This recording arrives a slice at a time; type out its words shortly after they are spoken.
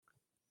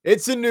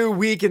It's a new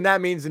week, and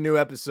that means a new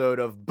episode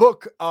of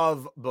Book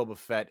of Boba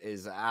Fett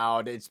is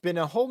out. It's been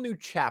a whole new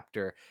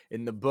chapter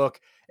in the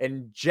book,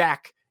 and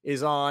Jack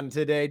is on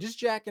today, just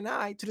Jack and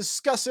I, to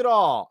discuss it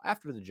all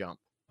after the jump.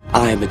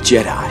 I am a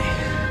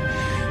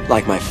Jedi,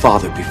 like my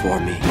father before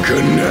me.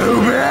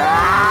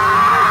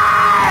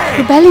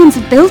 Rebellions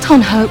are built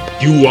on hope.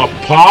 You are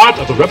part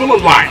of the Rebel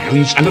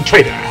Alliance and a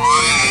traitor.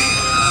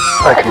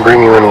 I can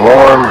bring you in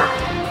warm,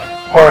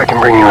 or I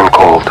can bring you in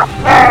cold.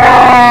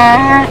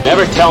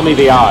 Never tell me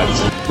the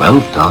odds. Well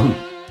done.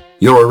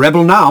 You're a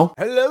rebel now.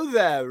 Hello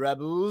there,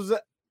 rebels,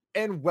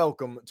 and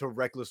welcome to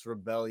Reckless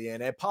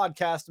Rebellion, a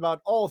podcast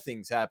about all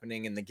things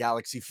happening in the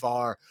galaxy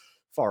far,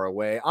 far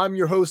away. I'm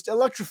your host,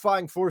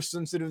 electrifying force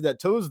sensitive that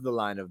toes the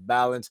line of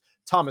balance,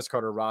 Thomas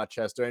Carter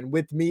Rochester, and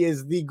with me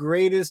is the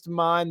greatest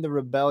mind the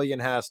rebellion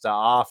has to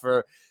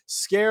offer,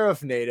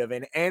 Scarif native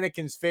and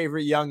Anakin's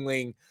favorite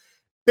youngling,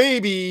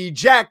 baby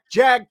Jack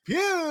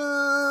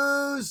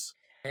Pews.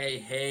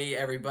 Hey,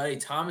 everybody!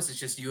 Thomas, it's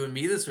just you and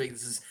me this week.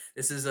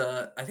 This is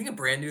I think a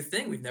brand new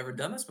thing. We've never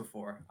done this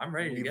before. I'm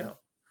ready to go.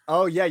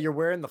 Oh yeah, you're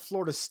wearing the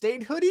Florida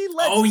State hoodie.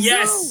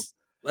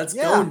 Let's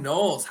go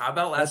Knowles. How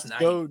about last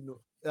night?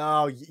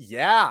 Oh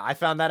yeah, I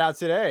found that out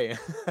today.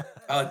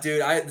 Oh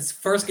dude, this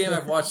first game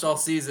I've watched all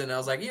season. I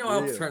was like,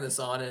 I'll turn this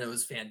on, and it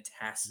was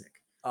fantastic.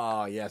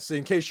 Oh yeah. So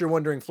in case you're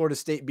wondering, Florida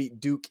State beat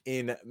Duke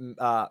in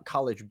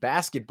college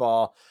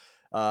basketball.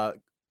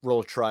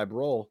 Roll Tribe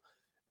roll.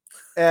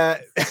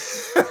 Had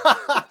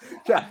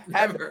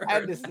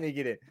to sneak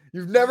it in.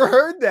 You've never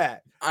heard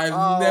that.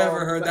 I've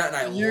never heard that.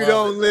 And you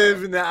don't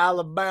live in the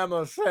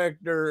Alabama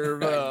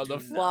sector of the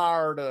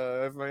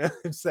Florida. If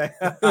I'm saying,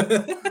 but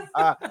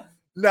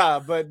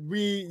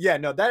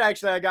that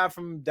actually I got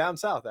from down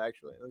south.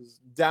 Actually, it was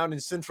down in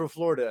Central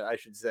Florida, I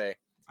should say.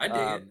 I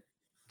dig it.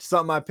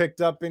 Something I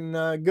picked up in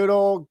good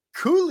old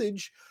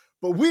Coolidge.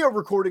 But we are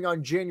recording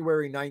on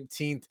January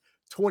 19th.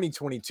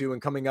 2022,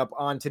 and coming up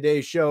on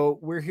today's show,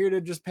 we're here to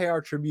just pay our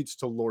tributes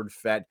to Lord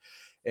Fett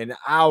and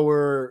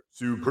our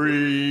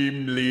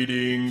Supreme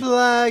leading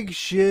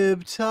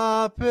flagship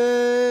topic.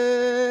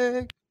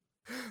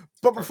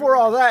 But before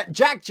all that,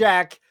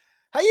 Jack,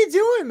 how you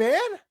doing, man?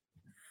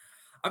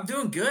 I'm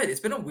doing good. It's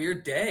been a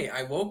weird day.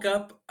 I woke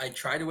up. I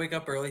tried to wake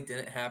up early.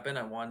 Didn't happen.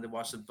 I wanted to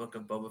watch the Book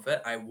of Boba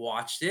Fett. I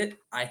watched it.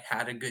 I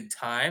had a good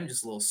time.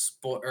 Just a little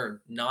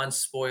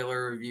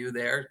non-spoiler review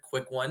there.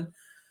 Quick one.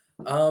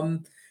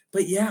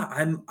 But yeah,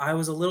 I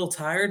was a little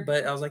tired,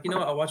 but I was like,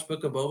 I'll watch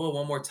Book of Boba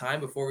one more time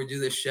before we do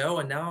this show.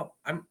 And now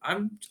I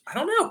don't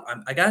know.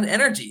 I got an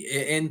energy,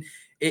 and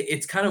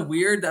it's kind of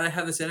weird that I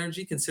have this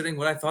energy considering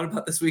what I thought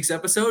about this week's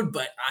episode.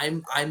 But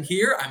I'm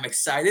here. I'm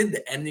excited.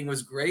 The ending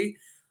was great.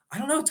 I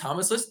don't know,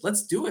 Thomas.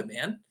 Let's do it,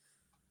 man.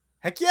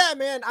 Heck yeah,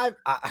 man.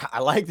 I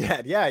like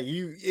that. Yeah,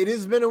 it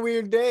has been a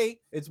weird day.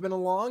 It's been a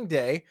long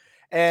day,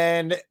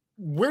 and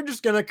we're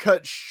just gonna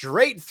cut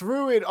straight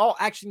through it all.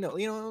 Actually,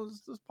 no.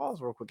 Let's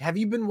pause real quick. Have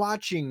you been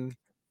watching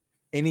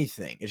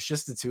anything? It's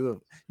just the two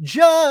of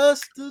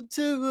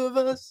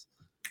us.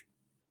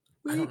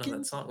 I don't know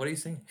that song. What are you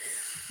singing?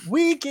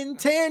 We can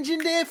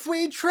tangent if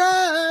we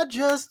try.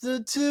 Just the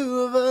two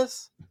of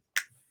us.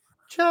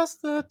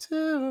 Just the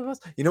two of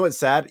us. You know what's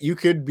sad? You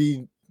could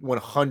be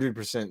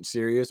 100%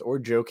 serious or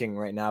joking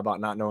right now about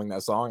not knowing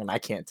that song, and I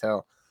can't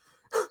tell.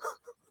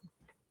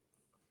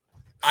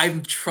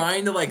 I'm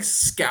trying to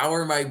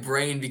scour my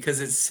brain because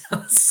it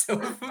sounds so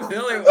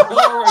familiar.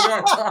 Oh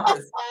my God,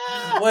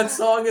 what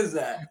song is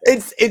that?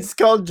 It's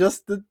called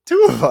Just the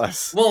Two of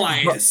Us. Well, I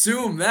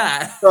assume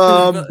that.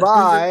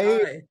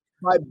 By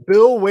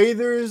Bill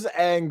Withers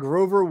and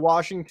Grover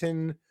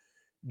Washington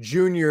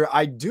Jr.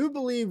 I do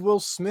believe Will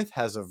Smith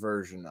has a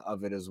version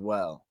of it as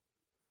well.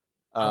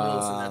 I'm gonna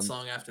listen to that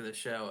song after the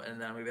show, and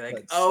then I'm gonna be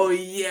like, "Oh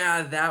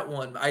yeah, that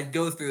one." I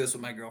go through this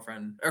with my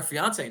girlfriend or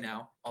fiance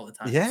now all the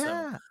time.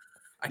 Yeah. So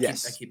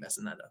I keep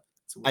messing that up.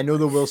 I know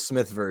the Will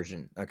Smith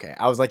version. Okay.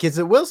 I was like, is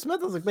it Will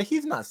Smith? I was like, but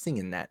he's not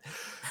singing that.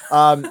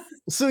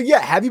 So yeah,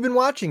 have you been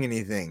watching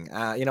anything?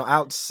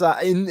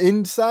 Outside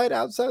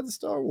the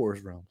Star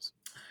Wars realms?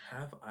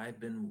 Have I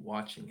been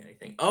watching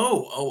anything?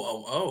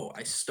 Oh.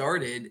 I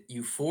started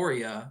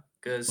Euphoria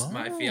because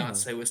my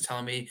fiance was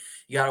telling me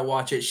you gotta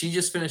watch it. She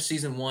just finished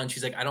season 1.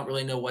 She's like, I don't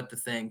really know what to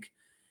think.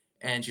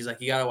 And she's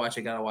like, you gotta watch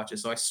it.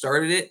 So I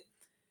started it.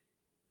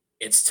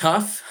 It's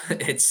tough.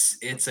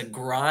 It's a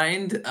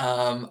grind.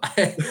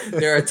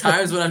 There are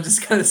times when I'm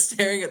just kind of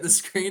staring at the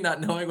screen, not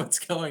knowing what's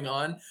going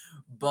on,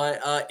 but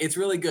it's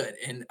really good.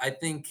 And I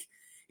think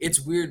it's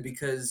weird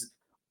because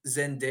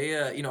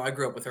Zendaya, I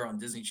grew up with her on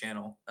Disney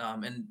Channel,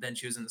 and then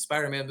she was in the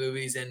Spider-Man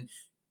movies, and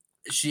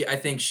I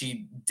think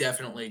she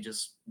definitely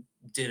just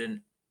did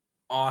an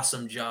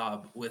awesome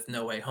job with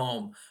No Way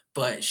Home,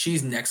 but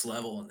she's next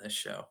level in this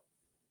show.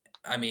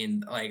 I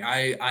mean,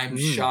 I'm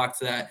shocked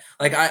that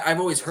I've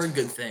always heard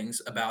good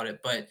things about it,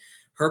 but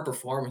her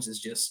performance is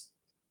just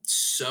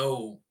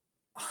so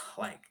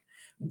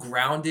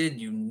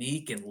grounded,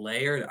 unique, and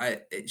layered.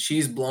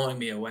 She's blowing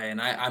me away, and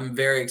I'm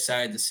very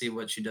excited to see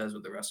what she does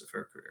with the rest of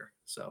her career.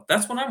 So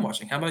that's what I'm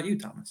watching. How about you,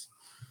 Thomas?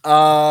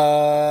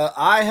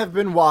 I have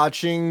been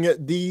watching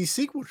the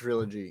sequel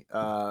trilogy,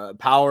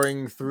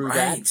 powering through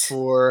that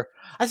for,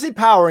 I say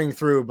powering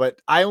through,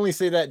 but I only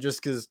say that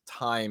just because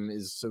time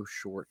is so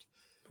short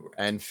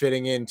and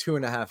fitting in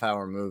 2.5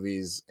 hour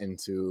movies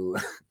into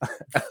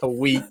a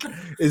week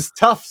is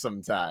tough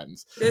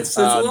sometimes. It's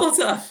a little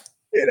tough.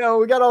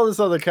 We got all this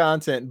other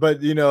content,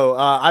 but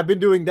I've been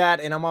doing that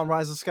and I'm on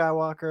Rise of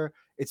Skywalker.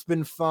 It's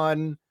been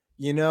fun,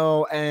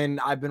 and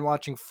I've been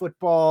watching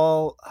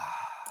football.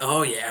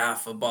 Oh yeah,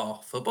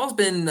 football. Football's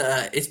been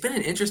it's been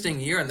an interesting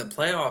year in the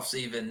playoffs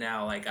even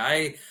now. Like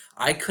I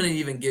couldn't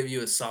even give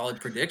you a solid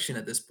prediction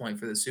at this point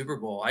for the Super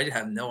Bowl. I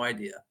have no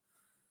idea.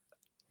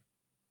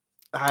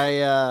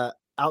 I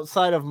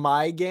outside of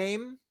my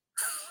game,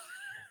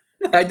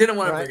 I didn't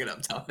want to bring it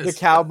up, Thomas. The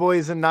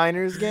Cowboys and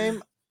Niners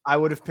game, I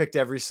would have picked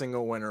every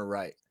single winner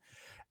right.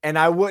 And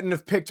I wouldn't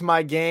have picked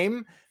my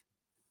game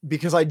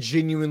because I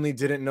genuinely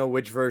didn't know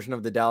which version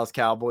of the Dallas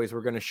Cowboys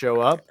were going to show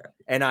up.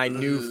 And I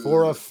knew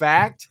for a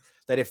fact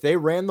that if they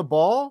ran the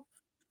ball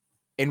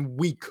and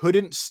we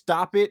couldn't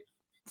stop it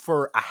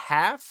for a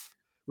half,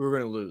 we were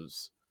going to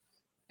lose.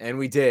 And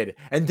we did.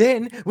 And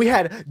then we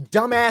had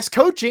dumbass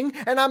coaching.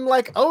 And I'm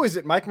like, oh, is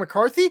it Mike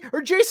McCarthy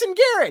or Jason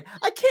Garrett?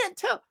 I can't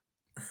tell.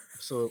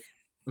 So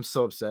I'm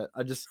so upset.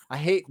 I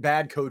hate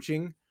bad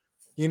coaching.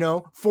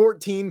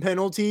 14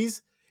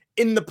 penalties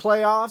in the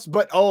playoffs,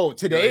 but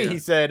today he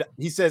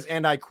says,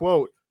 and I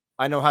quote,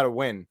 I know how to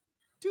win.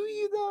 Do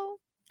you though?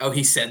 Oh,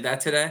 he said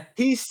that today?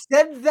 He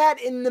said that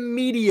in the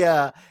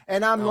media,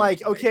 and I'm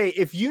okay,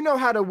 if you know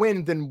how to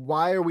win, then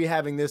why are we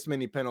having this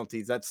many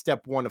penalties? That's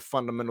step one of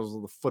fundamentals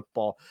of the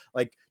football.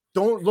 Like,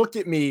 don't look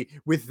at me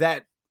with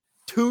that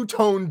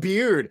two-tone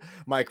beard,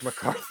 Mike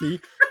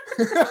McCarthy.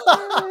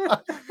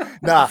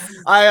 Nah,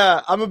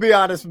 I'm gonna be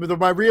honest, but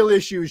my real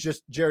issue is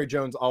just Jerry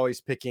Jones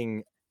always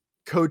picking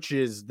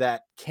coaches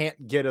that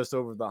can't get us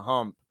over the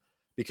hump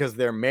because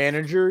they're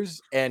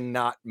managers and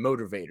not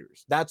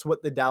motivators. That's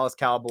what the Dallas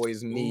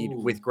Cowboys need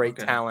with great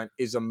talent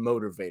is a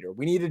motivator.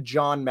 We need a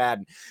John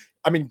Madden.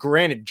 I mean,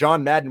 granted,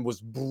 John Madden was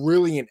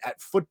brilliant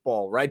at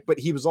football, right? But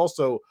he was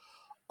also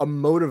a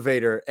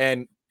motivator.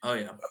 And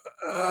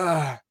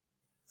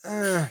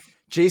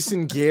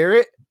Jason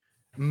Garrett,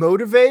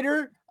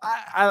 motivator.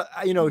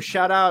 I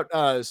shout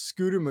out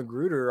Scooter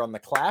Magruder on the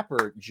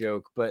Clapper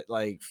joke, but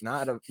like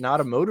not a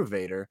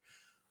motivator.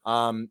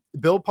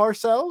 Bill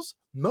Parcells,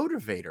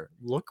 motivator.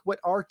 Look what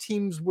our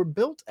teams were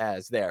built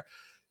as there.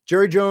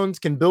 Jerry Jones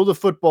can build a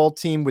football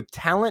team with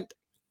talent.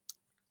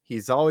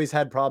 He's always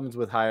had problems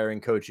with hiring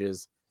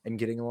coaches and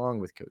getting along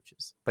with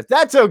coaches, but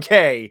that's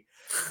okay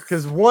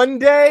because one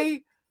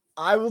day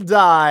I will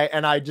die,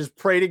 and I just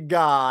pray to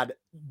God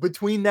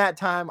between that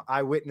time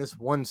I witness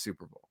one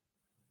Super Bowl.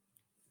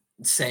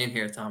 Same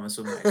here, Thomas,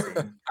 with my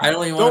team. I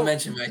don't even want to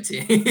mention my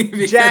team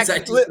because Jack, I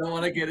just don't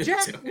want to get into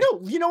it.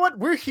 No, you know what?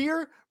 We're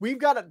here. We've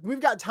got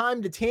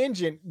time to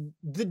tangent.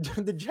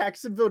 The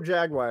Jacksonville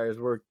Jaguars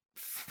were.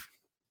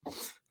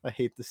 I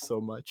hate this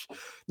so much.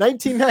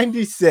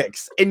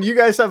 1996, and you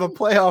guys have a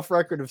playoff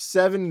record of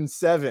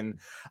 7-7.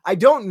 I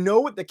don't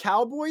know what the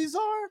Cowboys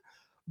are,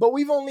 but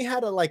we've only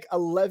had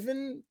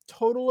 11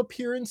 total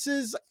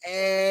appearances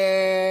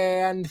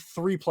and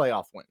 3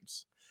 playoff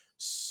wins.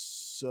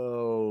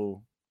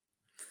 So.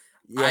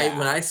 Yeah.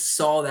 When I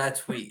saw that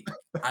tweet,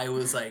 I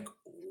was like,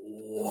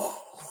 whoa.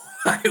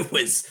 I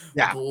was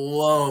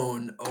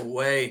blown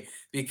away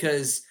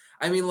because,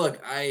 I mean,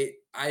 look,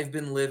 I've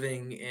been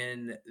living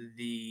in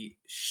the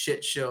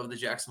shit show of the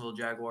Jacksonville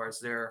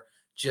Jaguars. They're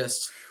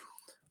just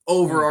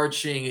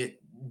overarching,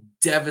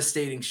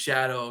 devastating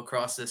shadow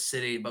across this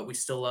city, but we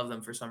still love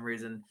them for some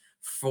reason.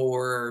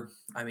 When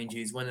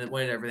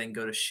did everything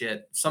go to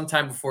shit?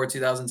 Sometime before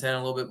 2010, a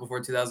little bit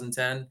before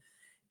 2010.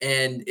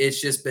 And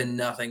it's just been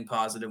nothing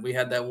positive. We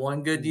had that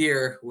one good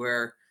year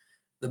where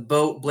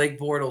Blake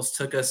Bortles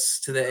took us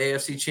to the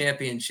AFC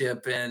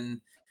Championship, and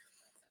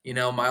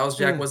Miles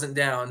Jack wasn't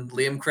down.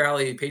 Liam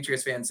Crowley,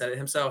 Patriots fan, said it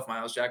himself.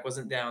 Miles Jack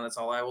wasn't down. That's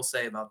all I will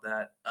say about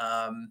that.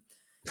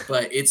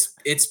 But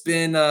it's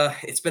been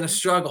a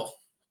struggle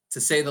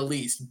to say the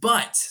least.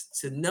 But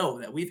to know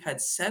that we've had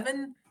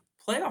 7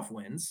 playoff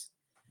wins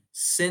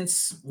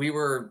since we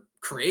were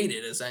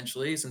created,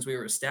 essentially, since we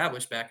were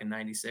established back in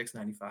 96,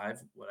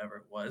 95, whatever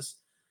it was.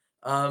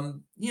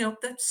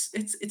 That's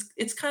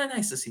it's kind of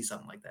nice to see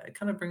something like that. It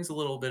kind of brings a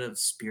little bit of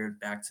spirit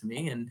back to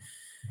me and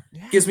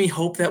gives me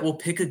hope that we'll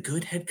pick a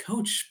good head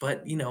coach.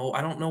 But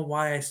I don't know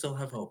why I still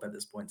have hope at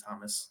this point,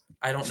 Thomas.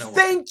 I don't know.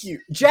 Thank you,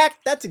 Jack.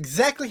 That's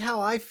exactly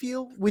how I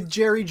feel with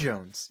Jerry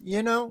Jones.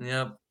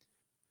 Yep.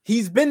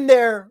 He's been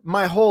there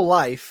my whole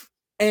life.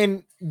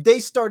 And they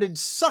started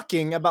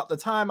sucking about the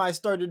time I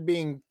started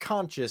being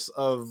conscious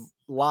of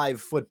live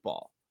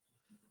football.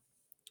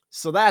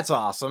 So that's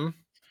awesome.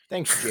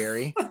 Thanks,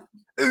 Jerry.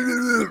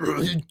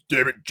 Damn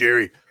it,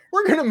 Jerry.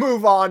 We're going to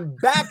move on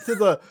back to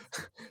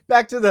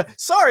the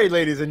sorry,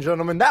 ladies and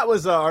gentlemen. That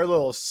was our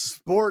little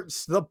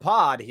sports, the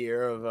pod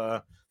here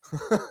of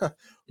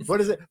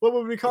What is it? What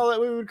would we call it?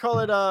 We would call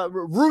it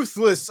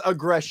ruthless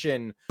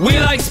aggression. We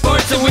like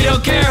sports and we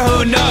don't care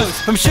who knows.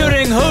 From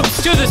shooting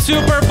hoops to the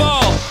Super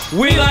Bowl.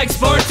 We like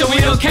sports and we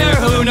don't care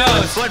who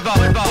knows. Football,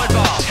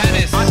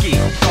 tennis, hockey,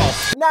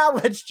 golf. Now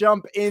let's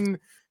jump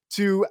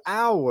into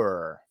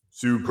our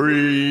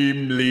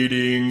Supreme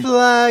leading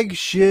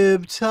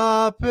flagship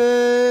topic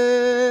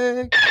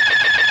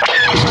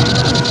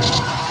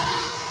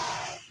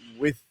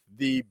with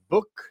the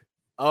Book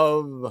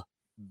of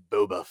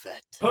Boba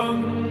Fett.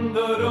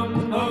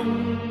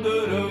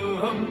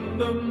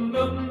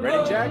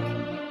 Ready, Jack?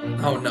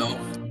 Oh no.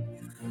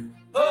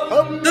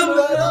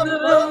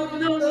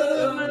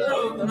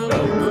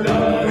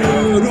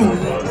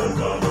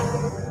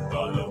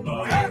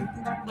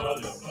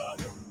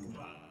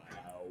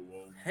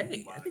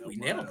 Hey, I think we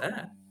nailed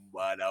that.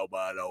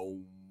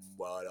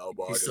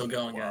 He's still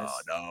going, guys.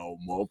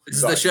 This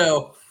is the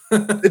show.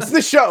 It's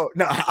the show.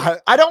 No,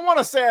 I don't want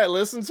to say I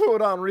listened to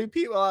it on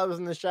repeat while I was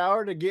in the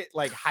shower to get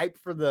like hype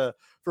for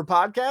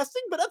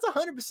podcasting, but that's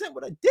 100%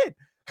 what I did.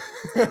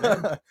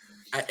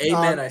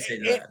 Amen. I say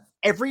that.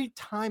 Every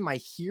time I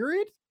hear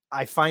it,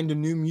 I find a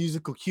new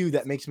musical cue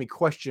that makes me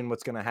question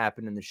what's going to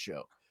happen in the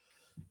show,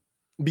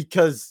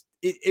 because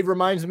it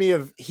reminds me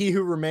of He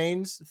Who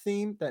Remains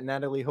theme that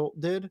Natalie Holt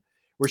did,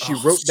 where she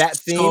wrote that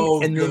theme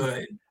so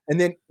and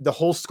then the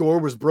whole score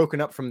was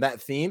broken up from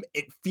that theme.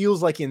 It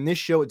feels like in this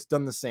show it's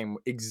done the same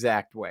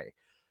exact way,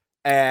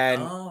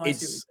 and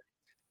it's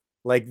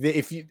like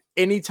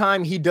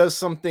anytime he does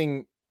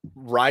something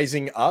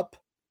rising up,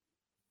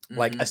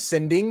 like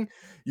ascending,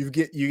 you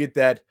get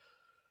that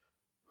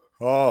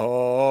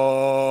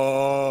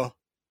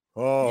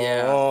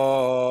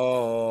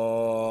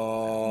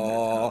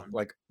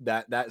like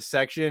that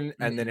section,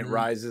 and then it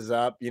rises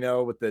up,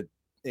 with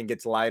and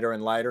gets lighter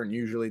and lighter, and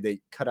usually they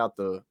cut out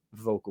the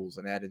vocals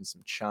and add in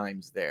some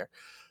chimes there.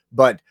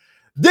 But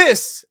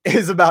this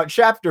is about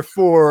Chapter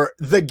 4,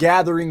 The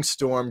Gathering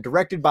Storm,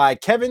 directed by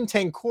Kevin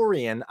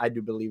Tankorian, I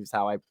do believe is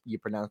how you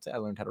pronounce it. I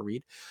learned how to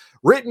read.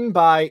 Written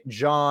by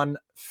Jon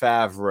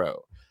Favreau.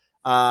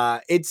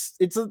 It's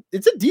a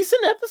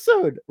decent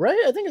episode,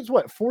 right? I think it's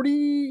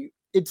 40.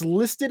 It's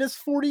listed as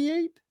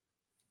 48.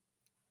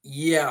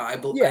 Yeah, I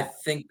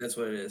think that's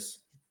what it is.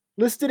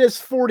 Listed as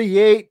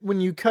 48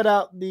 when you cut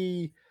out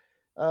the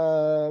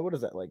what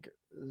is that, like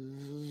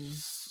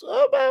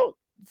about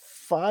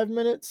 5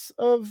 minutes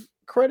of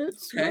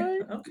credits,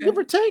 right? Okay. Give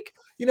or take.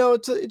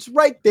 It's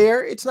right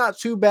there. It's not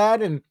too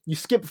bad, and you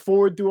skip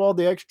forward through all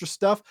the extra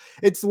stuff.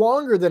 It's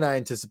longer than I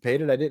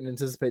anticipated. I didn't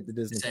anticipate the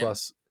Disney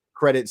Plus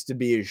credits to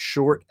be as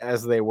short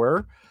as they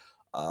were.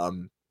 I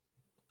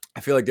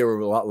feel like they were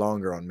a lot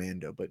longer on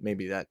Mando, but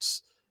maybe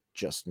that's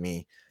just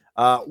me.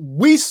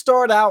 We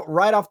start out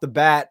right off the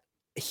bat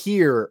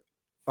here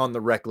on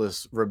the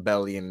Reckless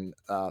Rebellion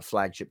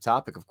flagship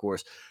topic, of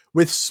course,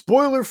 with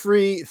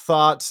spoiler-free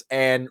thoughts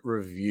and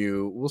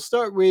review. We'll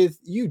start with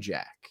you,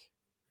 Jack.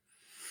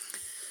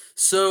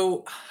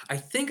 So I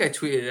think I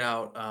tweeted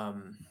out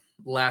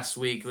last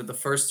week with the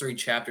first 3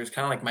 chapters,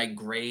 kind of like my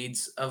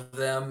grades of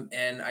them.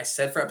 And I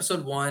said for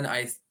episode 1,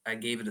 I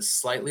gave it a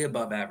slightly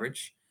above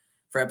average.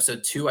 For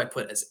episode 2, I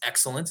put as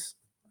excellent.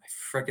 I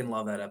freaking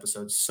love that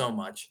episode so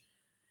much.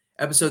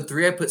 Episode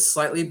 3, I put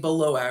slightly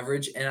below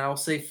average. And I'll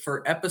say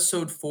for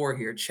episode 4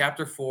 here,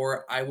 chapter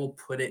 4, I will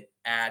put it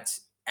at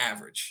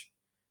average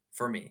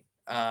for me.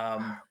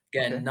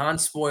 Again,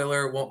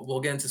 non-spoiler.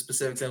 We'll get into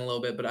specifics in a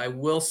little bit, but I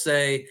will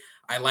say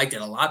I liked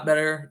it a lot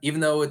better,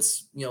 even though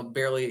it's,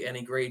 barely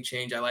any grade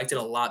change. I liked it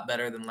a lot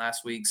better than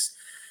last week's.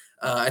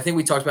 I think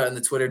we talked about it in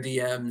the Twitter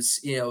DMs.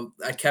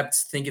 I kept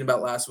thinking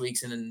about last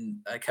week's, and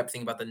then I kept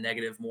thinking about the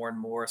negative more and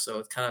more. So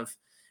it's kind of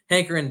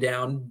hankering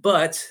down.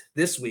 But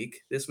this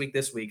week,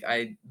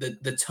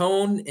 the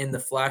tone in the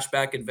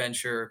flashback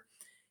adventure,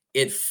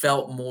 it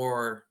felt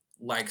more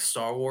like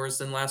Star Wars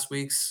than last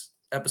week's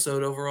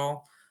episode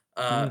overall.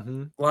 A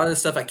lot of the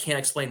stuff I can't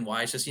explain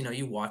why. It's just,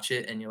 you watch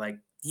it and you're like,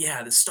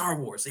 yeah, the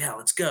Star Wars. Yeah,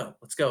 let's go.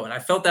 And I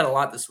felt that a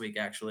lot this week,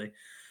 actually.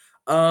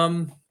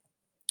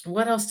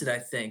 What else did I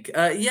think?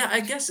 I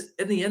guess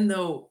in the end,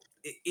 though,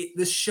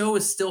 the show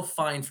is still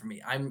fine for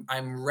me.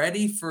 I'm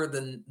ready for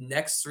the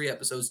next 3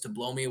 episodes to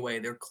blow me away.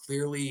 They're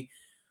clearly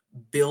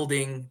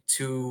building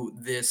to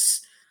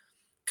this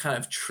kind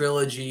of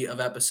trilogy of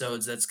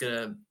episodes that's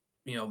gonna,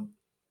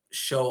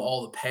 show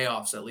all the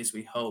payoffs. At least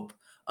we hope.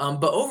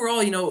 But overall,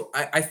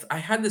 I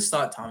had this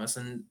thought, Thomas,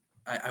 and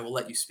I will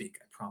let you speak.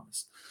 I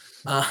promise.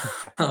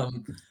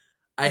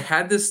 I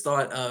had this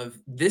thought of,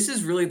 this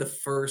is really the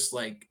first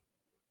like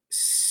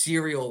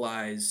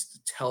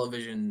serialized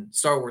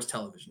Star Wars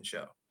television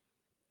show.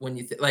 When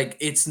you like,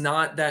 it's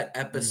not that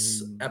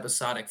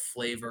episodic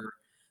flavor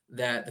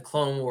that the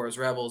Clone Wars,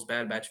 Rebels,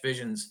 Bad Batch,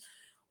 Visions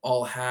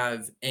all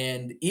have.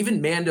 And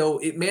even Mando,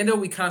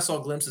 we kind of saw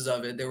glimpses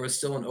of it. There was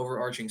still an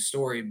overarching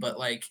story, but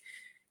like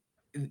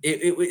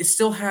it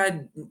still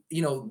had,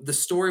 the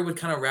story would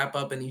kind of wrap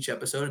up in each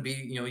episode. It'd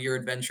be, your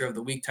adventure of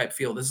the week type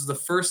feel. This is the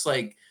first,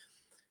 like,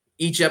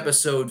 each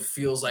episode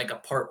feels like a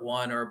part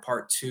 1 or a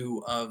part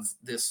 2 of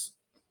this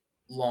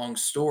long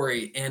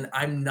story. And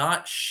I'm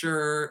not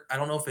sure. I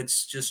don't know if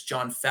it's just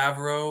Jon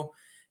Favreau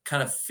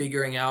kind of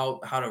figuring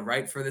out how to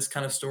write for this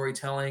kind of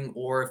storytelling,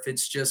 or if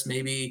it's just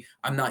maybe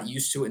I'm not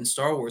used to it in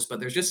Star Wars, but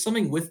there's just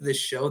something with this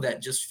show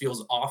that just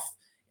feels off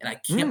and I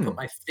can't put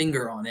my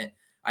finger on it.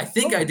 I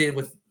think I did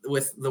with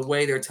the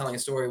way they're telling a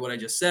story, what I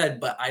just said,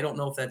 but I don't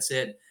know if that's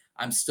it.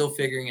 I'm still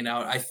figuring it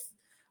out.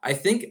 I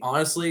think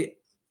honestly,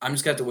 I'm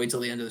just got to wait till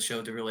the end of the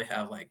show to really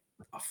have like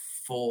a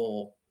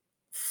full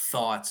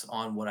thoughts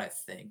on what I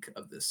think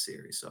of this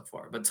series so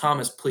far. But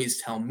Thomas,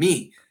 please tell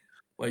me,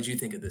 what did you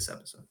think of this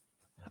episode?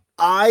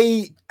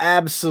 I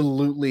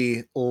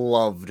absolutely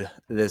loved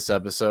this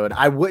episode.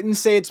 I wouldn't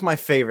say it's my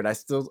favorite. I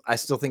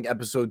still think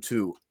episode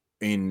 2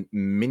 in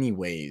many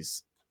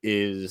ways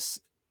is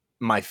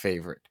my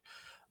favorite.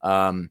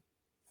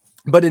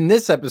 But in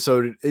this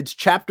episode, it's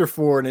chapter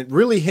 4, and it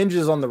really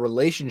hinges on the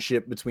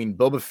relationship between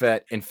Boba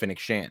Fett and Fennec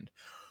Shand,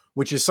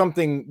 which is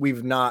something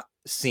we've not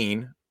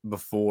seen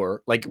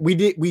before. Like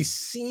we've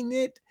seen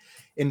it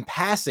in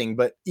passing,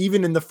 but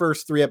even in the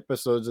first 3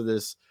 episodes of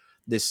this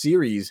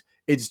series,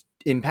 it's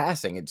in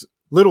passing. It's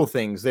little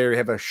things. They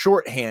have a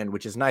shorthand,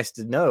 which is nice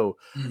to know,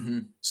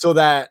 so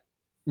that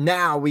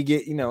now we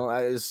get,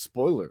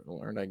 spoiler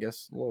alert, I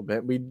guess a little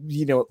bit.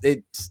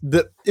 It's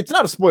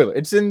not a spoiler.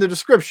 It's in the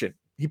description.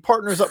 He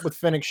partners up with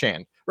Fennec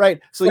Shand, right?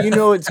 So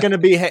it's going to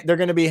be they're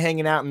going to be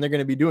hanging out and they're going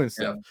to be doing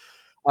stuff.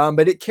 Yeah.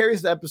 But it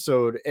carries the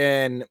episode,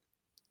 and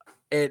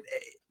it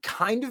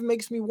kind of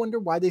makes me wonder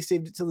why they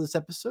saved it till this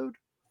episode.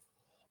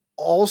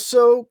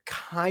 Also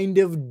kind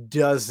of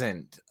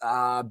doesn't,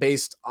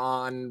 based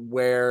on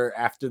where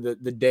after the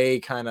day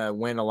kind of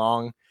went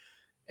along.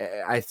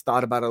 I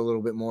thought about it a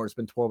little bit more. It's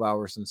been 12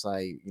 hours since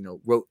I,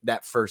 wrote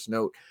that first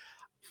note.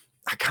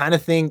 I kind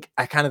of think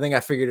I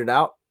figured it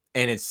out,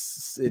 and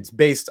it's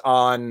based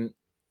on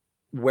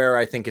where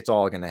I think it's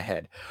all going to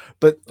head.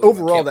 But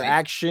overall, the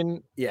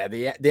action,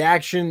 the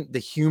action, the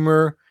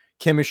humor,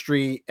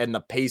 chemistry, and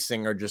the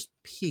pacing are just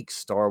peak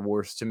Star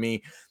Wars to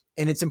me.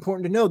 And it's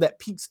important to know that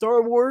peak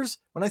Star Wars,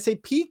 when I say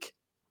peak,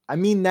 I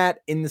mean that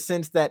in the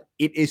sense that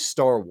it is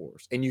Star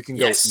Wars. And you can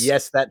go,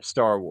 yes, that's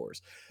Star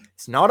Wars.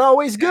 It's not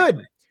always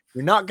good.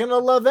 You're not going to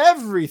love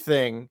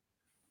everything,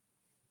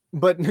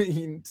 but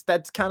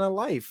that's kind of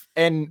life.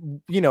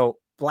 And,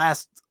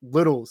 last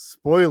little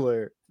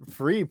spoiler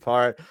free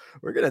part,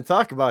 we're going to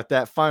talk about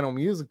that final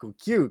musical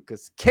cue,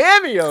 because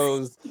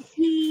cameos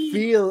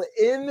feel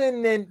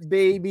imminent,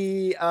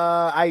 baby.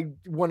 I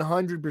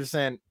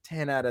 100%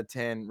 10 out of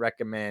 10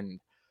 recommend.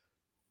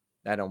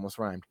 That almost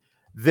rhymed.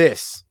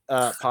 This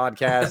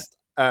podcast.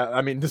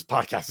 This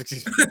podcast,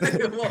 excuse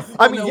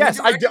me. Yes,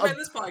 I do.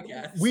 This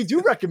podcast. We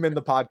do recommend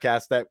the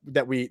podcast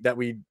that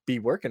we be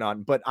working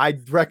on, but I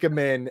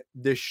recommend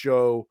this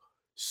show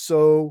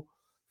so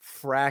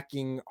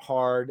fracking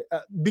hard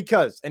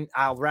because, and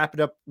I'll wrap it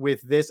up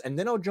with this, and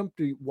then I'll jump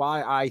to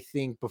why I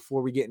think,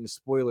 before we get into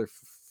spoiler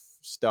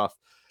stuff,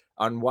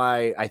 on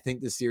why I think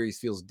the series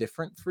feels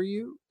different for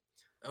you.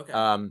 Okay.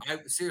 I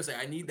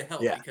need the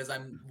help, because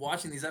I'm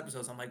watching these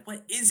episodes. I'm like,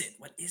 what is it?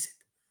 What is it?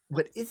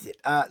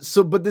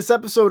 But this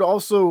episode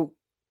also,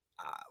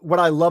 what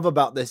I love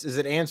about this is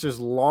it answers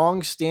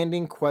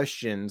long-standing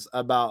questions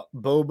about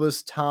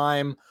Boba's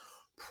time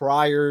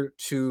prior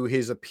to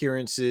his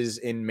appearances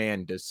in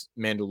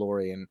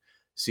Mandalorian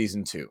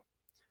season 2.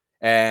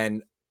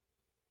 And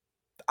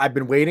I've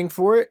been waiting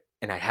for it,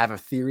 and I have a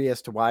theory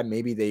as to why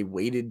maybe they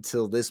waited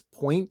till this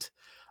point.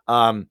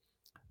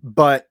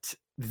 But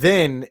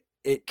then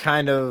it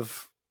kind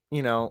of,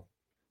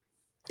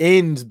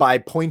 ends by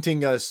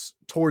pointing us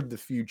toward the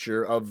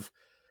future of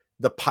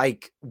the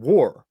Pike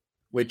War,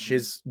 which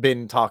has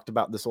been talked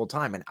about this whole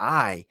time. And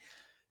I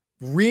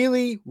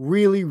really,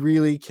 really,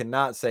 really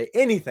cannot say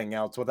anything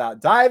else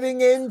without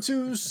diving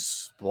into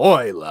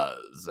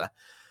spoilers.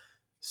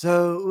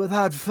 So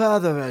without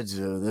further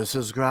ado, this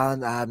is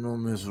Grand Admiral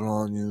Miss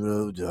Ronnie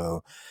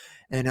Rodo,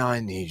 and I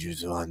need you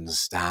to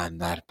understand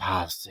that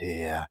past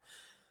here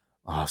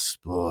are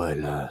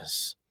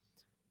spoilers.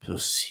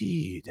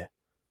 Proceed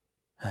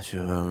at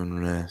your own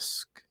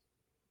risk.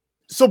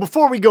 So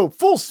before we go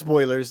full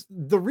spoilers,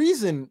 the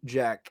reason,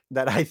 Jack,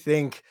 that I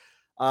think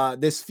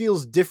this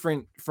feels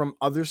different from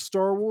other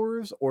Star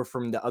Wars or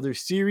from the other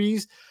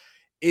series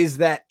is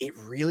that it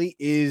really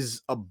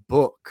is a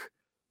book.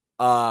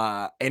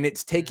 And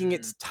it's taking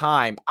its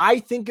time. I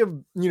think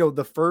of,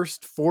 the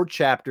first 4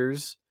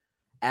 chapters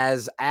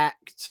as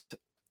Act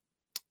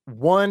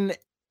 1,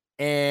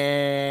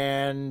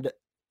 and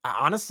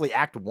honestly,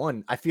 Act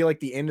 1. I feel like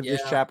the end of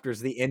this chapter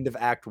is the end of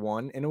Act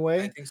 1 in a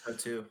way. I think so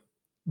too.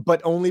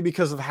 But only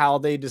because of how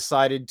they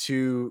decided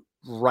to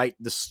write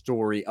the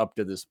story up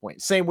to this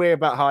point. Same way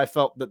about how I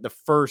felt that the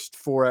first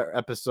 4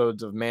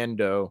 episodes of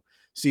Mando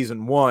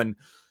season 1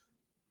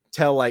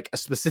 tell like a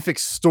specific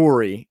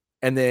story,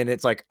 and then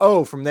it's like,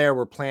 oh, from there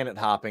we're planet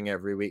hopping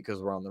every week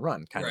because we're on the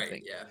run kind of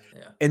thing. Yeah.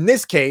 In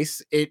this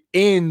case, it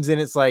ends and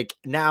it's like,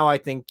 now I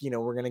think,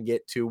 we're going to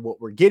get to what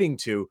we're getting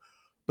to,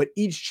 but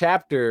each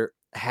chapter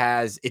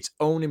has its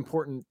own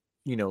important,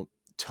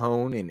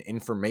 tone and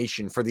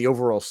information for the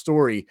overall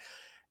story.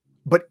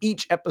 but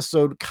each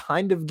episode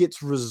kind of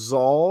gets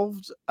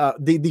resolved.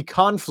 The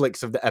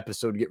conflicts of the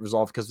episode get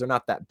resolved because they're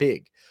not that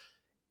big,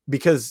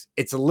 because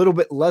it's a little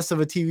bit less of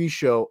a TV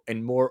show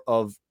and more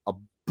of a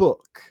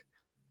book.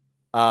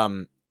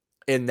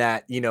 In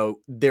that,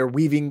 they're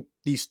weaving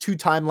these two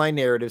timeline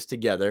narratives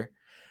together,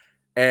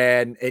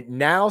 and it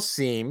now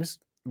seems,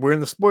 we're in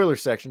the spoiler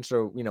section,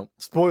 so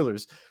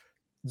spoilers,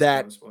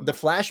 that the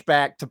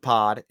flashback to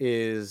Pod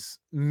is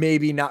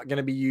maybe not going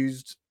to be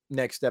used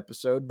next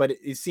episode, but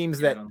it seems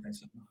that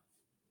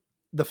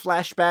the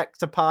flashback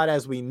to Pod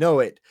as we know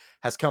it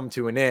has come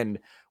to an end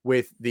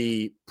with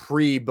the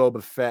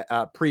pre-Boba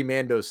Fett,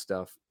 pre-Mando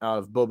stuff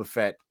of Boba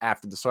Fett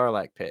after the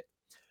Sarlacc pit.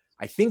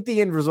 I think the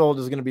end result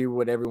is going to be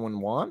what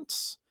everyone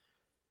wants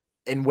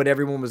and what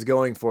everyone was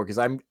going for, because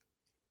I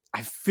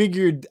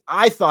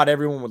thought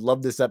everyone would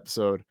love this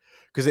episode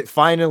because it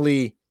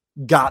finally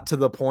got to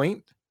the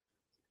point,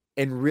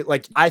 and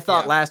I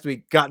thought last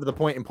week got to the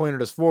point and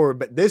pointed us forward,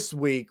 but this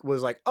week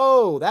was like,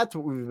 oh, that's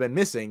what we've been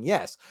missing.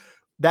 Yes,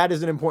 that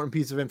is an important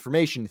piece of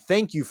information.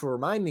 Thank you for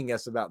reminding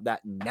us about that.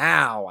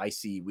 Now I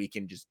see we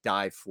can just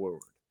dive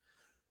forward.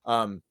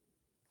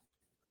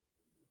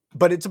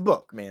 But it's a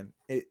book, man.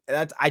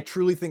 I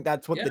truly think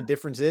that's what the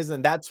difference is,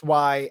 and that's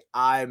why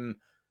I'm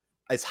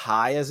as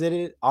high as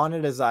on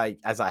it as I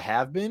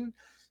have been,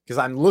 because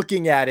I'm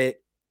looking at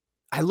it.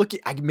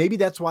 Maybe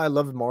that's why I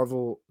love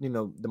Marvel,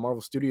 the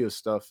Marvel Studios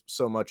stuff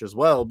so much as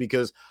well,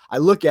 because I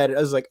look at it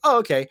as like, oh,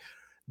 okay,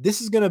 this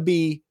is gonna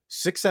be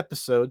 6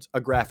 episodes, a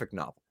graphic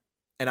novel,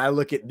 and I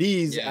look at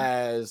these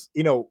as,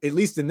 at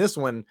least in this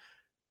one,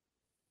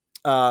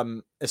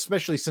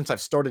 especially since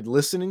I've started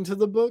listening to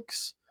the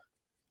books.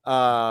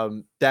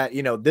 That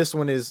this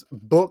one is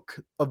Book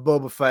of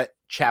Boba Fett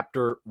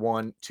chapter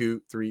 1,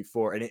 2, 3,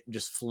 4, and it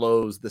just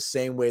flows the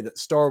same way that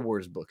Star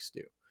Wars books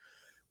do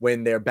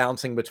when they're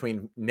bouncing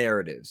between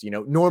narratives.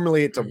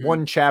 Normally it's a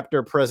 1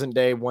 chapter present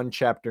day, 1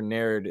 chapter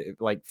narrative,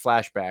 like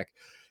flashback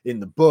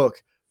in the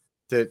book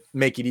to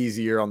make it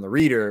easier on the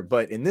reader,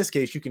 but in this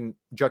case you can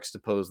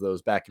juxtapose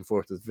those back and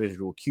forth with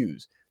visual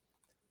cues.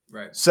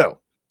 Right. So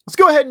let's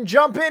go ahead and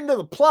jump into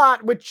the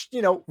plot, which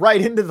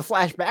right into the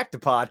flashback to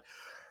Pod.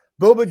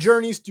 Boba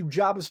journeys to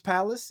Jabba's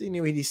palace.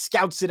 He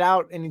scouts it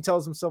out and he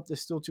tells himself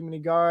there's still too many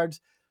guards.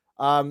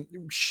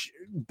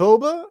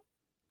 Boba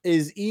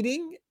is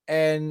eating,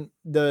 and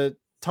the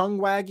tongue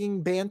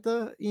wagging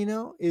bantha,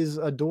 is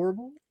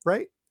adorable,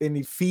 right? And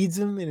he feeds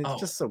him, and it's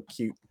just so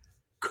cute.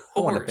 Of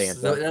course,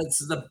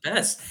 that's the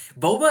best.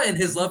 Boba and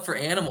his love for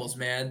animals,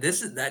 man.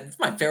 That's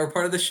my favorite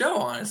part of the show.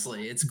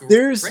 Honestly, it's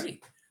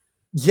great.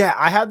 Yeah,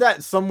 I had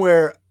that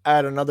somewhere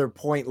at another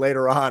point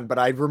later on, but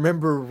I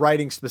remember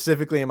writing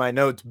specifically in my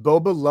notes,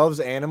 Boba loves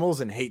animals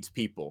and hates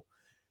people.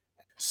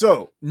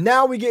 So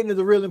now we get into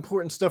the real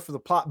important stuff for the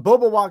plot.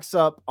 Boba walks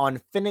up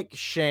on Fennec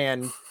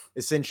Shan,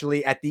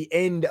 essentially at the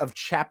end of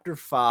chapter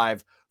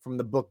 5 from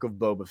the Book of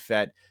Boba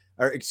Fett,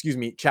 or excuse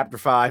me, chapter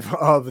 5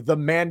 of The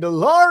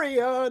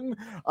Mandalorian.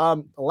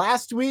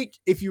 Last week,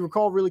 if you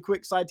recall, really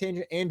quick side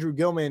tangent, Andrew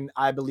Gilman,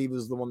 I believe,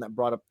 was the one that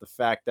brought up the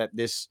fact that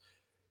this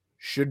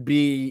should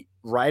be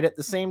right at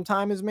the same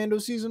time as Mando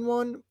season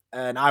 1.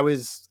 And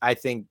I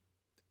think,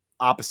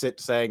 opposite,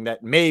 saying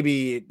that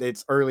maybe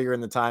it's earlier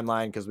in the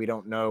timeline because we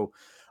don't know.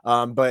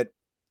 But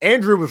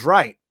Andrew was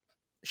right.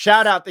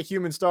 Shout out the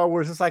Human Star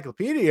Wars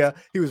Encyclopedia.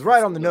 He was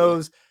right on the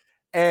nose.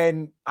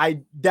 And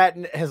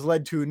that has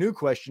led to a new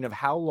question of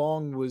how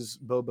long was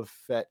Boba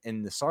Fett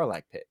in the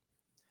Sarlacc pit?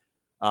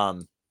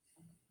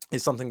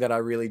 It's something that I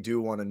really do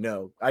want to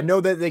know. I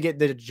know that they get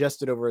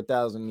digested over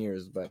 1,000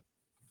 years, but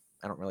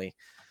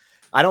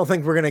I don't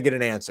think we're going to get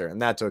an answer, and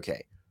that's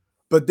okay.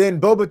 But then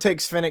Boba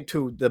takes Fennec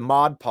to the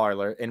mod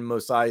parlor in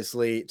Mos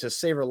Eisley to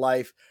save her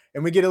life,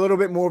 and we get a little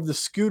bit more of the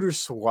Scooter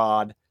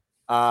Squad,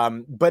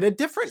 but a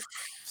different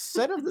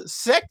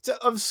sect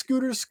of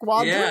Scooter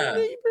Squad.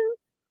 Yeah.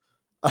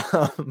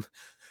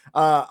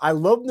 I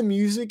love the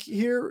music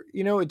here.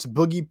 It's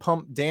boogie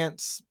pump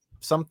dance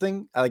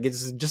something. Like,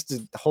 it's just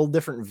a whole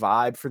different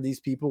vibe for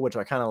these people, which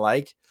I kind of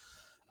like.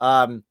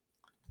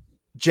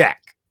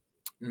 Jack.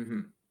 Mm-hmm.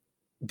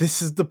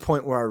 This is the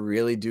point where I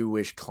really do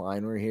wish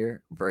Klein were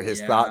here for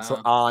his thoughts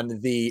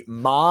on the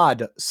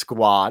Mod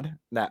Squad.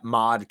 That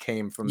Mod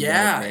came from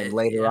their name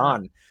later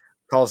on.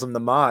 Calls them the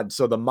Mod.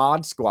 So the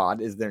Mod Squad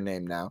is their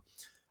name now.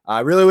 I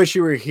really wish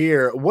you were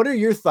here. What are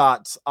your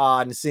thoughts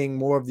on seeing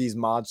more of these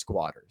Mod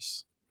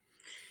Squatters?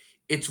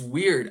 It's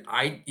weird.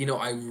 I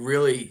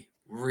really,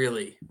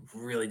 really,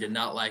 really did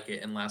not like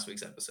it in last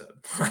week's episode.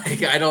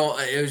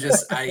 It was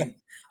just, I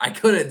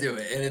couldn't do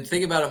it. And then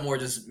think about it more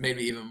just made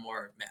me even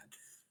more mad.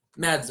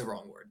 Mad's the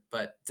wrong word,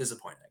 but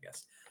disappointed, I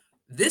guess.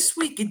 This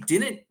week, it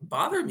didn't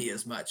bother me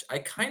as much. I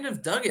kind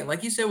of dug it.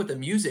 Like you said with the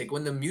music,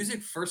 when the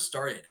music first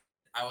started,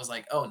 I was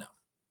like, oh no.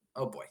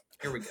 Oh boy,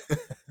 here we go.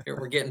 Here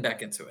we're getting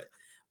back into it.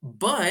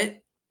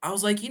 But I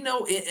was like,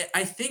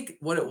 I think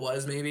what it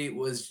was maybe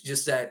was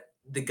just that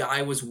the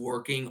guy was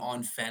working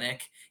on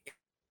Fennec,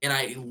 and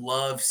I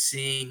love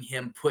seeing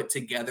him put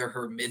together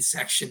her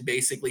midsection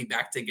basically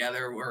back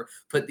together or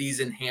put these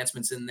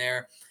enhancements in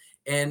there.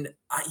 And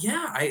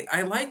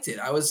I liked it.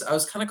 I was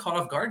kind of caught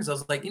off guard because I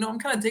was like, I'm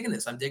kind of digging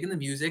this. I'm digging the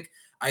music.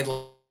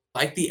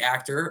 Like the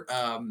actor.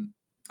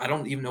 I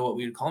don't even know what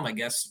we would call him. I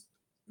guess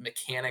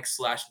mechanic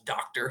 /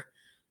 doctor,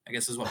 I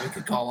guess is what we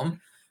could call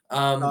him.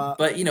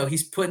 But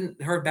he's putting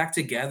her back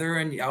together,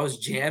 and I was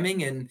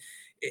jamming, and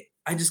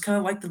I just kind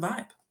of liked the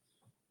vibe.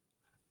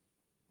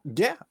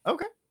 Yeah.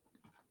 Okay.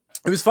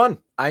 It was fun.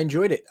 I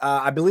enjoyed it.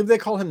 I believe they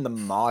call him the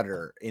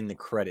Modder in the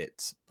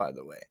credits, by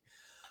the way.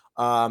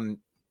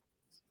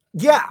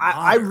 Yeah,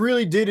 I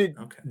really did it.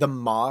 Okay. The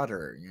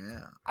Modder.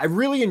 Yeah. I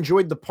really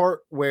enjoyed the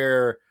part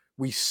where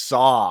we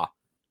saw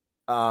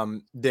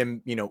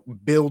them,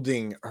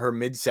 building her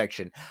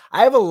midsection.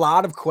 I have a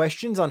lot of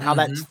questions on how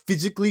that's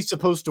physically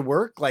supposed to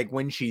work, like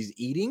when she's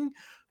eating,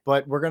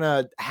 but we're going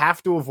to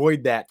have to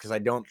avoid that because I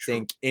don't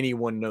think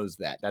anyone knows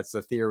that. That's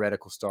a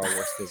theoretical Star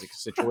Wars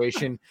physics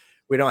situation.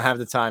 We don't have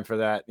the time for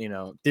that,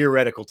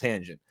 theoretical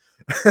tangent.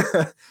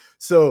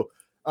 So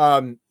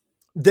then,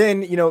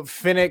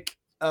 Finnick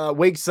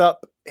wakes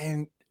up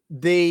and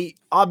they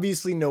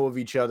obviously know of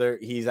each other.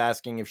 He's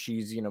asking if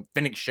she's,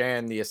 Finnick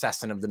Shan, the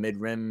assassin of the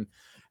Mid-Rim.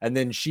 And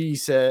then she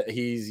said,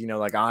 he's,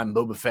 like, I'm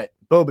Boba Fett.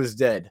 Boba's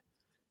dead.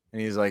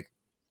 And he's like,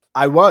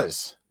 I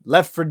was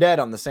left for dead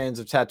on the sands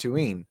of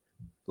Tatooine,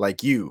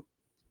 like you.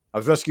 I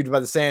was rescued by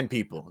the Sand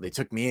People. They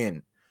took me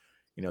in.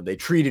 They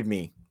treated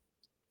me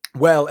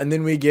well. And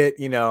then we get,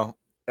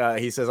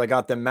 he says, I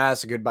got them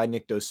massacred by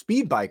Nikto's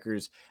speed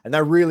bikers. And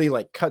that really,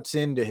 cuts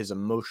into his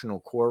emotional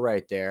core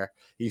right there.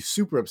 He's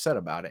super upset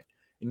about it.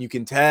 And you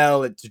can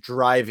tell it's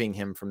driving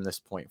him from this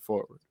point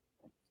forward,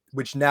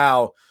 which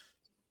now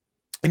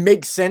it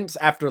makes sense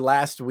after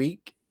last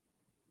week.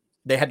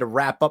 They had to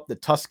wrap up the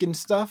Tusken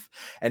stuff,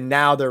 and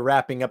now they're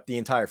wrapping up the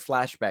entire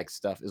flashback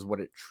stuff is what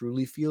it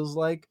truly feels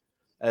like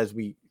as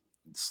we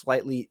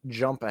slightly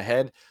jump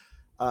ahead.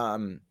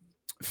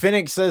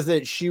 Finnick says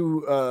that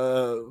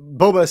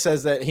Boba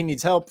says that he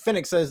needs help.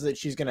 Finnick says that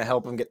she's going to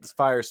help him get this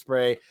fire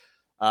spray.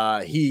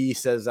 He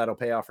says that'll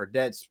pay off her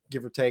debts,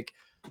 give or take.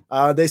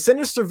 They send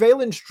a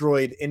surveillance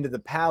droid into the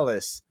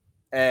palace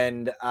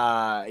and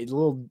a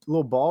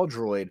little ball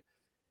droid.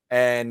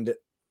 And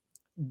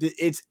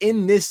it's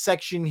in this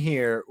section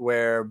here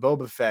where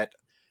Boba Fett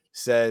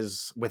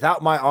says,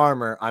 without my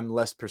armor, I'm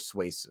less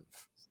persuasive.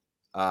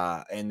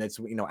 And that's,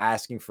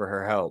 asking for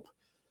her help.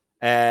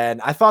 And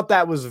I thought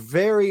that was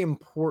very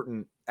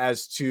important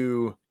as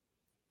to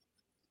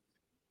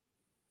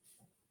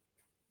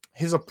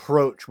his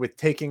approach with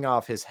taking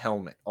off his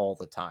helmet all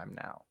the time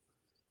now.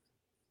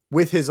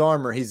 With his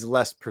armor, he's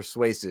less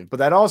persuasive, but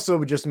that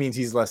also just means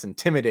he's less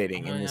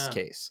intimidating in this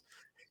case.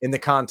 In the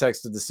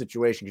context of the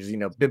situation,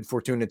 because Bib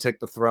Fortuna took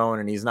the throne,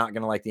 and he's not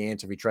going to like the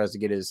answer if he tries to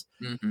get his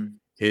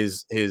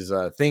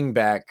thing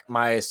back.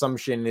 My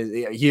assumption is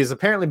he has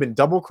apparently been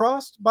double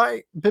crossed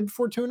by Bib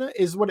Fortuna,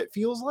 is what it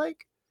feels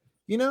like.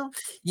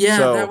 Yeah,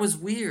 so, that was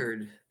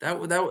weird. That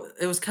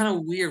it was kind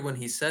of weird when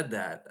he said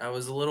that. I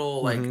was a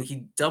little like,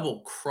 he double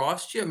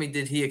crossed you. I mean,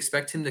 did he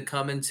expect him to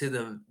come into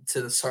the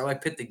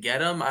Sarlacc pit to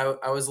get him?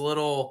 I was a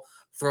little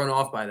thrown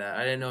off by that.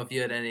 I didn't know if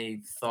you had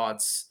any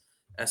thoughts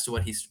as to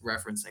what he's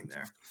referencing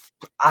there.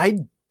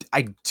 I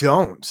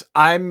don't.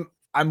 I'm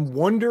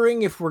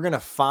wondering if we're gonna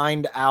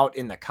find out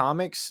in the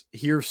comics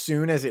here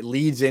soon as it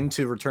leads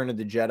into Return of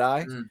the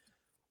Jedi.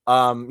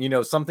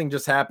 Something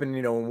just happened,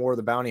 in War of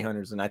the Bounty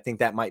Hunters, and I think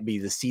that might be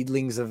the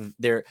seedlings of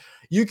their.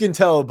 You can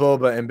tell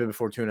Boba and Bib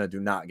Fortuna do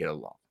not get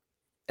along,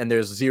 and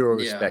there's zero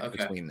respect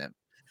between them.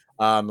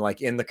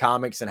 Like in the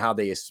comics and how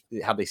they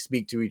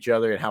speak to each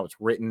other and how it's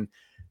written,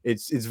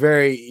 it's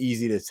very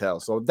easy to tell.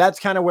 So that's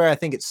kind of where I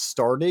think it's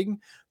starting,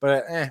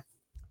 but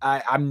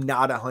I'm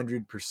not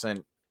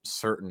 100%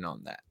 certain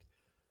on that.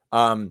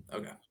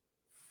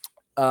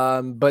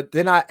 But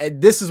then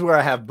this is where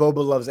I have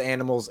Boba loves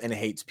animals and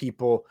hates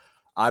people.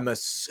 I'm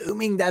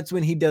assuming that's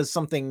when he does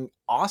something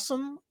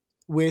awesome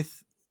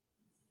with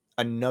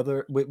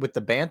with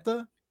the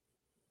Bantha.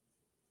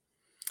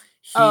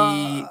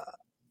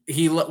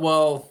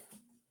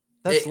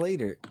 That's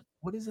later.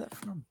 What is that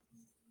from?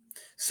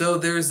 So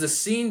there's the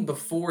scene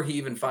before he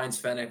even finds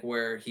Fennec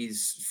where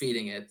he's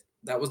feeding it.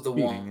 That was the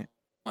one.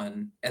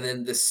 And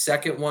then the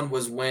second one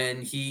was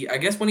when he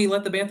let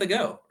the Bantha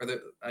go.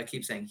 I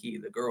keep saying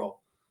the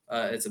girl.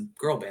 It's a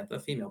girl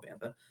Bantha, female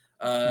Bantha.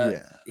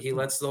 He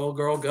lets the old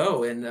girl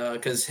go, and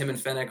because him and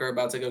Fennec are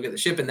about to go get the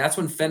ship, and that's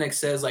when Fennec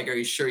says, like, "Are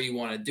you sure you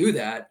want to do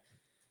that?"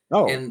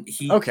 Oh, and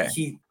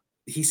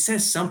he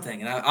says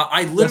something, and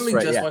I literally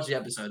watched the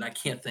episode, and I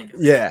can't think of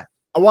it. Yeah.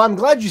 Well, I'm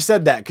glad you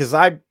said that because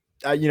I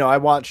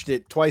watched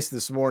it twice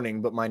this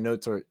morning, but my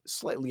notes are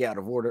slightly out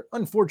of order.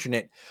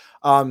 Unfortunate.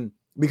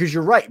 Because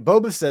you're right.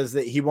 Boba says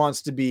that he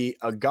wants to be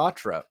a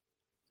Gatra,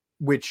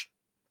 which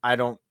I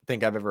don't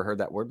think I've ever heard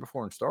that word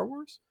before in Star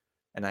Wars,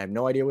 and I have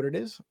no idea what it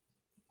is.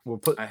 We'll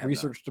put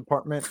research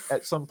department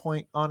at some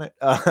point on it.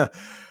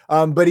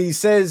 But he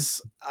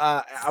says,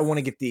 I want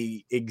to get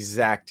the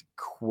exact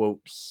quote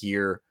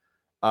here.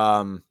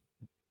 Because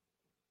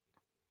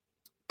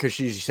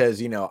she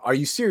says, are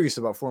you serious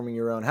about forming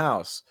your own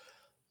house?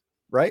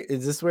 Right?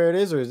 Is this where it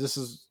is? Or is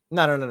this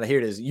No. Here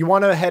it is. You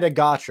want to head a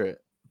Gatra.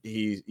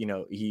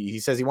 He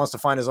says he wants to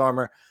find his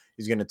armor.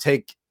 He's going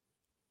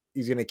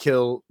to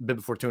kill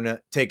Bib Fortuna,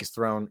 take his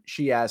throne.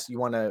 She asks, you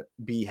want to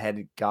be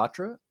head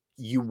Gatra?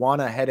 You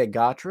want to head a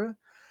Gatra?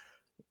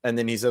 And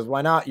then he says,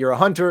 why not? You're a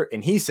hunter.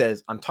 And he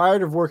says, I'm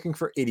tired of working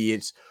for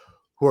idiots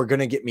who are going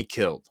to get me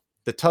killed.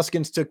 The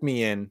Tuscans took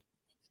me in,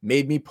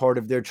 made me part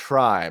of their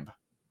tribe.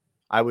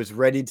 I was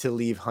ready to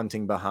leave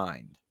hunting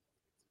behind.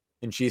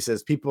 And she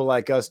says, people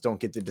like us don't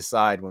get to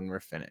decide when we're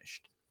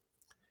finished.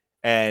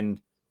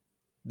 And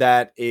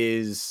that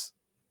is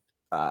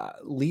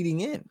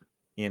leading into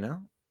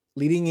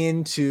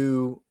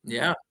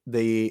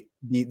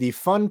the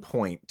fun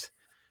point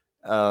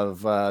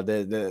of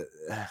the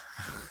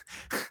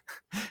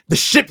the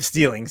ship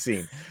stealing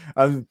scene.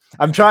 I'm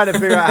trying to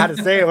figure out how to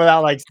say it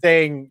without like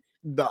saying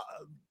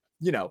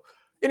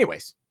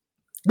anyways.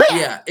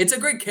 Yeah, it's a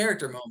great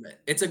character moment.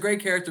 It's a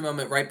great character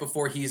moment right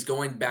before he's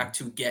going back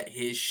to get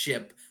his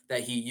ship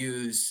that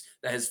his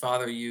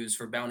father used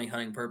for bounty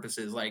hunting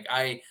purposes. Like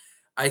I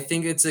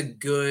think it's a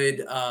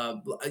good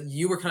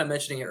you were kind of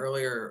mentioning it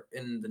earlier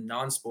in the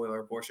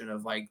non-spoiler portion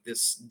of like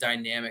this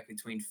dynamic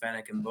between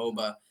Fennec and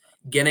Boba,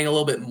 getting a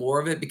little bit more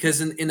of it,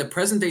 because in the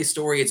present day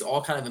story, it's all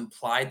kind of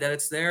implied that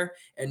it's there.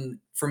 And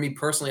for me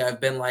personally,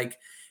 I've been like,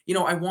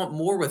 I want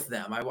more with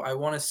them. I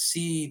want to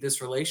see this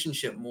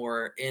relationship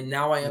more. And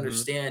now I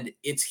understand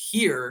it's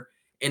here.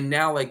 And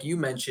now, like you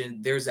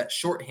mentioned, there's that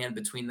shorthand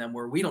between them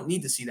where we don't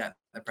need to see that in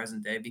the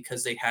present day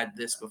because they had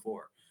this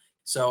before.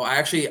 So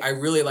I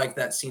really like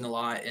that scene a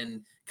lot,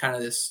 and kind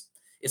of this,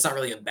 it's not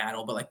really a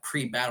battle, but like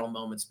pre-battle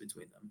moments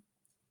between them.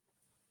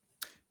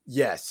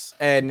 Yes.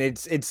 And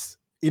it's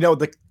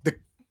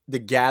the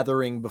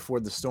gathering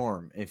before the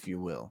storm, if you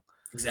will.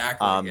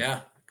 Exactly.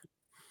 Yeah.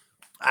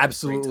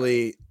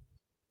 Absolutely.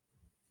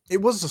 It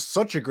was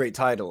such a great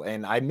title,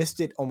 and I missed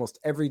it almost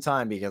every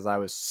time because I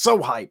was so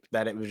hyped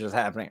that it was just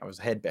happening. I was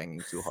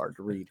headbanging too hard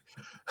to read.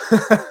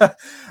 The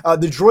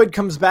droid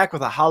comes back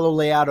with a hollow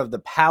layout of the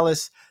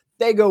palace.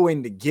 They go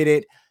in to get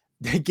it.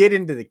 They get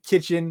into the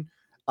kitchen.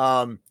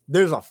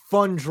 There's a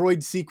fun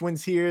droid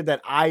sequence here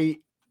that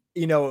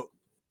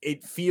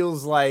it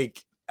feels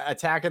like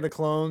Attack of the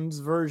Clones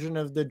version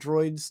of the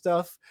droid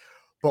stuff,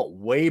 but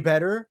way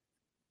better.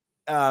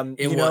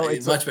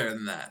 It's much better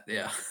than that.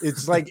 Yeah.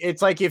 it's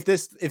like if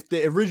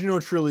the original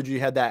trilogy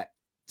had that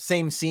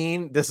same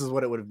scene, this is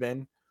what it would have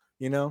been,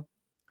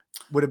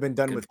 would have been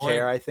done with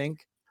care, I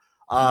think.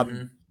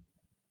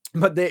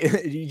 But they,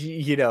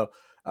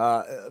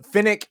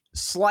 Fennec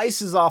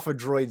slices off a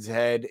droid's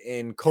head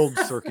in cold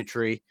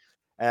circuitry,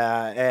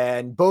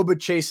 and Boba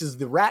chases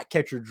the rat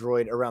catcher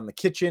droid around the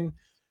kitchen.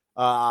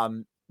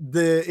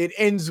 It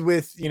ends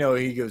with,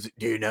 he goes,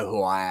 do you know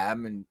who I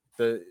am? And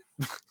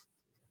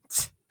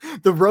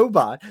the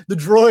robot, the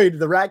droid,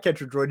 the rat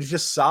catcher droid is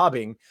just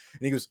sobbing, and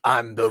he goes,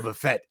 I'm Boba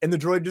Fett. And the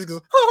droid just goes,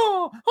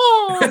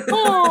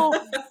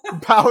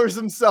 powers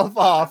himself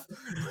off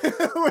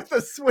with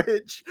a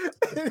switch.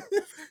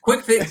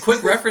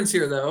 Quick reference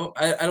here, though.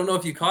 I don't know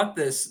if you caught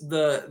this.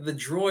 The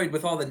droid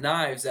with all the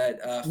knives that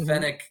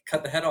Fennec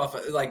cut the head off,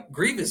 like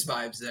Grievous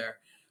vibes there.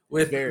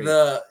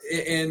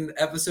 In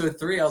episode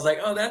 3, I was like,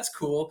 oh, that's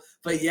cool.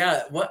 But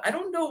yeah, I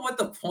don't know what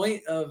the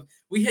point of,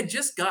 we had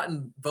just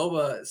gotten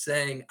Boba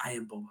saying, I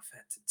am Boba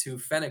Fett to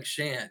Fennec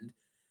Shand.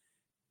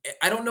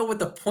 I don't know what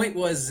the point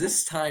was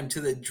this time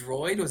to the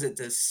droid. Was it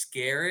to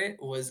scare it?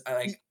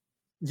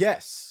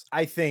 Yes,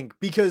 I think,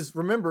 because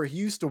remember, he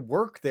used to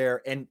work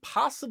there and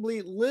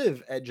possibly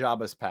live at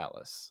Jabba's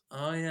palace.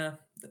 Oh yeah.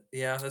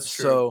 Yeah, that's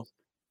true. So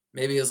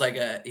maybe it was like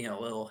a,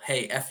 little,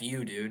 hey, F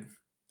you, dude.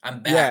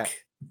 I'm back. Yeah.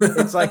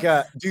 It's like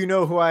do you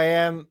know who I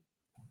am?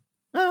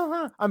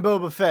 I'm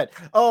Boba Fett.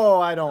 Oh,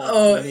 I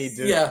don't need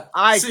to. Yeah,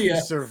 I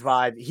can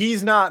survive.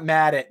 He's not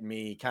mad at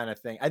me, kind of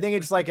thing. I think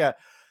it's like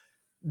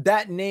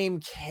that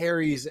name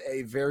carries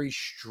a very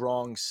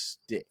strong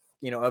stick,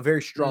 a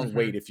very strong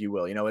weight, if you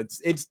will.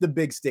 It's the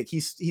big stick.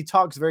 He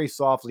talks very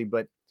softly,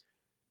 but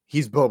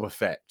he's Boba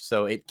Fett,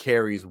 so it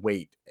carries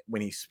weight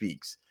when he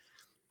speaks.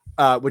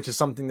 Which is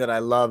something that I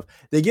love.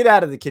 They get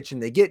out of the kitchen,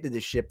 they get to the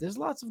ship. There's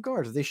lots of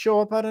guards. They show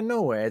up out of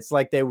nowhere. It's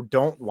like they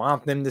don't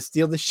want them to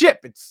steal the ship.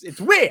 It's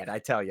weird, I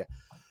tell you.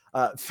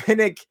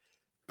 Fennec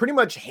pretty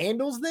much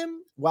handles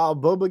them while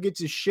Boba gets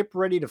his ship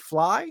ready to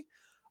fly.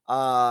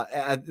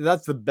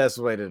 That's the best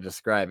way to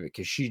describe it,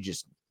 because she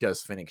just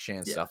does Fennec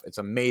Shand stuff. It's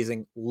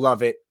amazing.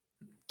 Love it.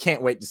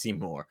 Can't wait to see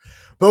more.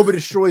 Boba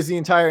destroys the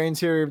entire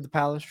interior of the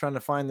palace trying to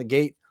find the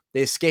gate.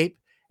 They escape.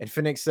 And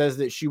Fennec says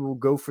that she will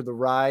go for the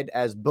ride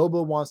as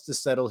Boba wants to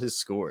settle his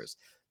scores.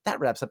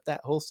 That wraps up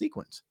that whole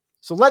sequence.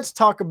 So let's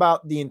talk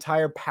about the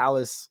entire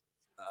palace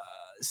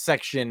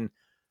section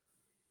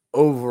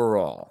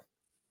overall.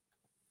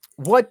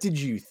 What did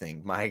you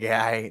think, my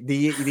guy?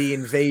 The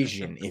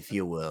invasion, if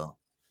you will.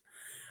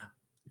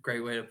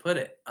 Great way to put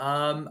it.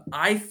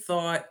 I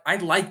thought I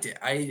liked it.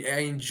 I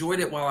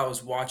enjoyed it while I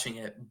was watching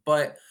it,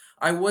 but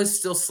I was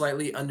still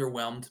slightly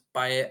underwhelmed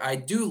by it. I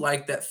do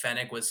like that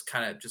Fennec was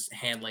kind of just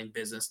handling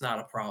business, not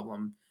a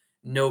problem,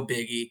 no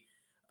biggie.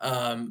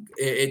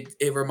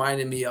 It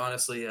reminded me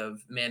honestly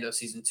of Mando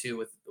season 2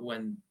 with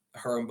when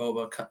her and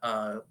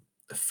Boba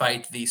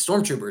fight the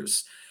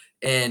stormtroopers,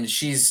 and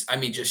she's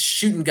just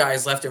shooting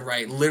guys left and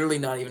right, literally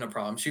not even a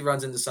problem. She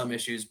runs into some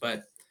issues,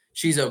 but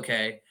she's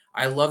okay.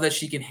 I love that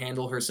she can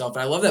handle herself.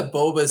 I love that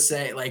Boba's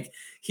saying, like,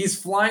 he's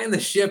flying the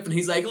ship and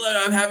he's like, look,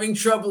 I'm having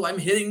trouble. I'm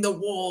hitting the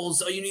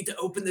walls. Oh, you need to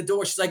open the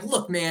door. She's like,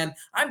 look, man,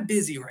 I'm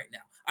busy right now.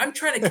 I'm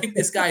trying to kick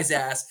this guy's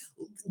ass.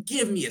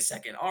 Give me a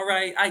second. All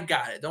right, I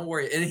got it. Don't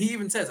worry. And he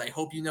even says, I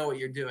hope you know what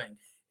you're doing.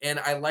 And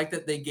I like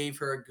that they gave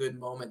her a good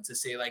moment to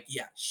say, like,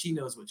 yeah, she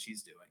knows what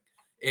she's doing.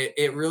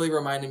 It really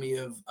reminded me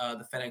of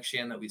the Fennec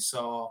Shand that we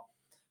saw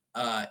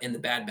in the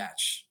Bad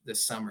Batch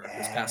this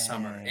past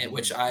summer, and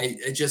which I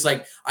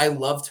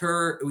loved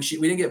her. We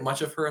didn't get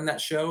much of her in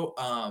that show,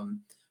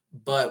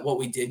 but what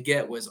we did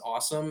get was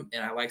awesome,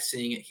 and I like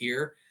seeing it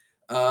here.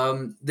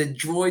 The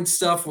droid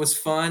stuff was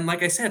fun.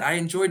 Like I said, I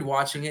enjoyed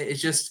watching it. It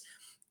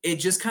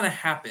just kind of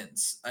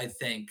happens. I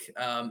think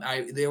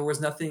there was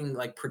nothing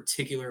like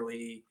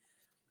particularly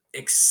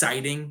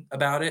exciting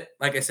about it.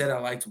 Like I said, I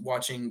liked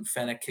watching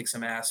Fennec kick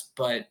some ass,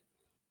 but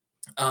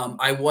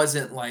I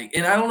wasn't like,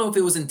 and I don't know if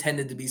it was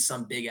intended to be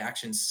some big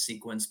action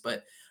sequence,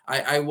 but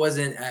I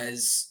wasn't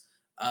as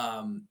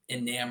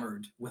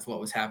enamored with what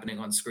was happening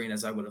on screen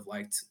as I would have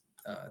liked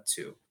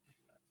to.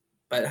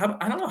 But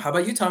I don't know. How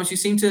about you, Thomas?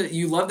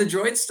 You love the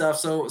droid stuff.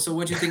 So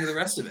what do you think of the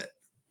rest of it?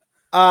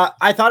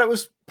 I thought it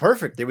was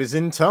perfect. It was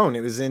in tone.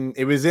 It was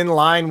in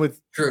line with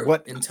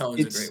what in tone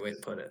is a great way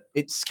to put it.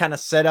 It's kind of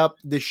set up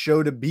the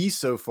show to be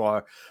so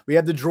far. We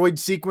have the droid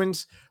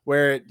sequence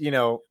where,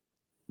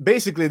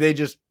 basically they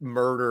just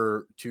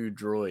murder 2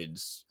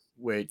 droids,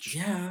 which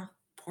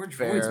poor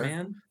droids,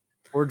 man.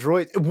 Poor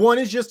droid. One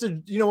is just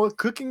a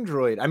cooking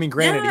droid. I mean,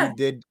 granted, he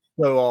did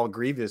go all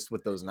Grievous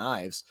with those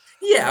knives.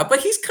 Yeah, but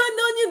he's cutting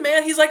onion,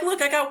 man. He's like,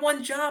 look, I got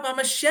one job. I'm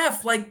a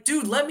chef. Like,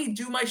 dude, let me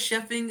do my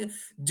chefing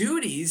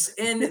duties.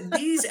 And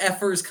these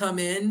effers come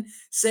in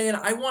saying,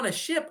 I want a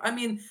ship. I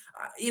mean,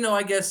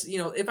 I guess,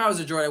 if I was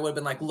a droid, I would have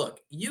been like,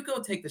 look, you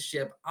go take the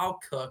ship. I'll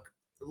cook.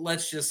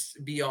 Let's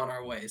just be on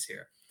our ways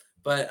here.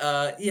 But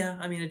a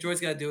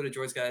droid's got to do what a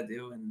droid's got to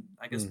do. And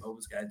I guess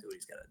Boba's got to do what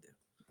he's got to do.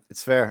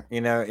 It's fair.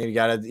 You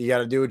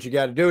gotta do what you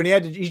gotta do.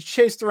 And he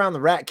chased around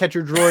the rat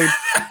catcher droid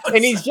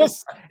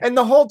and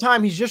the whole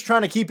time he's just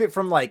trying to keep it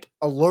from like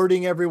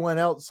alerting everyone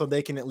else so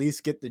they can at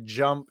least get the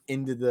jump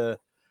into the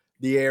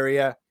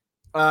area.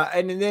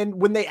 And then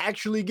when they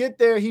actually get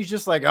there, he's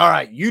just like, all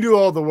right, you do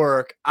all the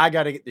work. I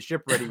got to get the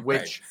ship ready,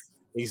 which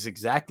is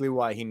exactly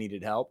why he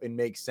needed help. It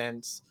makes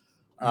sense.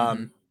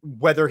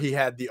 Whether he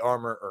had the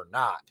armor or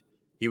not,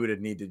 he would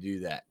have needed to do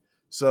that.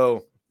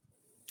 So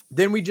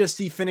then we just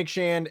see Fennec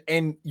Shand,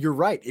 and you're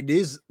right. It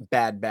is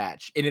Bad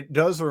Batch. And it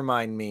does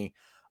remind me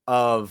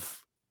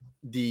of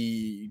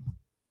the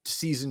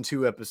season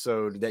 2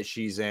 episode that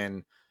she's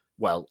in.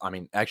 Well, I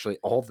mean, actually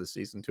all the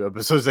season 2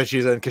 episodes that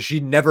she's in, because she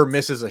never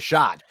misses a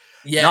shot.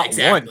 Yeah, not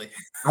exactly.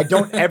 One. I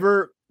don't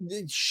ever,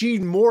 she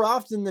more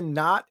often than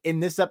not in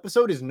this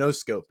episode is no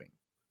scoping,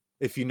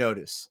 if you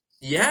notice.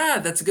 Yeah,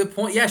 that's a good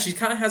point. Yeah, she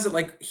kind of has it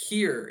like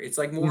here. It's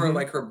like more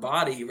like her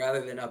body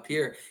rather than up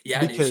here.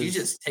 Yeah, dude, she's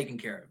just taking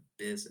care of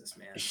business,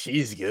 man.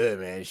 She's good,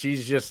 man.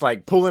 She's just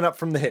like pulling up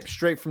from the hip,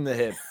 straight from the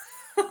hip.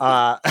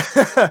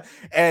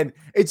 And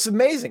it's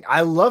amazing.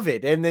 I love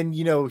it. And then,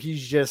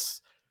 he's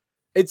just,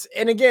 it's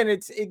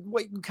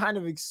what you kind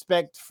of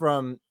expect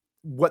from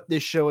what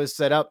this show is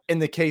set up in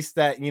the case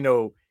that,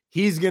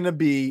 he's going to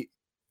be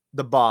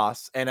the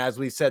boss. And as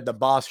we said, the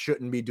boss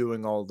shouldn't be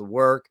doing all the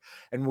work.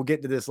 And we'll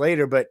get to this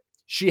later, but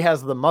she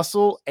has the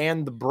muscle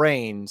and the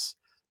brains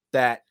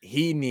that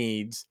he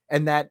needs,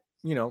 and that,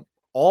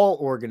 all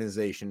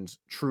organizations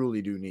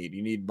truly do need.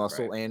 You need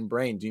muscle and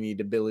brains. You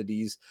need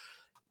abilities,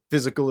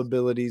 physical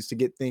abilities to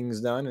get things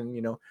done,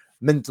 and,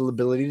 mental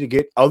ability to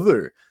get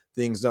other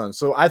things done.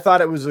 So I thought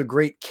it was a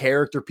great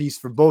character piece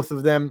for both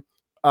of them.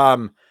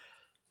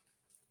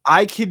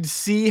 I could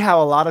see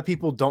how a lot of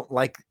people don't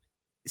like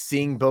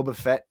seeing Boba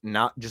Fett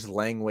not just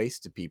laying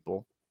waste to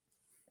people,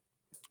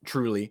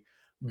 truly,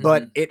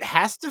 but it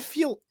has to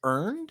feel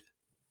earned,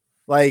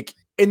 like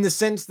in the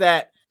sense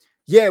that,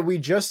 yeah, we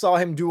just saw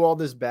him do all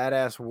this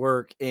badass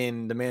work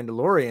in The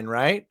Mandalorian,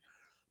 right?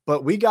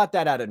 But we got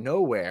that out of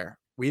nowhere.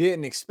 We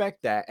didn't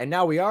expect that, and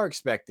now we are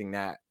expecting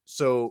that.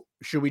 So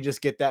should we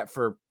just get that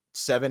for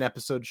 7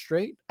 episodes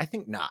straight? I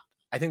think not.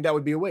 I think that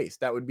would be a waste.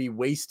 That would be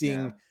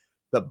wasting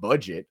the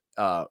budget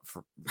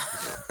from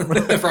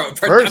a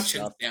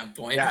production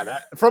standpoint. Yeah,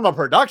 from a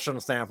production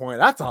standpoint,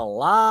 that's a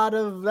lot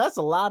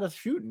of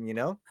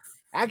shooting,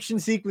 Action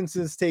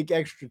sequences take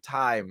extra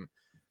time.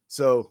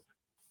 So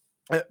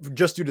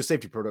just due to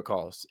safety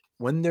protocols,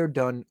 when they're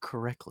done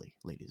correctly,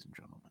 ladies and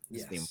gentlemen,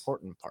 is the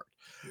important part.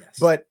 Yes.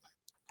 But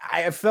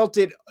I felt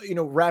it,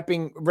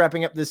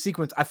 wrapping up this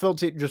sequence, I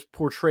felt it just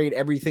portrayed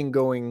everything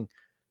going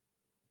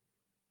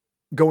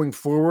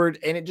forward.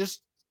 And it just,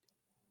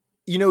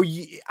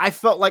 I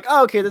felt like,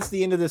 oh, okay, that's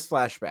the end of this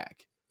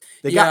flashback.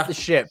 They got the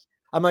ship.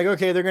 I'm like,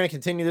 okay, they're going to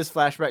continue this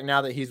flashback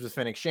now that he's with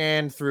Fennec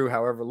Shand through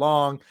however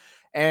long.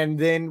 And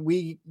then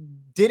we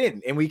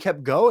didn't, and we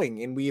kept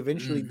going, and we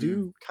eventually Mhm.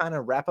 do kind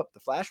of wrap up the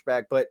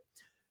flashback, but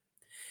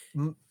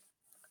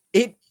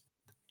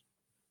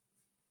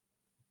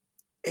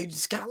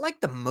it's got like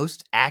the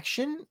most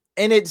action,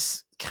 and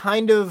it's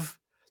kind of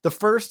the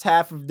first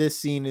half of this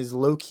scene is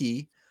low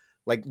key,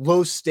 like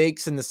low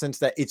stakes in the sense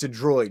that it's a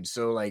droid.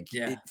 So like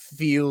Yeah. it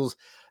feels,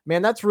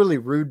 man, that's really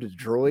rude to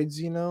droids,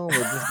 you know?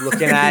 We're just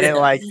looking at it Yeah.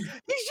 like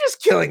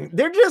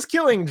they're just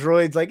killing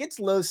droids. Like it's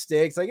low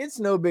stakes, like it's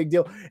no big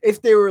deal.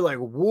 If they were like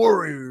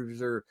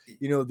warriors or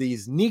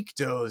these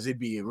Niktos, it'd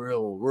be a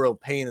real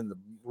pain in the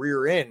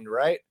rear end,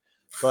 right?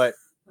 But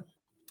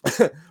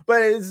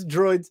but it's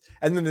droids,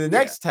 and then the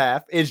next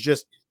half is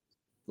just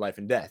life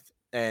and death,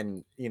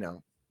 and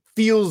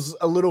feels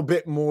a little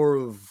bit more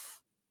of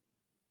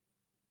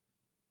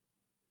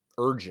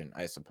urgent,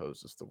 I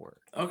suppose is the word.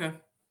 Okay.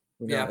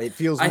 It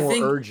feels I more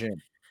think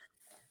urgent.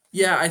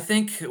 Yeah, I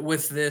think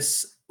with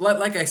this,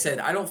 like I said,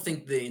 I don't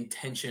think the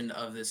intention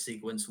of this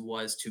sequence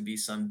was to be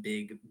some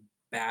big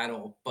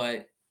battle,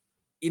 but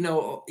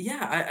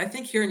I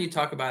think hearing you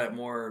talk about it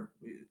more,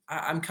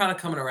 I'm kind of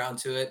coming around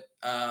to it.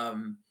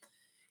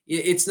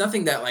 It's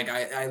nothing that like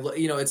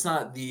it's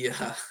not the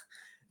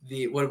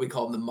what do we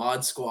call them, the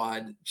Mod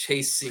Squad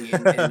chase scene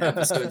in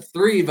episode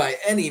 3 by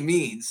any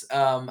means.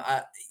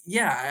 I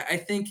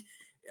think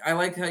I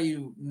like how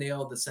you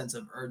nailed the sense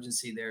of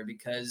urgency there,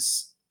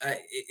 because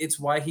it's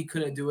why he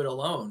couldn't do it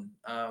alone.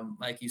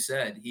 Like you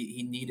said,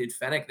 he needed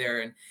Fennec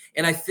there,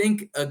 and I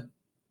think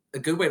a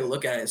good way to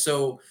look at it.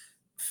 So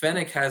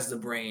Fennec has the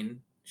brain,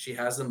 she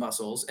has the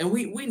muscles, and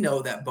we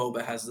know that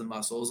Boba has the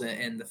muscles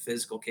and the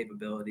physical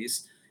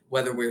capabilities,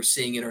 whether we're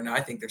seeing it or not.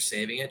 I think they're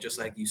saving it, just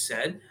like you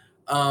said.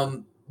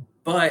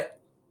 But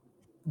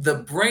the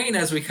brain,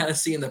 as we kind of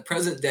see in the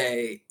present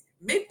day,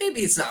 maybe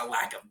it's not a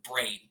lack of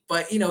brain,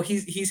 but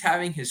he's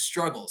having his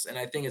struggles, and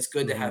I think it's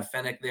good to have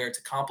Fennec there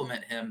to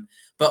complement him.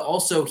 But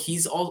also,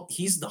 he's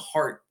the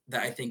heart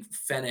that I think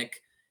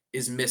Fennec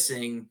is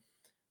missing.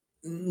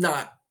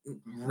 Not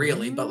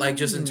really, but like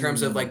just in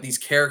terms of like these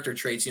character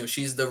traits,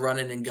 she's the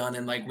running and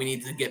gunning, like we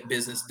need to get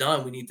business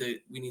done, we need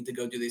to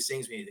go do these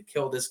things, we need to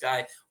kill this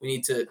guy, we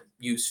need to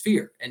use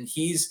fear, and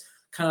he's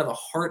kind of the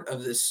heart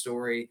of this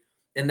story.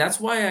 And that's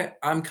why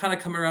I'm kind of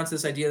coming around to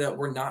this idea that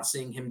we're not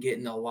seeing him get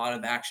in a lot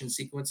of action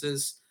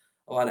sequences,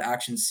 a lot of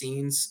action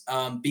scenes,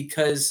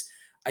 because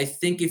I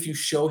think if you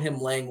show him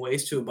laying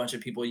waste to a bunch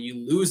of people, you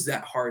lose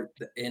that heart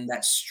and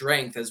that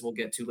strength, as we'll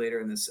get to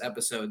later in this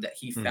episode, that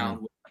he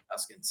found with the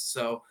Tuskens.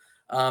 So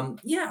I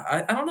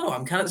don't know.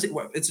 I'm kind of,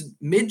 it's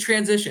mid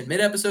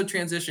episode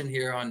transition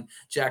here on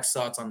Jack's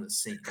thoughts on this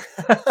scene.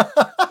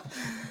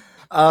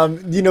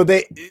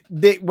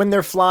 They when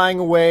they're flying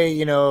away,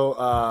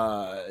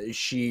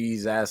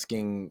 she's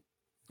asking,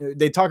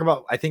 they talk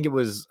about, I think it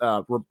was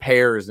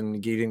repairs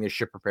and getting the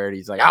ship repaired.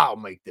 He's like, I'll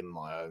make them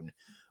my own,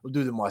 I'll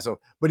do them myself.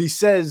 But he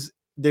says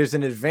there's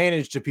an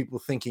advantage to people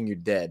thinking you're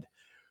dead,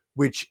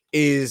 which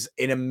is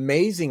an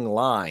amazing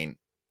line.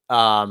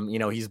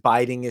 He's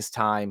biding his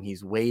time,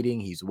 he's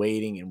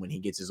waiting, and when he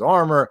gets his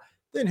armor,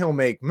 then he'll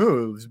make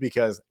moves,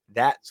 because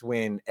that's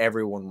when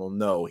everyone will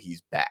know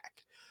he's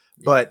back.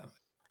 But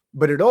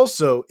it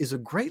also is a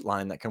great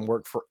line that can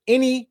work for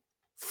any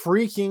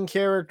freaking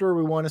character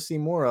we want to see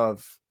more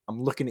of.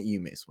 I'm looking at you,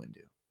 Mace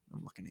Windu.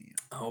 I'm looking at you.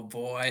 Oh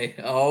boy.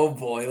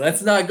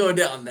 Let's not go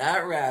down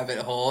that rabbit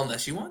hole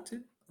unless you want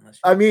to.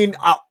 I mean,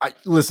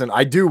 listen,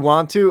 I do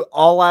want to.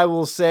 All I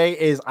will say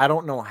is I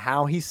don't know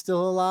how he's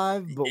still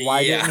alive, but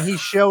why didn't he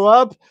show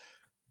up?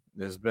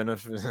 There's an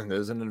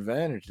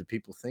advantage to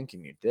people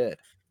thinking you're dead.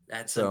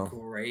 That's a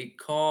great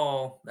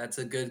call. That's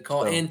a good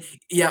call. And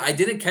yeah, I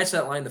didn't catch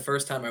that line the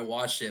first time I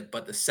watched it,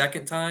 but the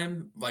second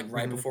time, like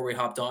right before we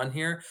hopped on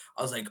here,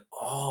 I was like,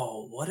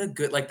 oh, what a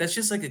good, like, that's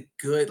just like a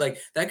good,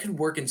 like that could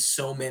work in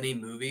so many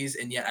movies.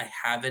 And yet I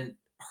haven't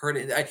heard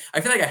it.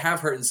 I feel like I have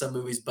heard it in some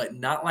movies, but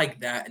not like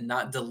that, and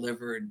not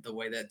delivered the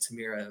way that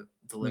Tamira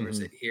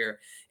delivers it here.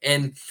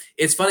 And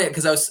it's funny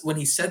because when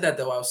he said that,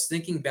 though, I was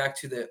thinking back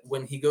to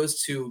when he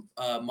goes to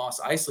Mos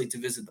Eisley to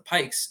visit the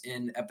Pikes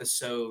in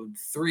episode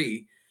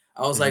 3.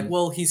 I was like,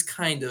 well, he's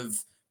kind of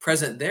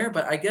present there,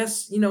 but I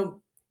guess,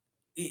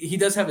 he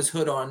does have his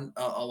hood on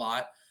a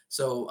lot,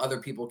 so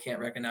other people can't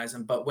recognize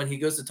him. But when he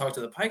goes to talk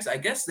to the Pikes, I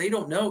guess they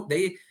don't know.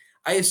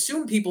 I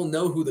assume people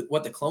know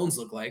what the clones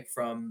look like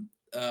from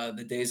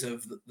the days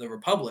of the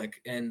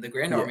Republic and the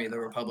Grand Army of the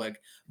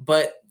Republic,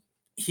 but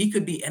he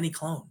could be any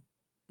clone.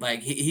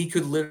 Like he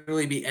could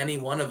literally be any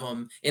one of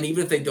them. And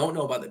even if they don't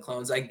know about the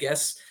clones, I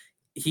guess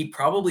he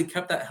probably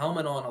kept that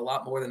helmet on a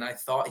lot more than I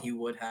thought he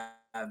would have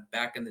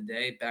back in the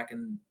day, back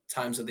in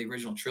times of the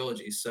original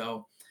trilogy.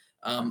 So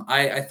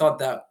I thought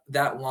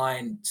that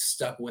line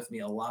stuck with me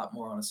a lot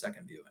more on a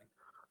second viewing.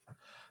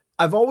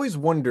 I've always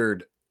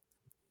wondered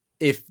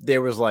if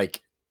there was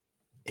like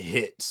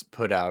hits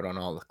put out on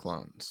all the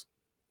clones,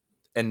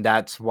 and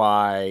that's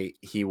why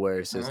he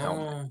wears his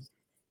helmet.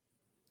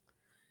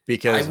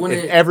 Because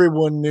if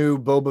everyone knew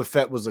Boba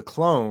Fett was a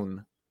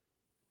clone,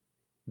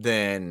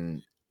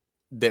 then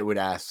that would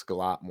ask a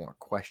lot more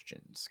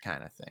questions,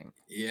 kind of thing.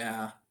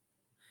 Yeah.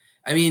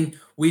 I mean,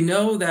 we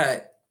know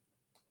that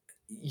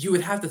you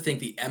would have to think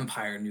the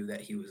Empire knew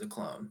that he was a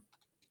clone.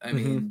 I Mhm.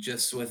 mean,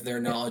 just with their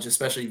knowledge,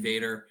 especially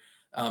Vader,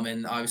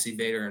 and obviously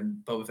Vader and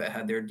Boba Fett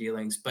had their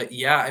dealings. But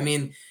yeah, I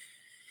mean,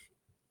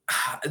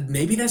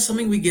 maybe that's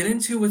something we get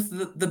into with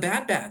the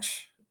Bad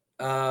Batch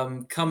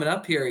coming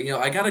up here.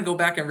 I got to go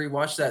back and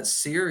rewatch that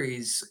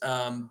series,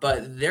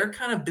 but they're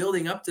kind of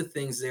building up to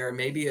things there.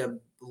 Maybe a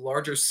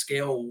larger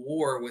scale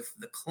war with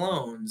the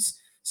clones.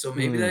 So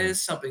maybe that Mm.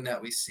 is something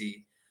that we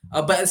see.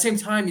 But at the same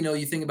time,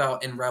 you think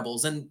about in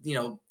Rebels, and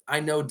I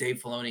know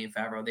Dave Filoni and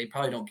Favreau, they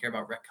probably don't care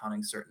about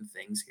retconning certain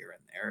things here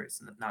and there.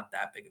 It's not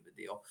that big of a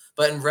deal.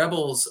 But in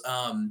Rebels,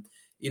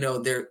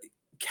 they're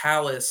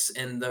Callus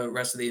and the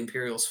rest of the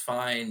Imperials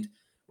find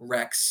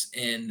Rex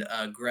and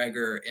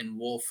Gregor and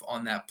Wolf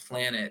on that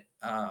planet,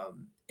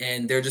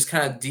 and they're just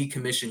kind of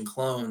decommissioned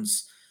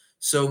clones.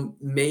 So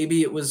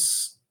maybe it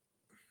was,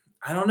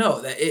 I don't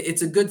know.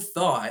 It's a good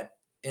thought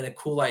and a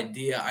cool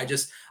idea.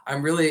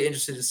 I'm really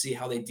interested to see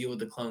how they deal with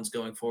the clones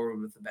going forward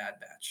with the Bad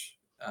Batch,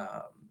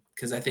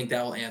 because I think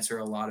that will answer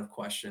a lot of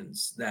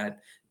questions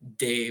that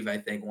Dave, I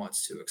think,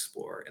 wants to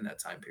explore in that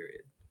time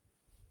period.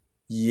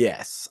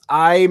 Yes,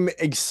 I'm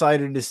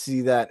excited to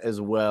see that as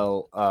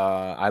well.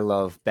 I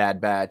love Bad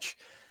Batch,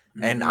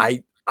 and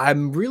Mhm.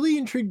 I'm really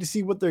intrigued to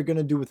see what they're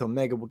gonna do with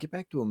Omega. We'll get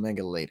back to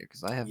Omega later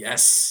because I have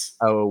Yes.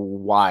 a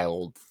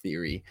wild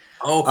theory.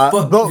 Oh,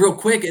 but But real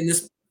quick, and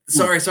this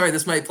ooh, sorry,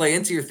 this might play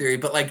into your theory,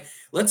 but like,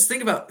 let's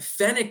think about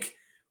Fennec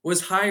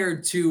was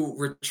hired to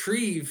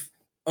retrieve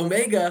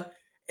Omega,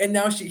 and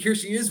now here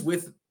she is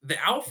with the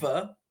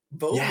Alpha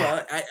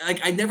yeah, Boba.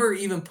 I never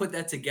even put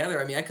that together.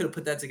 I mean, I could have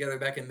put that together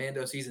back in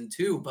Mando season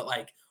 2, but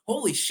like,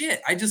 holy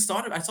shit! I just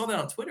thought I saw that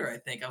on Twitter. I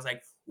think I was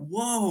like,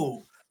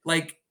 whoa,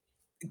 like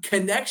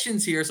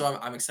connections here. So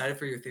I'm excited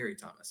for your theory,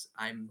 Thomas.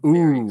 I'm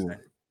very ooh,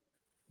 excited.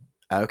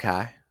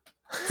 okay.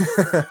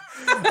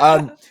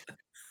 um,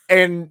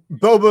 and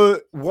Boba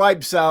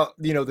wipes out,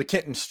 the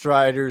Kenton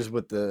Striders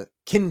with the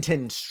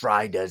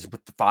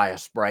fire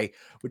spray,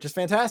 which is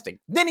fantastic.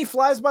 Then he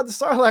flies by the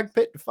Sarlacc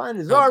pit to find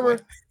his Oh boy. armor.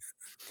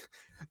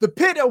 The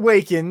pit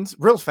awakens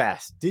real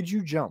fast. Did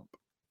you jump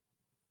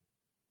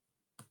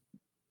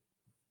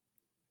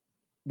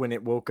when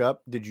it woke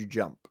up? Did you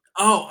jump?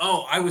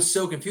 Oh, I was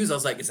so confused. I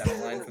was like, "Is that a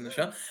line from the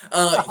show?"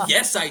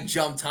 Yes, I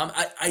jumped, Tom.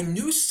 I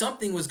knew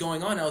something was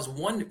going on. I was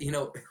wondering,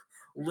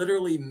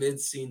 literally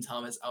mid-scene,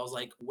 Thomas, I was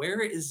like,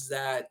 "Where is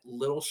that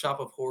Little Shop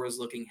of Horrors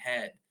looking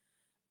head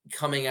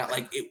coming out?"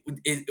 Like,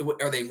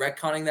 are they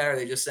retconning that? Or are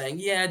they just saying,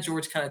 "Yeah,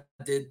 George kind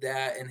of did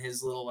that in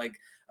his little like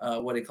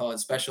what do you call it,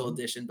 special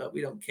edition, but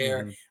we don't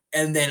care." Mhm.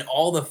 And then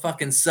all the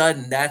fucking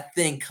sudden, that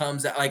thing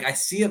comes out. Like I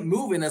see it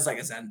moving. It's like,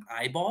 is that an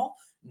eyeball?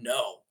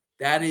 No,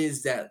 that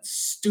is that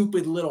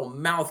stupid little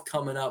mouth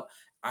coming up.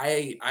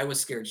 I was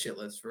scared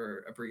shitless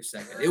for a brief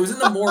second. It was in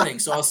the morning,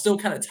 so I was still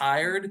kind of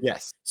tired.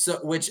 Yes. So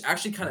which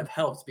actually kind of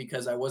helped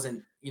because I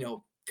wasn't,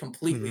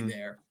 completely Mhm.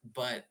 there.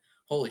 But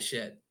holy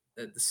shit,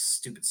 the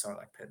stupid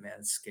Sarlacc pit, man,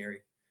 it's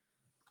scary.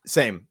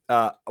 Same.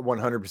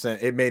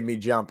 100%. It made me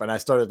jump, and I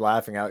started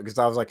laughing out because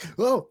I was like,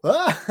 "Oh,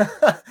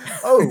 ah,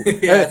 oh!"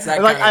 Yeah, it's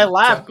that Like kind I of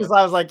laughed because chuckle.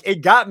 I was like,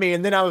 "It got me,"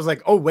 and then I was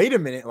like, "Oh, wait a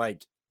minute!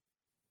 Like,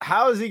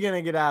 how is he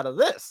gonna get out of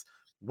this?"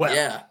 Well,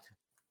 Yeah.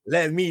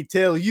 let me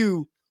tell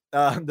you,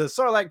 the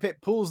Sarlacc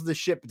pit pulls the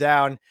ship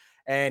down,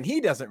 and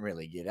he doesn't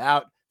really get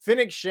out.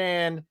 Fennec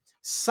Shan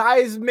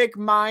seismic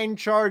mine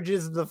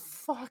charges the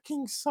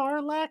fucking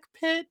Sarlacc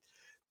pit,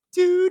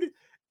 dude,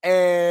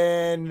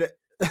 and,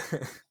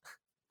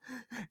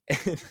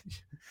 and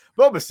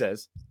Boba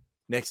says,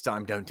 "Next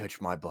time, don't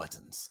touch my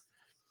buttons,"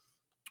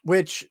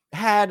 which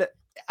had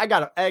I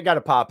got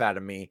a pop out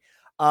of me.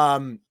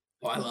 Um,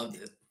 Oh, I loved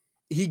it.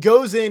 he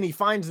goes in, he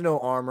finds no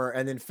armor,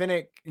 and then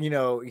Fennec,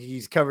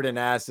 he's covered in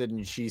acid,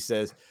 and she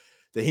says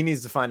that he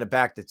needs to find a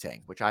Bacta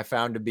tank, which I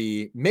found to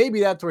be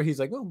maybe that's where he's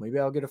like, oh, maybe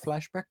I'll get a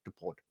flashback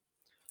report.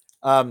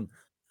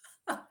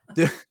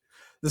 The,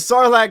 the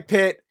Sarlacc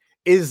pit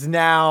is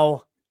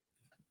now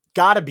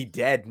gotta be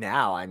dead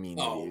now. I mean,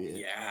 Oh,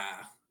 yeah.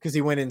 because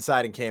he went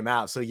inside and came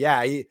out. So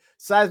yeah,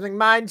 seismic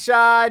mine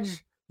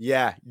charge.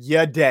 Yeah,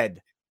 you're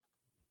dead.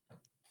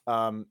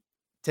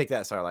 Take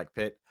that, Sarlacc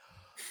pit.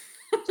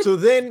 So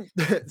then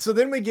so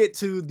then we get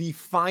to the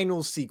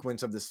final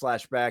sequence of this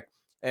flashback,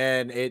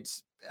 and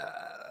it's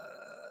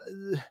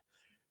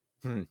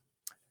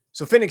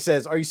so Fennec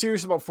says, "Are you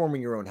serious about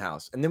forming your own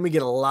house?" And then we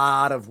get a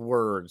lot of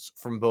words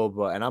from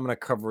Boba, and I'm going to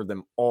cover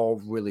them all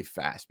really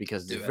fast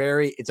because Do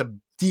it. it's a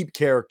deep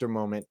character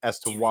moment as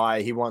to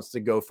why he wants to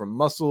go from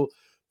muscle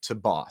to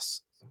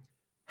boss.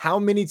 How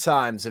many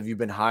times have you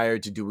been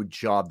hired to do a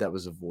job that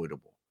was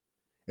avoidable?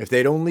 If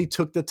they'd only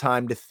took the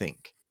time to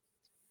think,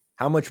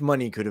 how much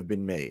money could have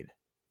been made?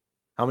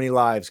 How many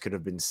lives could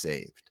have been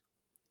saved?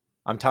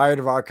 I'm tired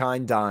of our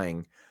kind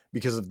dying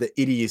because of the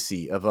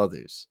idiocy of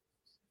others.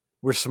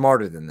 We're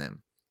smarter than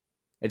them.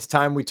 It's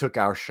time we took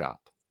our shot.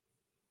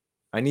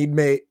 I need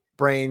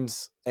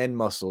brains and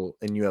muscle,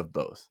 and you have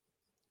both.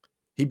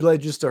 He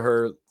pledges to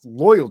her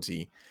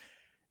loyalty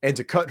and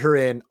to cut her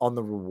in on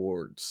the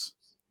rewards.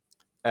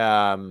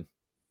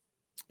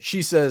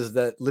 she says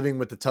that living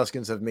with the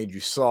Tuskens have made you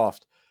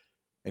soft.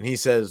 And he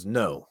says,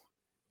 no,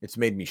 it's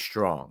made me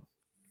strong.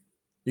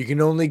 You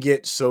can only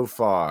get so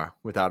far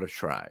without a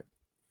tribe.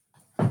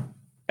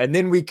 And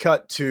then we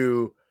cut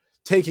to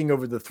taking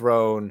over the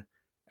throne.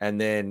 And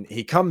then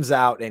he comes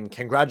out and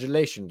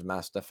congratulations,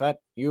 Master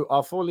Fett. You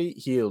are fully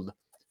healed.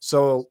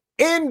 So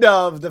end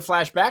of the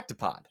flashback to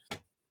Pod.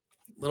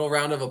 Little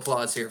round of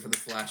applause here for the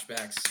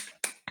flashbacks.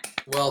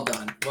 Well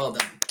done. Well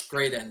done.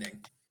 Great ending.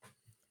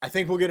 I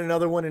think we'll get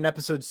another one in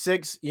episode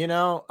 6, the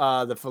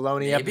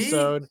Filoni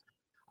episode.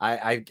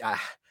 I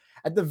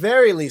at the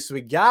very least,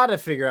 we got to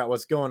figure out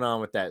what's going on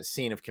with that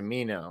scene of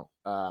Camino.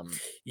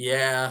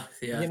 Yeah,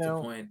 good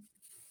point.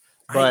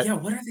 But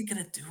what are they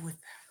going to do with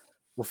that?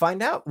 We'll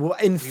find out. Well,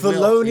 in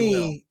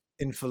Filoni,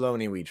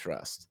 we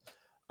trust.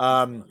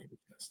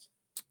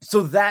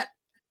 So that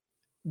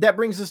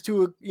brings us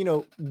to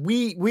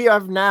we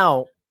have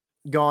now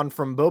gone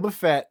from Boba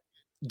Fett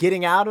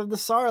getting out of the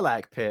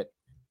Sarlacc pit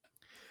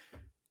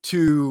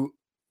to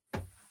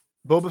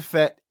Boba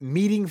Fett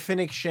meeting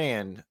Fennec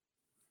Shand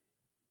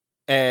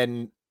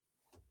and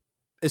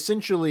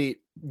essentially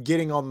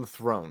getting on the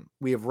throne.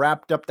 We have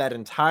wrapped up that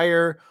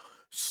entire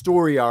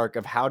story arc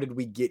of how did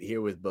we get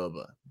here with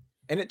Boba.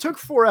 And it took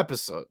 4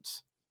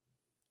 episodes,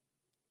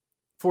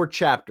 4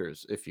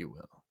 chapters, if you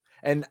will.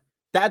 And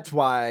that's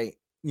why,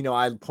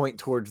 I point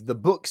towards the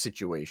book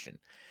situation.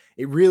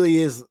 It really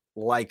is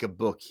like a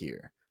book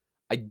here.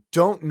 I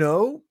don't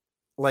know.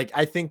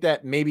 I think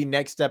that maybe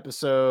next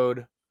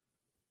episode,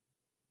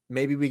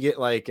 maybe we get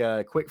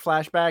a quick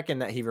flashback and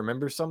that he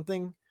remembers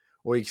something,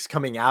 or he's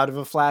coming out of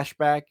a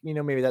flashback.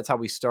 Maybe that's how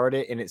we start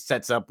it, and it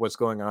sets up what's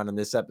going on in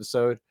this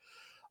episode.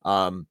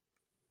 In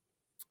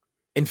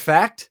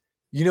fact,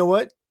 you know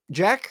what,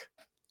 Jack?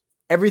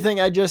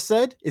 Everything I just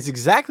said is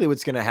exactly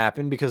what's going to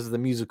happen because of the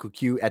musical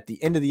cue at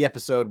the end of the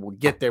episode. We'll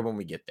get there when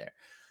we get there.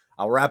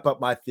 I'll wrap up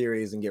my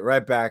theories and get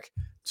right back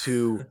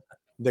to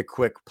the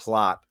quick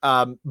plot.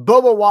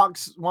 Boba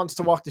wants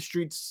to walk the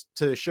streets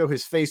to show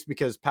his face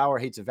because power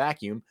hates a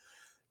vacuum.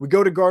 We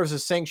go to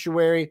Garza's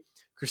sanctuary.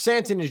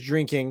 Chrysanthemum is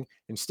drinking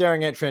and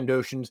staring at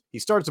Trandoshans. He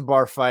starts a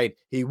bar fight.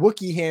 He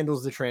Wookiee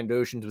handles the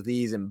Trandoshans with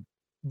ease and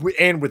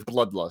with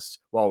bloodlust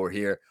while we're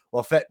here.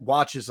 While Fett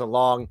watches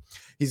along,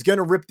 he's going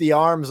to rip the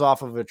arms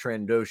off of a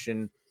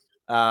Trandoshan.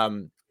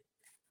 And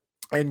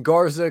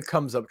Garza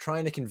comes up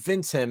trying to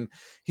convince him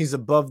he's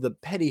above the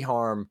petty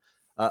harming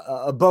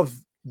of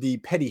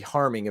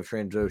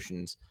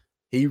Trandoshans.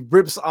 He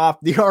rips off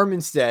the arm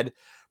instead.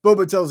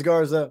 Boba tells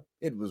Garza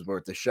it was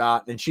worth a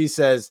shot. And she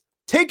says,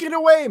 take it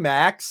away,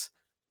 Max.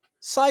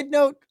 Side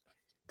note,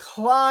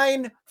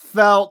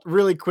 Kleinfeld,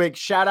 really quick.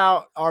 Shout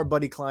out our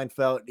buddy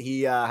Kleinfeld.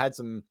 He had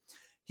some,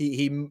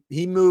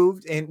 he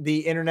moved, and the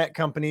internet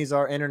companies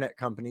are internet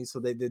companies. So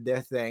they did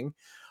their thing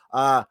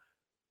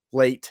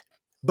late.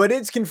 But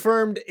it's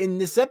confirmed in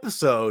this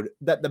episode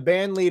that the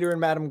band leader in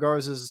Madame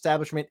Garza's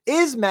establishment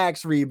is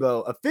Max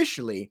Rebo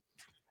officially.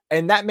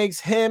 And that makes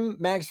him,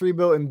 Max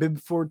Rebo, and Bib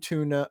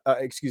Fortuna,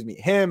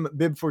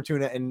 Bib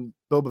Fortuna, and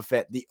Boba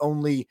Fett the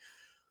only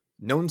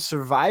known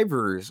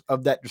survivors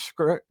of that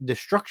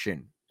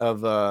destruction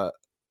of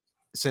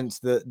since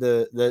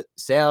the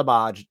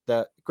Salvage,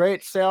 the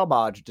Great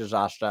Salvage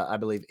disaster, I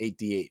believe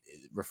 88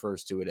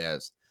 refers to it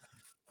as.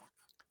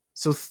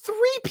 So 3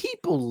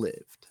 people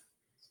lived.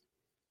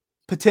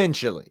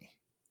 Potentially.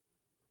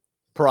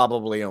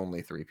 Probably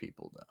only 3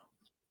 people, though.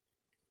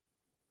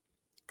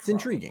 It's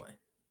intriguing.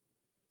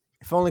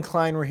 If only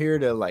Klein were here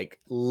to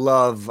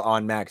love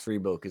on Max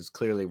Rebo, because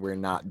clearly we're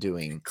not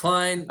doing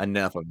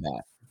enough of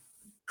that.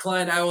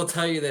 Klein, I will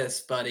tell you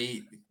this,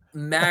 buddy.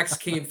 Max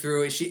came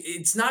through.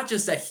 It's not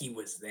just that he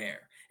was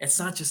there. It's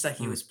not just that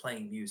he was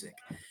playing music.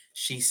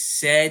 She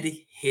said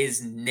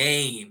his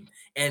name,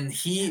 and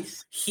he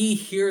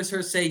hears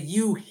her say,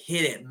 "You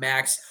hit it,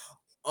 Max."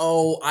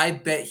 Oh, I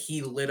bet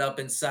he lit up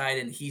inside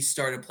and he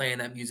started playing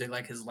that music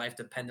like his life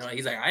depended on it.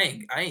 He's like,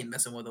 I ain't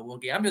messing with a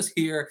Wookiee. I'm just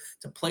here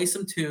to play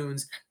some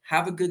tunes,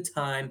 have a good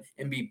time,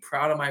 and be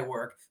proud of my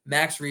work.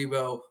 Max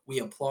Rebo, we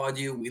applaud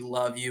you. We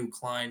love you.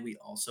 Klein, we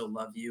also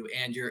love you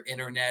and your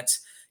internet,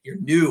 your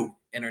new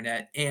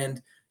internet,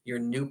 and your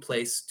new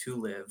place to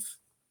live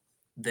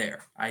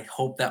there. I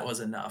hope that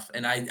was enough.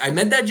 And I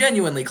meant that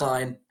genuinely,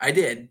 Klein. I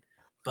did.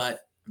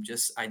 But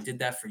I did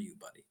that for you,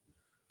 buddy.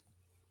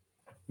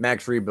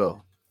 Max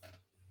Rebo.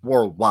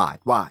 Worldwide,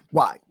 why?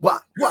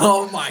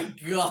 Oh my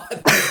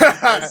god! That's the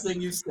best thing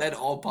you said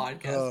all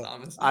podcast,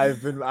 Thomas.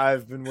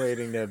 I've been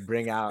waiting to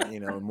bring out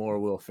more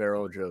Will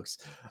Ferrell jokes.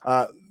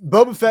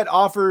 Boba Fett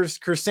offers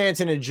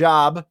Chrysanthemum a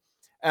job.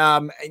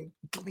 And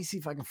let me see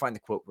if I can find the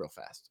quote real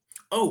fast.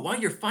 Oh, while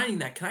you're finding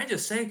that, can I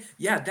just say,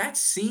 that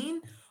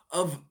scene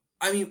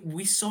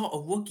we saw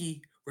a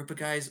Wookiee rip a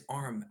guy's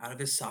arm out of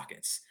his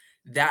sockets.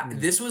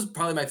 This was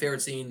probably my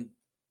favorite scene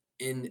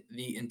in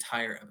the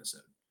entire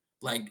episode.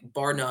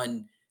 Bar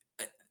none.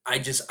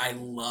 I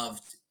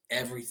loved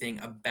everything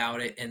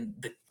about it, and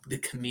the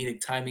comedic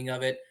timing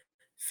of it,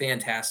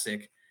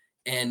 fantastic.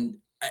 And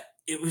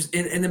it was,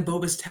 and then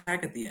Boba's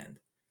tag at the end.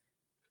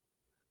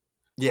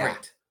 Yeah.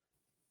 Great.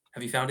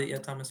 Have you found it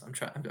yet, Thomas? I'm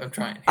trying. I'm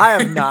trying. I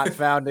have not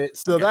found it,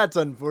 so Okay. that's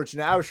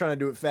unfortunate. I was trying to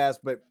do it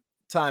fast, but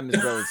time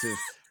is relative.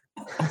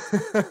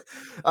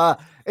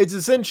 It's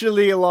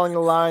essentially along the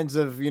lines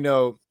of,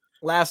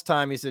 last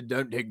time he said,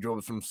 don't take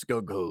jobs from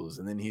skuggles.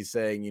 And then he's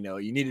saying, you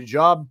need a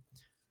job.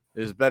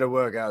 There's better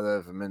work out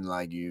there for men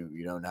like you.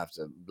 You don't have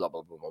to blah,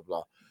 blah, blah, blah,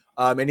 blah.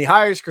 And he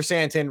hires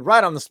Chrysanthemum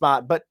right on the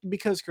spot. But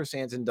because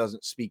Chrysanthemum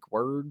doesn't speak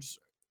words,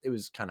 it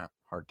was kind of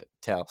hard to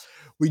tell.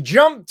 We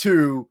jump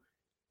to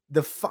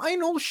the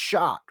final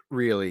shot,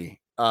 really.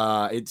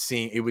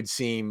 It would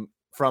seem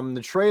from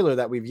the trailer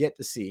that we've yet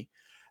to see.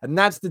 And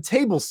that's the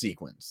table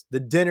sequence, the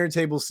dinner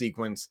table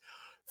sequence.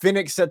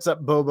 Finnick sets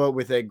up Boba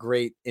with a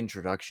great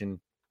introduction.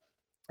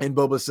 And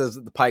Boba says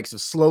that the Pikes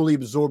have slowly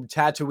absorbed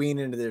Tatooine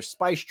into their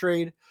spice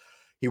trade.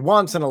 He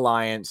wants an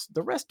alliance.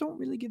 The rest don't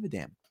really give a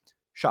damn.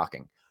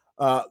 Shocking.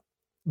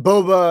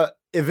 Boba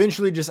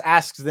eventually just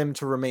asks them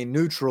to remain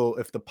neutral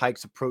if the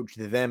Pikes approach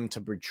them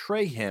to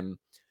betray him.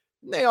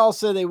 They all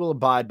say they will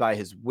abide by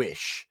his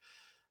wish.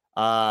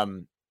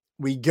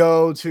 We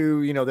go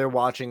to, they're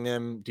watching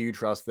them. Do you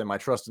trust them? I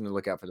trust them to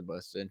look out for the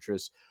best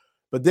interest.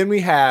 But then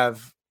we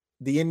have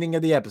the ending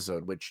of the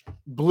episode, which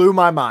blew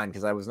my mind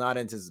because I was not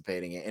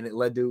anticipating it. And it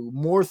led to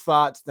more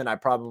thoughts than I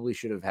probably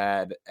should have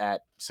had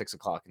at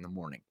 6:00 in the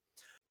morning.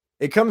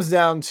 It comes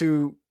down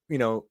to,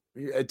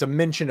 a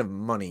dimension of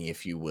money,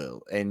 if you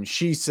will. And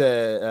she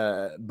said,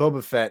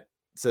 Boba Fett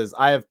says,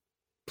 I have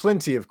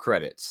plenty of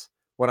credits.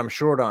 What I'm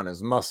short on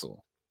is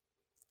muscle.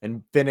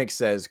 And Finnick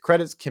says,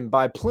 credits can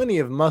buy plenty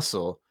of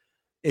muscle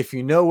if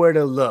you know where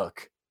to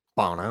look.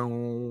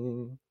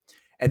 And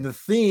the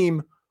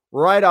theme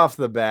right off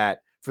the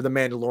bat for The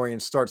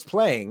Mandalorian starts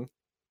playing.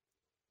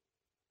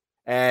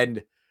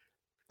 And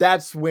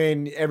that's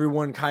when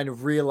everyone kind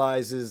of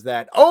realizes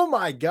that, oh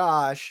my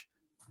gosh,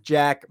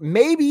 Jack,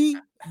 maybe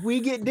we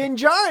get Din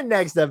Djarin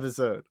next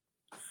episode.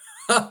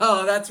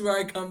 Oh, that's where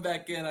I come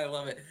back in. I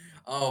love it.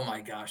 Oh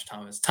my gosh,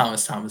 Thomas.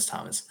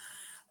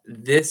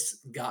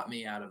 This got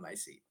me out of my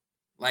seat.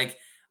 Like,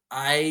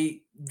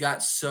 I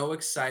got so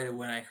excited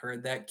when I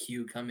heard that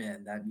cue come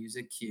in, that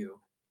music cue.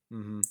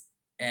 Mm-hmm.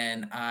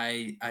 And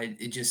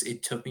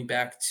it took me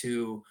back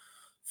to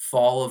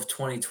fall of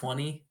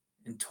 2020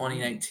 and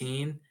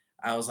 2019.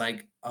 I was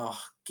like, oh,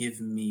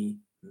 give me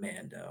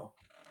Mando.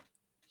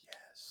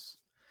 Yes.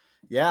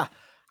 Yeah.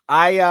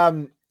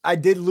 I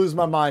did lose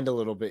my mind a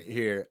little bit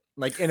here.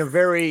 Like, in a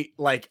very,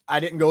 I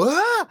didn't go,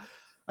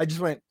 I just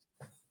went,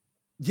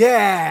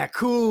 yeah,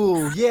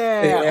 cool.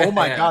 Yeah. Oh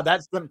my God. I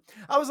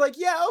was like,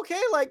 yeah,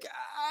 okay. Like,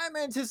 I'm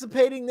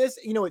anticipating this.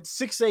 It's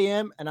 6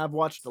 a.m. and I've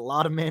watched a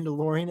lot of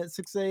Mandalorian at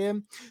 6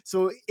 a.m.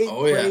 So it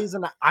plays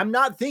and I'm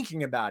not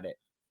thinking about it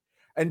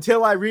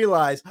until I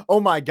realize, oh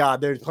my God,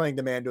 they're playing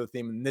the Mando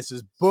theme and this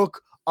is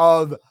Book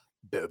of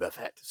Boba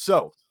Fett.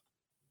 So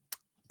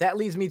that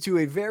leads me to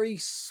a very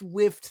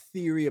swift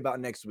theory about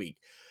next week.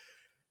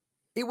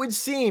 It would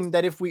seem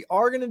that if we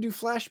are going to do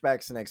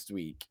flashbacks next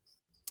week,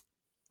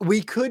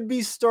 we could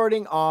be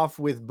starting off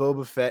with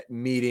Boba Fett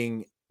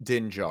meeting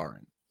Din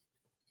Djarin.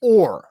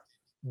 Or,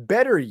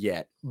 better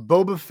yet,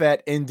 Boba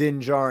Fett and Din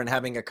Djarin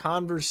having a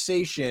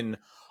conversation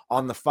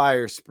on the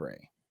fire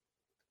spray.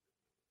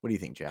 What do you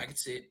think, Jack? I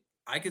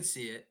could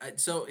see it.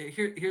 So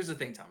here's the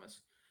thing,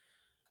 Thomas.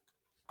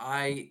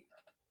 I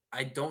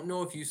don't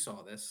know if you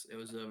saw this. It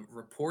was a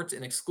report,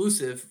 an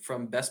exclusive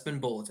from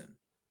Bespin Bulletin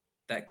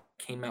that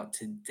came out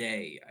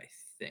today, I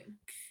think.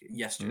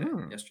 Yesterday.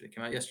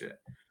 Came out yesterday.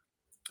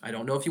 I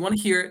don't know if you want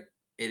to hear it.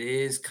 It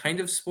is kind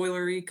of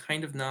spoilery,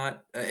 kind of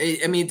not.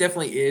 It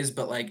definitely is,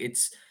 but I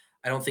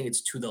don't think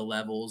it's to the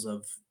levels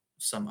of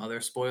some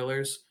other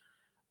spoilers.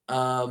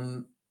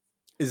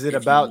 Is it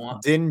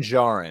about Din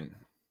Djarin?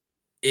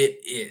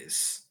 It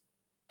is.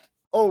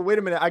 Oh, wait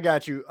a minute. I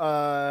got you.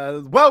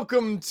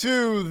 Welcome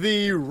to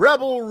the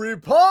Rebel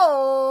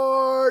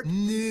Report.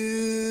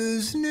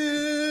 News.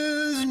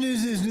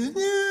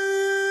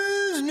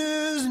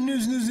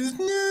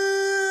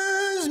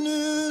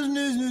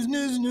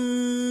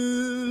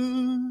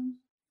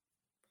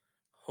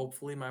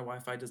 Hopefully my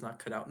Wi-Fi does not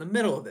cut out in the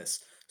middle of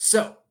this.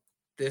 So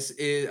this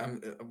is,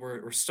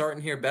 we're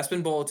starting here.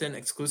 Bespin Bulletin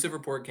exclusive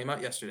report came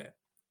out yesterday.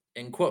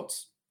 In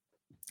quotes,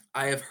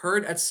 I have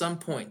heard at some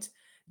point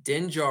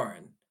Din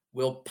Djarin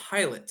will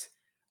pilot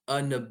a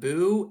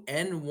Naboo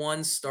N1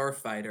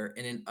 starfighter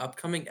in an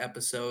upcoming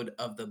episode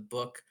of the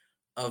Book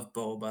of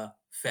Boba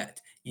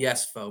Fett.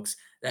 Yes, folks,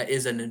 that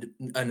is a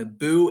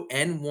Naboo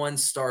N1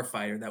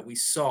 starfighter that we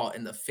saw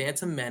in the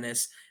Phantom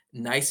Menace,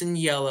 nice and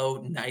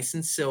yellow, nice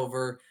and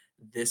silver.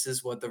 This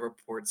is what the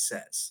report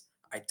says.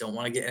 I don't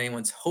want to get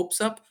anyone's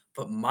hopes up,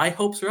 but my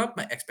hopes are up.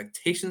 My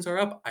expectations are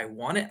up. I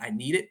want it. I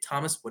need it.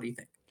 Thomas, what do you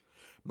think?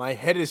 My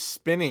head is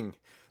spinning.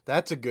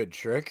 That's a good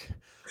trick.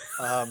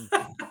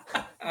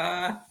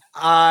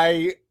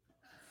 I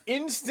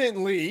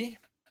instantly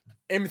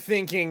am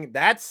thinking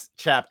that's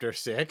chapter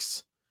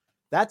 6.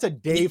 That's a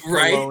Dave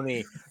Filoni.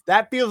 Right?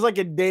 That feels like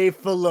a Dave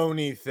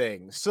Filoni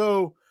thing.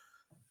 So,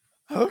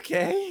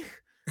 okay.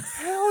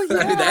 Hell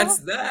yeah. That's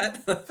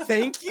that.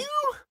 Thank you.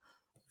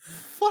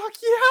 Fuck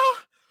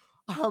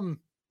yeah.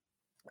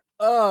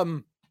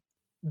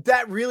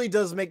 That really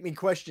does make me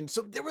question.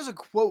 So there was a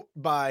quote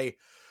by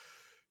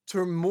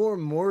Tamora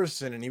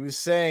Morrison, and he was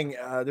saying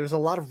there's a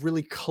lot of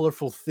really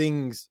colorful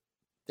things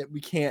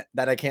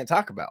that I can't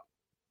talk about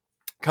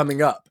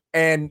coming up.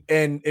 And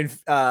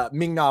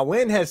Ming-Na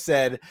Wen has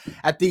said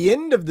at the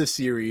end of the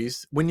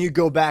series, when you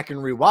go back and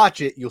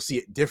rewatch it, you'll see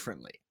it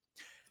differently.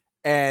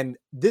 And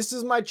this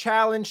is my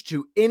challenge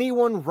to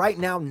anyone right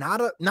now,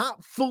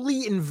 not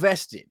fully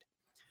invested.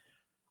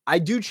 I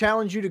do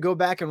challenge you to go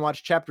back and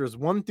watch chapters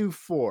 1 through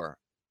 4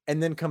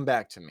 and then come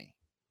back to me.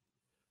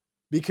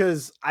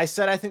 Because I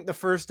said I think the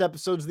first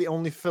episode's the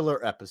only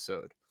filler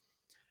episode.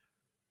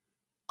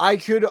 I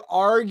could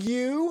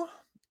argue,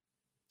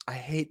 I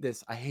hate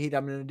this.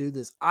 I'm going to do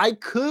this. I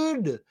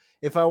could,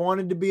 if I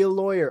wanted to be a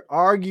lawyer,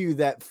 argue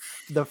that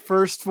the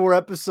first 4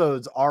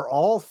 episodes are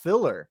all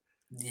filler.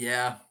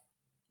 Yeah.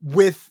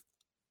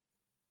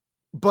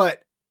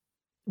 But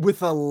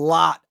with a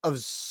lot of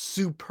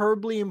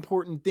superbly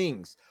important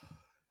things.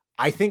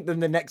 I think then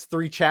the next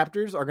 3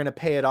 chapters are going to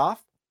pay it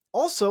off.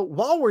 Also,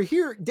 while we're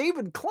here,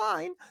 David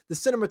Klein, the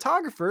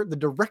cinematographer, the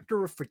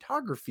director of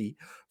photography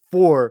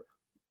for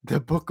the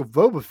Book of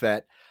Boba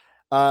Fett,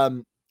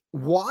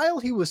 while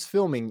he was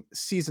filming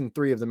season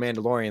 3 of The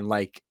Mandalorian,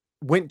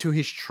 went to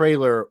his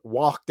trailer,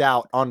 walked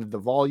out onto the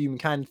volume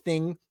kind of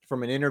thing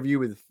from an interview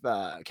with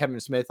Kevin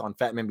Smith on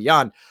Fat Man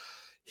Beyond.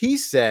 He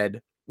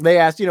said, they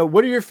asked,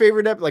 what are your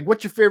favorite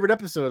what's your favorite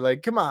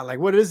episode? Come on,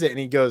 what is it? And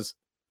he goes,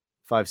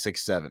 5,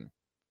 6, 7.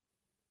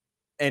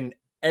 And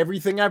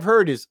everything I've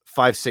heard is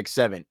 5, 6,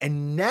 7.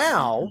 And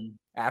now,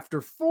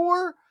 after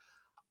 4,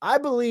 I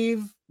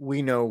believe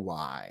we know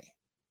why.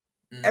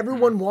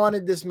 Everyone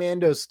wanted this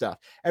Mando stuff.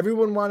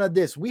 Everyone wanted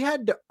this. We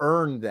had to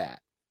earn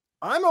that.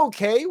 I'm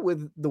okay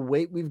with the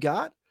weight we've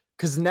got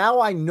because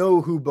now I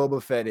know who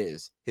Boba Fett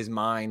is. His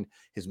mind,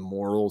 his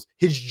morals,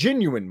 his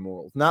genuine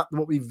morals, not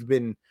what we've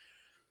been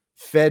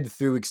fed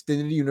through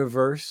extended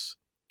universe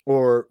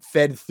or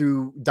fed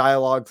through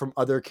dialogue from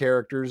other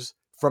characters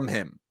from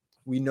him.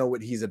 We know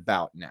what he's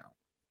about now.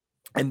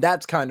 And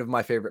that's kind of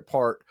my favorite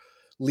part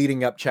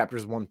leading up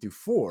chapters 1 through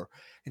 4.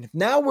 And if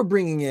now we're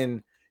bringing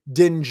in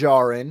Din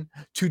Djarin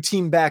to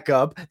team back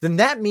up, then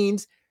that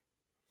means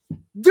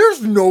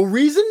there's no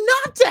reason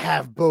not to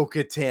have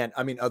Bo-Katan.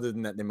 I mean, other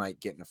than that, they might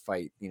get in a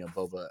fight,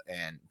 Boba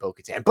and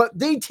Bo-Katan. But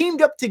they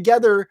teamed up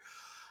together.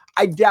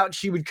 I doubt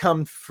she would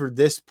come for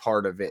this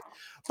part of it.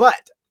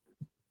 But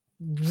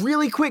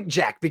really quick,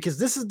 Jack, because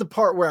this is the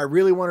part where I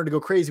really wanted to go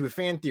crazy with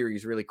fan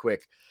theories really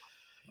quick.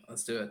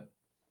 Let's do it.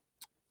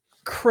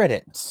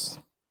 Credits.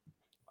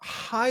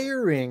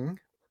 Hiring,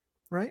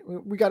 right?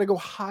 We got to go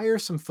hire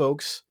some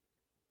folks.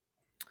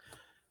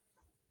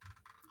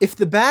 If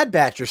the Bad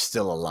Batch are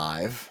still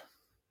alive,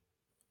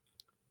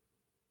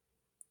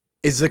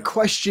 is a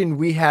question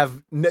we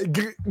have.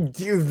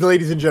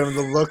 Ladies and gentlemen,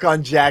 the look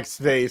on Jack's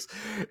face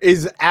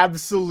is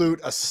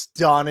absolute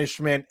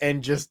astonishment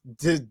and just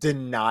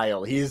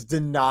denial. He is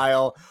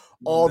denial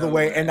all the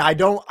way. And I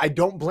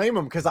don't blame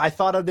him because I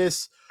thought of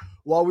this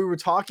while we were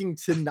talking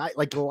tonight,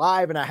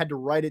 live, and I had to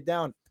write it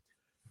down.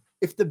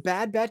 If the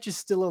Bad Batch is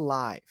still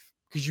alive,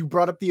 because you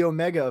brought up the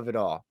Omega of it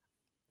all,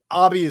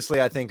 obviously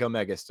I think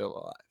Omega's still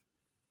alive.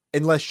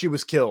 Unless she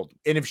was killed.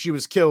 And if she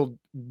was killed,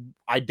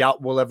 I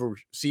doubt we'll ever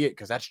see it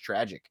because that's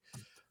tragic.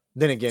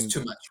 Then again, it's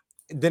too much.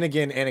 Then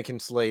again,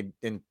 Anakin slayed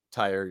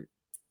entire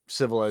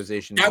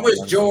civilization. That was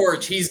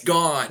George. He's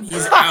gone.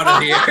 He's out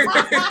of here.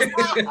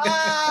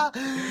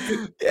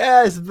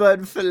 Yes,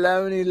 but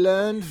Filoni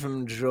learned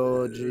from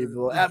Georgie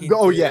boy.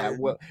 Yeah.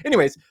 Well,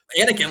 anyways,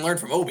 Anakin learned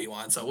from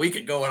Obi-Wan, so we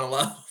could go on a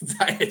long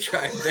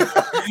diatribe there.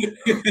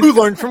 Who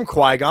learned from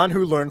Qui-Gon?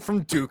 Who learned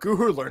from Dooku?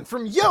 Who learned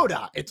from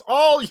Yoda? It's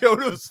all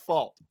Yoda's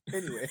fault.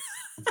 Anyway.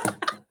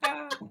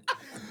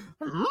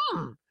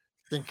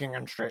 Thinking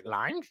in straight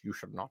lines? You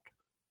should not.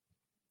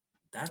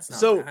 That's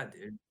not bad,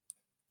 dude.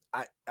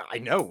 I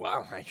know.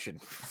 Wow, I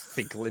should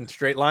think in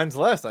straight lines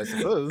less, I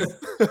suppose.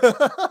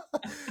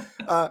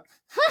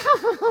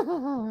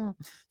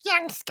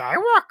 Young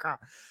Skywalker.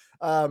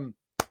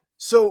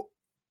 So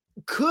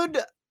could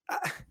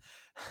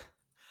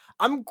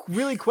I'm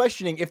really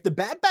questioning if the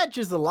Bad Batch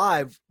is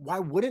alive, why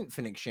wouldn't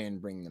Fennec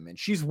Shand bring them in?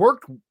 She's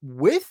worked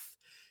with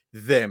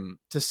them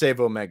to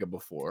save Omega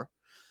before.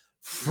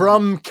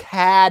 From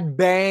Cad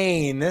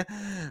Bane,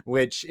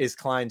 which is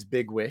Klein's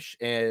big wish,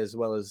 as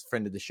well as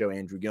friend of the show,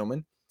 Andrew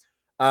Gilman.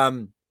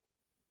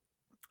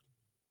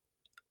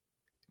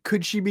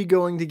 Could she be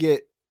going to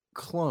get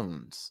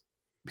clones?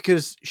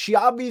 Because she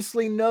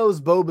obviously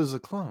knows Boba's a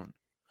clone.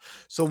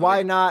 So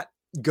why not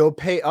go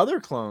pay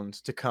other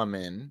clones to come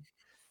in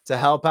to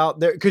help out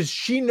there? Because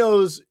she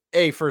knows,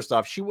 first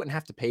off, she wouldn't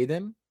have to pay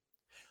them.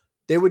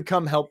 They would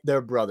come help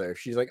their brother.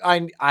 She's like,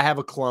 I have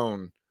a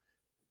clone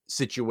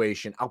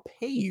situation. I'll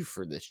pay you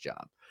for this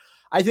job.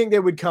 I think they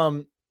would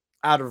come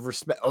out of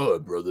respect. Oh,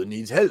 brother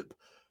needs help.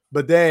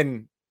 But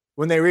then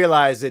when they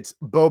realize it's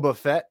Boba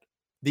Fett,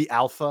 the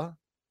alpha,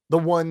 the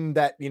one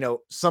that,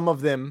 some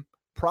of them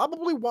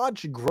probably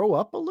watch grow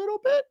up a little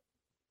bit,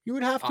 you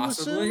would have to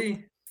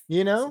assume,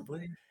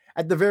 Possibly.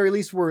 at the very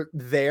least were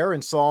there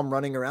and saw him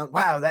running around.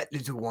 Wow, that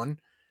little one,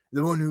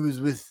 the one who was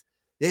with,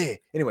 yeah.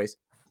 Anyways,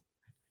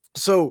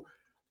 so,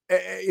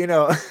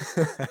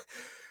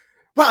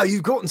 wow,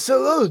 you've gotten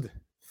so old.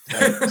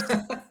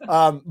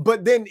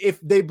 But then if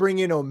they bring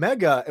in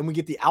Omega and we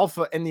get the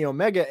Alpha and the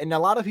Omega, and a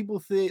lot of people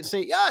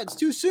say, yeah, it's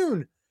too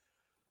soon.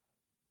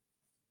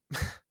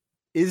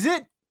 Is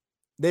it?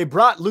 They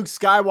brought Luke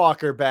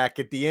Skywalker back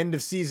at the end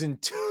of season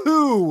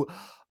 2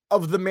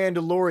 of The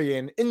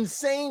Mandalorian. In the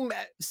same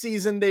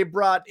season, they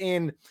brought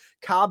in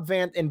Cobb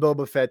Vanth and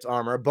Boba Fett's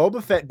armor.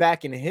 Boba Fett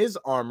back in his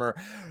armor.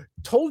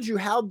 Told you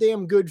how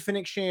damn good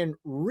Fennec Shand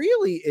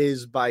really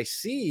is by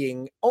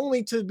seeing,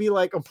 only to be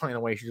like, oh, by the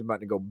way, she's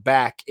about to go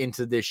back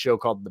into this show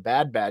called The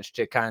Bad Batch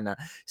to kind of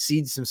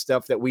seed some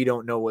stuff that we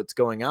don't know what's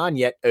going on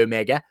yet,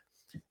 Omega.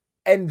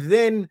 And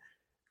then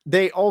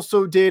they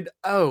also did,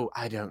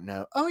 I don't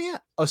know. Oh, yeah,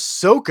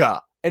 Ahsoka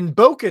and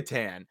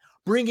Bo-Katan,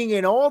 bringing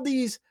in all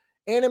these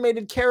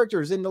animated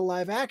characters into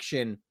live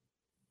action.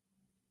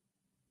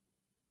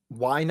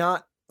 Why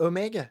not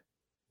Omega?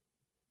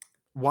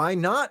 Why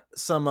not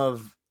some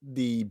of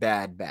the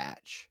Bad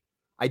Batch?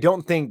 I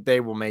don't think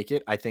they will make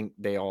it. I think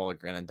they all are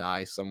going to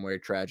die somewhere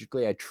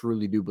tragically. I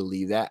truly do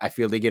believe that. I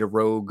feel they get a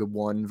Rogue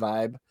One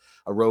vibe,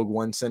 a Rogue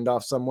One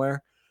send-off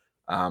somewhere.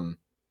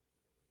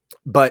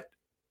 But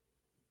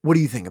what do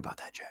you think about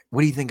that, Jack?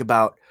 What do you think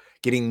about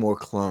getting more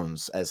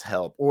clones as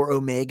help, or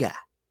Omega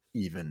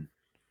even?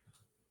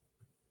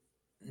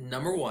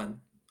 Number one,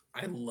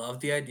 I love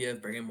the idea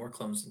of bringing more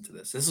clones into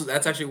this.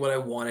 That's actually what I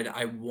wanted.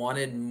 I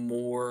wanted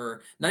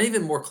more, not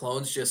even more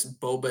clones, just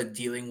Boba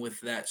dealing with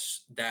that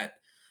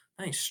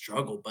not a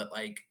struggle, but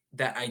like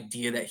that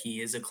idea that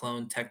he is a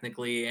clone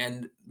technically,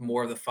 and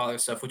more of the father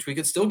stuff, which we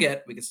could still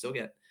get.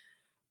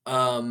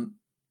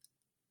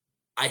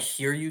 I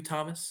hear you,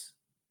 Thomas.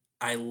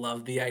 I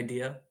love the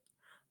idea.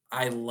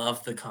 I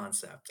love the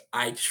concept.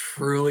 I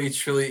truly,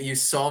 you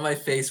saw my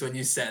face when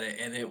you said it,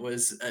 and it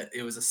was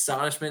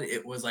astonishment.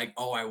 It was like,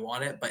 oh, I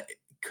want it, but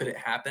could it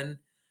happen?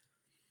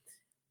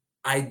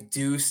 I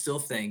do still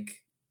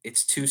think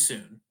it's too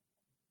soon.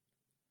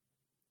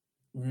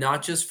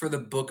 Not just for the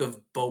book of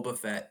Boba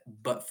Fett,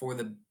 but for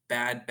the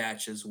Bad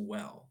Batch as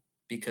well.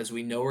 Because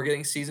we know we're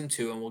getting season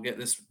 2, and we'll get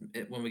this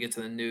when we get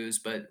to the news,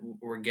 but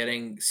we're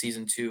getting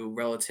season 2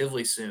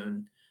 relatively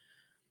soon.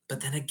 But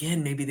then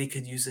again, maybe they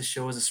could use this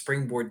show as a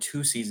springboard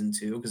to season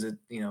 2, because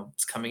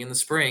it's coming in the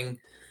spring.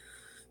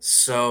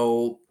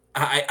 So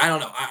I don't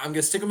know. I'm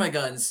gonna stick with my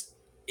guns.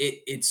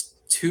 It's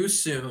too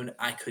soon.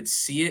 I could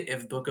see it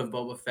if Book of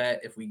Boba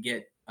Fett, if we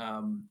get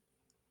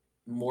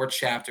more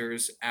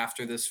chapters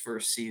after this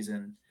first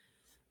season.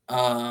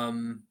 Yeah,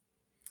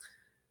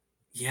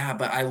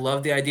 but I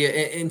love the idea.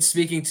 And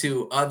speaking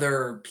to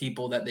other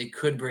people that they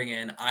could bring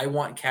in, I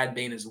want Cad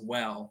Bane as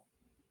well.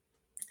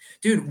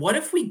 Dude, what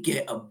if we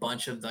get a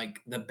bunch of like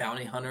the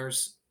bounty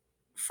hunters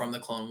from the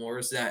Clone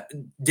Wars that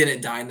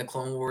didn't die in the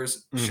Clone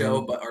Wars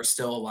show but are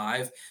still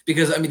alive?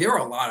 Because I mean, there were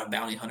a lot of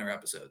bounty hunter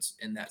episodes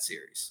in that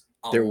series.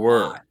 There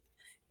were.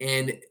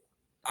 And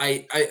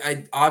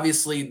I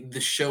obviously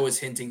the show is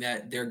hinting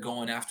that they're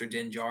going after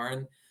Din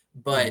Djarin,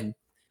 but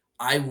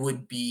I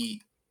would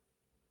be,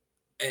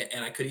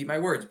 and I could eat my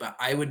words, but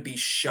I would be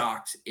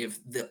shocked if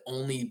the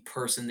only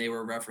person they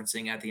were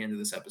referencing at the end of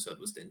this episode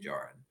was Din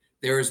Djarin.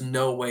 There is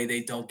no way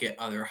they don't get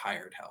other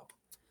hired help.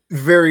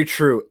 Very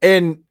true.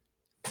 And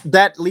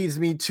that leads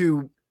me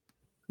to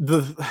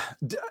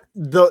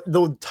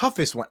the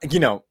toughest one.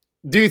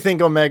 Do you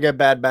think Omega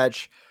Bad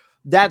Batch,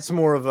 that's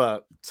more of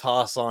a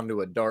toss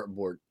onto a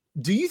dartboard?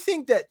 Do you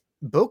think that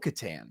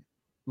Bo-Katan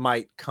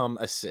might come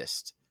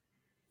assist?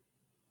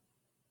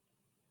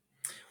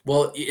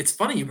 Well, it's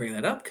funny you bring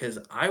that up, because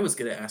I was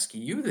going to ask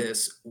you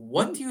this.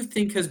 What do you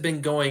think has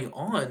been going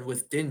on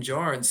with Din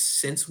Djarin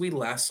since we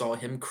last saw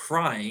him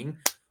crying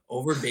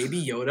over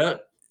Baby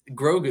Yoda,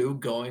 Grogu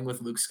going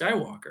with Luke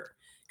Skywalker?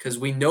 Because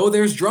we know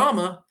there's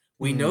drama.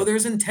 We know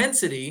there's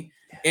intensity.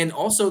 And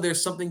also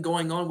there's something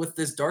going on with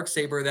this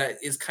Darksaber that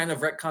is kind of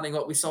retconning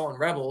what we saw in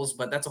Rebels,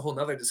 but that's a whole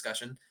nother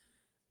discussion.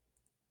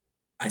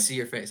 I see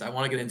your face. I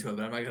want to get into it,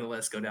 but I'm not going to let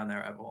us go down that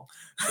rabbit hole.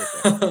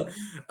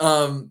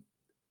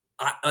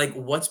 Like,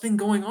 what's been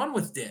going on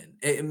with Din?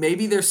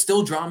 Maybe there's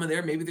still drama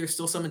there. Maybe there's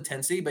still some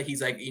intensity, but he's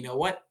like, you know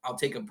what? I'll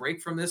take a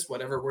break from this,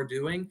 whatever we're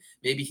doing.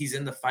 Maybe he's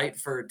in the fight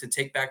to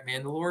take back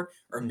Mandalore,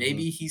 or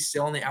maybe he's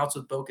still on the outs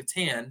with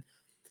Bo-Katan,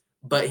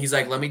 but he's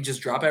like, let me just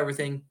drop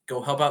everything,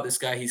 go help out this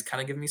guy. He's kind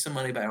of giving me some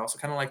money, but I also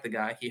kind of like the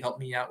guy. He helped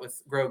me out with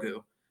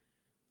Grogu.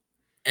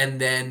 And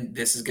then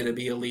this is going to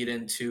be a lead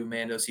into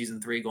Mando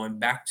season 3 going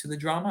back to the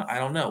drama. I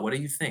don't know. What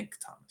do you think,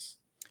 Thomas?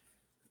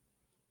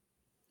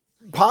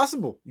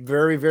 Possible.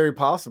 Very, very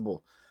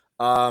possible.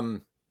 Yeah,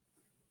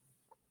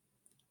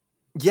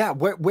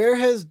 where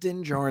has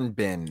Din Djarin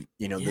been,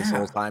 this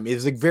whole time?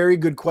 It's a very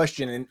good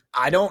question, and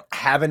I don't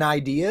have an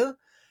idea.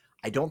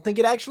 I don't think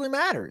it actually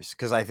matters,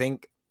 because I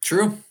think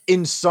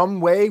in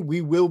some way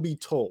we will be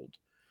told.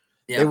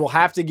 Yeah. They will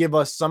have to give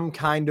us some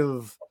kind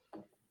of,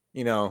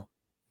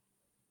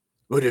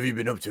 what have you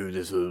been up to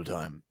this whole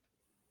time?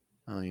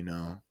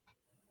 Oh,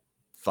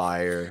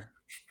 fire,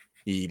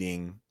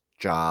 eating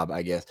job,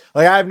 I guess.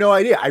 Like, I have no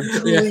idea. I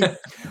truly,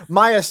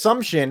 my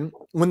assumption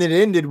when it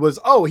ended was,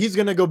 oh, he's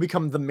gonna go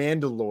become the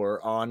Mandalore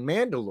on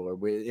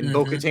Mandalore, and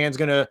Bo-Katan's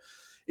gonna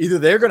either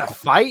they're gonna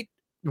fight,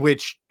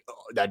 which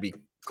that'd be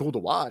cool to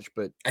watch,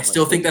 but I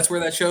still think that's where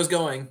that show's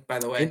going. By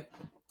the way,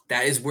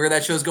 that is where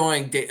that show's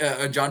going.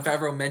 Jon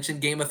Favreau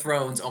mentioned Game of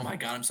Thrones. Oh my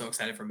god, I'm so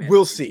excited for Mandalorian.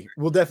 We'll see.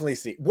 We'll definitely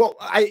see. Well,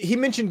 he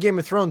mentioned Game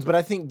of Thrones, but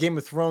I think Game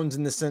of Thrones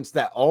in the sense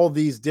that all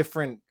these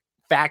different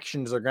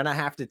factions are gonna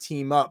have to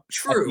team up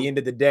at the end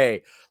of the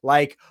day,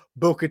 like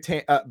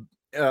Bo-Katan's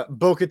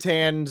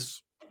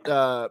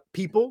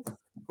people,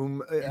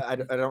 whom I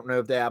don't know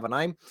if they have a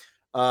name.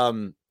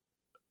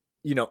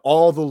 You know,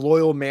 all the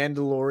loyal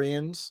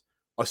Mandalorians,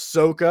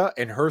 Ahsoka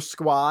and her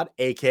squad,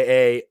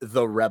 aka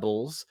the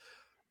Rebels,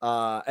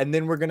 and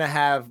then we're gonna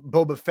have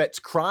Boba Fett's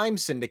crime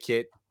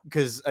syndicate,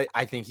 because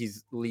I think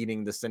he's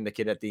leading the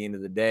syndicate at the end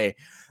of the day.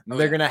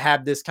 They're going to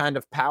have this kind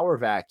of power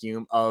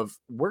vacuum of,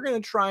 we're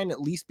going to try and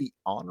at least be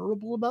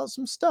honorable about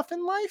some stuff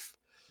in life.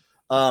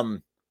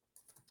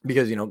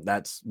 Because, you know,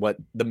 that's what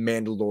the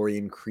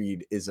Mandalorian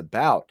creed is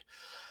about.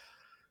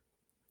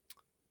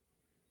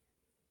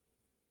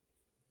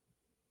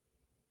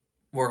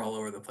 We're all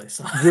over the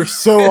place. You're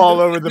so all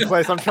over the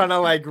place. I'm trying to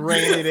like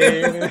rein it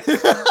in.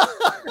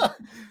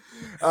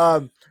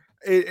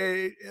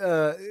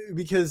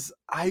 Because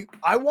I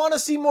want to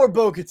see more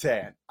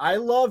Bo-Katan. I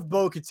love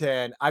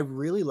Bo-Katan. I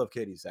really love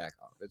Katie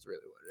Sackhoff. It's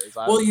really what it is.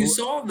 Well, you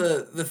saw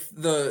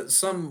the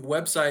some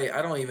website,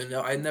 I don't even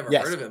know, I'd never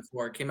heard of it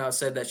before. It came out,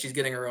 said that she's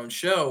getting her own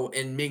show,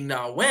 and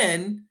Ming-Na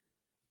Wen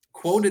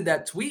quoted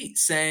that tweet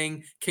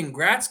saying,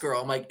 "Congrats,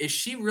 girl." I'm like, is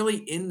she really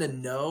in the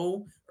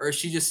know, or is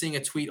she just seeing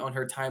a tweet on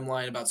her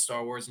timeline about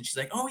Star Wars and she's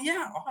like, "Oh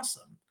yeah,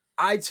 awesome"?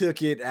 I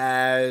took it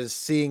as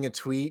seeing a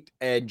tweet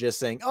and just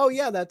saying, "Oh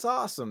yeah, that's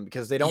awesome,"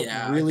 because they don't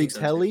really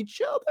tell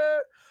each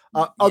other.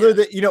 Other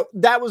than, you know,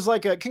 that was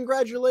like a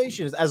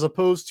congratulations, as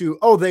opposed to,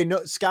 oh, they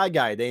know Sky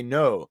Guy, they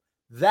know.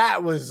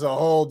 That was a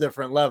whole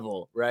different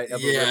level, right?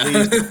 Of a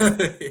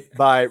release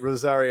by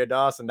Rosario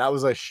Dawson. That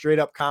was a straight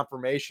up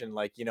confirmation,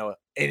 like, you know,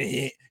 and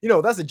he, you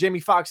know, that's a Jamie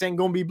Foxx ain't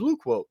gonna be blue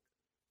quote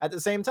at the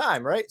same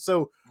time, right?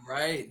 So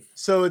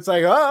it's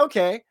like, oh,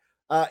 okay.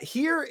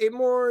 Here it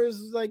more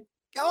is like,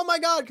 oh my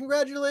God,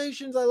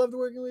 congratulations. I loved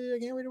working with you. I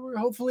can't wait to work.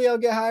 Hopefully I'll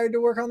get hired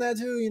to work on that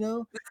too, you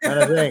know, kind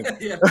of thing.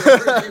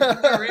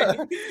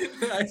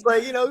 It's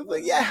like, you know,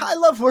 like, yeah, I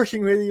love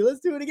working with you. Let's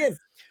do it again.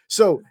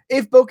 So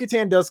if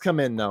Bo-Katan does come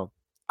in though,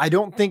 I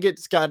don't think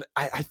it's got,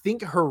 I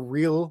think her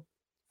real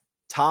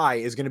tie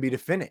is going to be to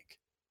Finnick,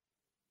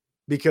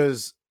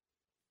 because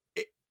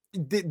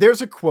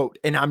there's a quote,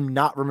 and I'm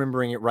not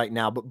remembering it right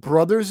now, but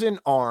Brothers in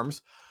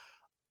Arms,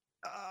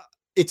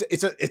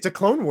 it's a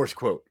Clone Wars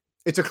quote.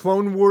 It's a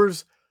Clone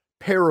Wars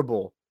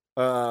parable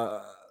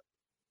from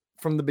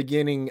the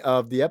beginning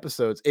of the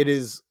episodes. It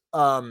is,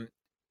 I'm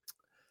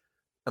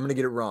going to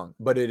get it wrong,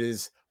 but it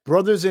is,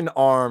 brothers in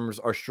arms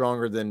are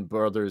stronger than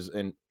brothers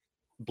in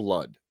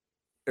blood,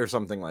 or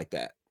something like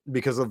that,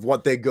 because of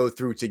what they go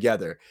through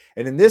together.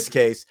 And in this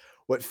case,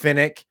 what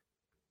Finnick,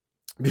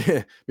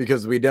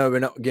 because we're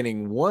not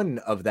getting one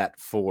of that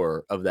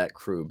four of that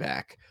crew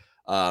back,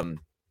 of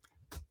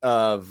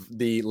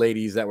the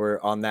ladies that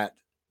were on that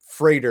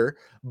freighter,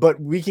 but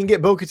we can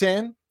get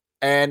Bo-Katan,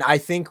 and I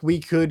think we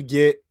could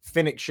get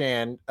Finnick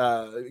Shan,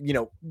 you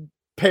know,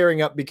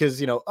 pairing up,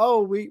 because, you know,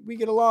 oh, we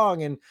get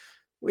along and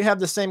we have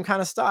the same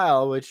kind of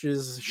style, which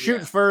is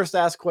shoot first,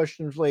 ask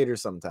questions later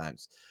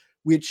sometimes,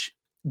 which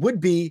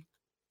would be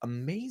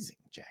amazing,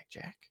 Jack.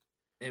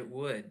 It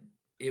would.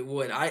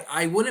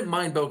 I wouldn't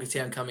mind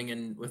Bo-Katan coming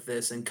in with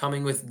this and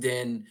coming with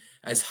Din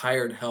as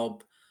hired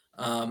help.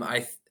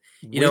 I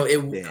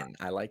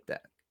like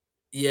that.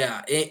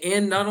 Yeah,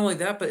 and not only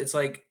that, but it's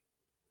like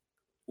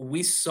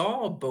we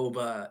saw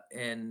Boba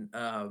and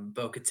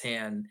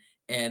Bo-Katan,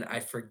 and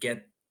I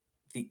forget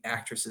the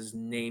actress's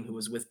name who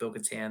was with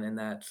Bo-Katan in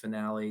that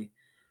finale.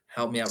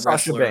 Help me out,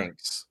 Sasha wrestler.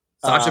 Banks.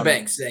 Sasha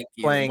Banks, thank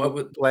you.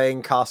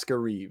 Playing Casca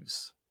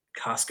Reeves.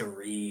 Casca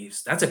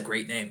Reeves, that's a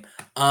great name.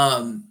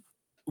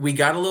 We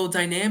got a little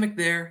dynamic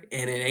there,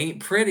 and it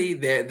ain't pretty.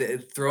 They're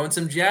throwing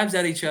some jabs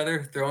at each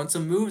other, throwing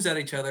some moves at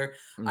each other.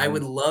 Mm-hmm. I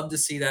would love to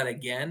see that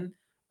again.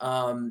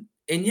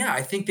 And yeah,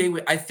 I think they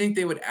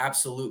would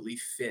absolutely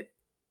fit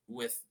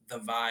with the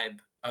vibe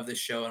of the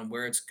show and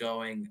where it's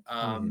going.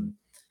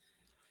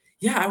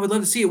 Yeah, I would love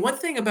to see it. One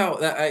thing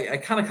about that, I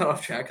kind of cut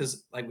off track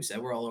because, like we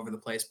said, we're all over the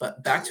place.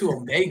 But back to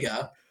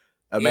Omega.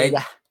 I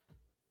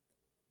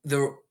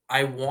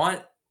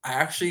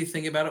actually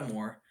think about it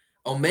more.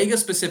 Omega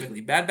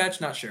specifically, Bad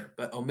Batch, not sure,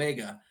 but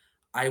Omega,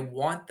 I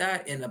want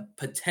that in a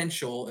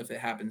potential, if it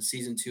happens,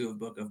 season 2 of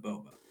Book of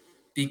Boba,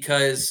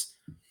 because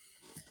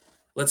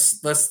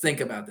let's think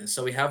about this.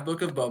 So we have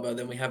Book of Boba,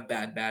 then we have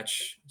Bad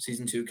Batch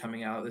season 2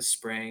 coming out this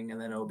spring, and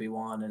then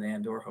Obi-Wan and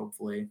Andor,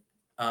 hopefully.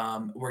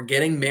 We're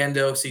getting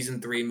Mando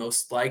season 3,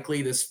 most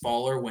likely this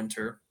fall or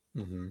winter,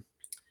 and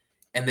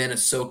then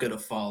Ahsoka to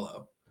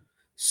follow.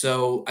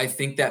 So I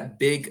think that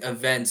big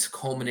event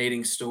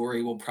culminating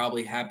story will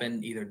probably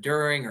happen either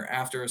during or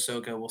after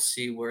Ahsoka. We'll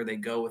see where they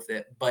go with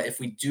it. But if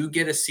we do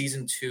get a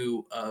season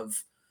 2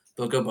 of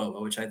Book of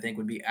Boba, which I think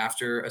would be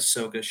after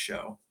Ahsoka's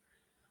show,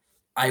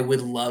 I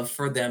would love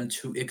for them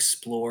to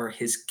explore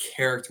his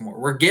character more.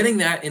 We're getting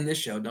that in this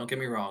show, don't get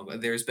me wrong. But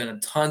there's been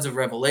tons of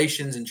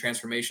revelations and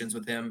transformations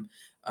with him,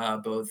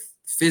 both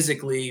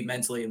physically,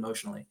 mentally,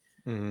 emotionally.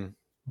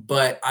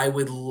 But I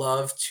would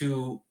love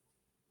to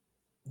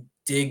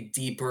dig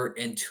deeper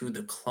into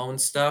the clone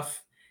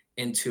stuff,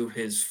 into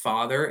his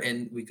father,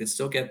 and we could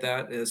still get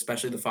that,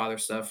 especially the father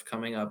stuff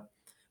coming up.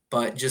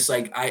 But just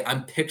like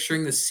I'm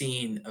picturing the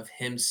scene of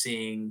him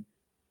seeing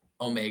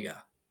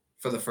Omega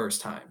for the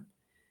first time.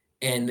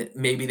 And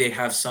maybe they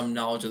have some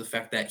knowledge of the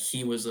fact that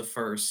he was the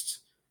first,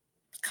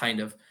 kind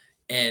of,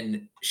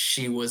 and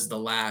she was the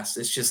last.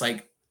 It's just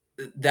like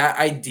that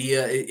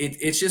idea.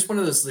 It's just one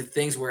of those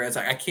things where it's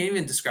like, I can't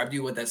even describe to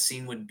you what that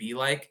scene would be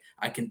like.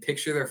 I can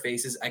picture their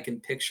faces. I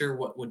can picture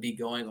what would be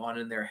going on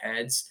in their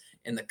heads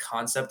and the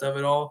concept of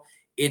it all.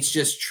 It's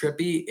just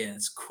trippy and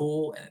it's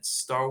cool and it's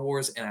Star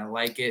Wars and I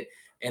like it.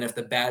 And if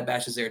the Bad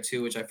Batch is there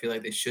too, which I feel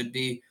like they should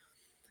be,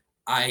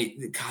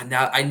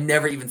 now I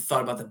never even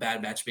thought about the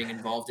Bad Batch being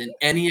involved in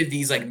any of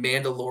these like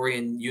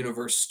Mandalorian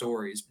universe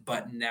stories,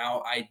 but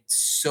now I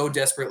so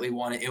desperately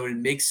want it. It would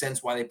make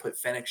sense why they put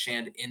Fennec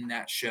Shand in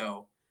that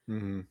show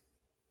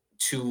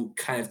to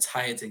kind of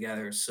tie it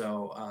together.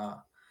 So,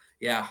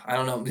 yeah, I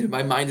don't know.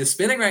 My mind is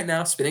spinning right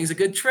now. Spinning's a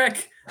good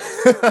trick.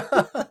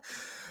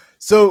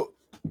 So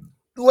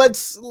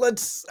let's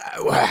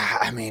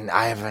I mean,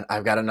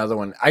 I've got another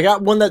one. I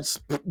got one that's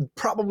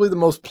probably the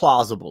most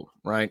plausible,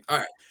 right? All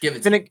right, give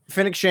it.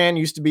 Fennec Shand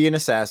used to be an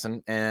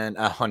assassin and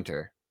a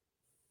hunter,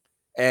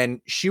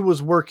 and she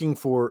was working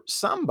for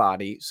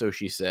somebody, so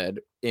she said,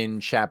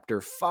 in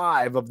chapter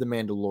 5 of The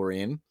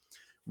Mandalorian,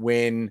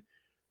 when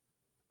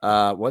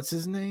what's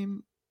his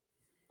name?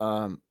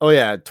 Toro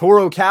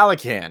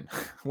Calican.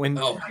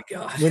 Oh my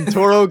god. When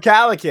Toro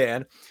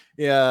Calican,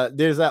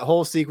 there's that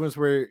whole sequence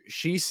where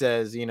she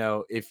says, you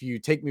know, if you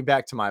take me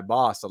back to my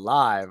boss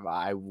alive,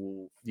 I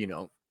will, you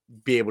know,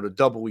 be able to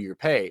double your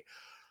pay.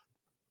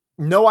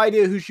 No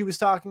idea who she was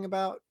talking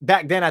about.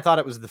 Back then, I thought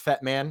it was the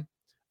Fett Man.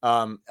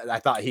 I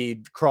thought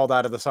he crawled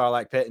out of the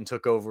Sarlacc pit and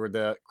took over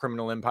the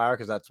criminal empire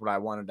because that's what I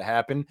wanted to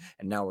happen.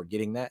 And now we're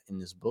getting that in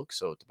this book.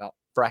 So it's about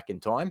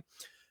fracking time.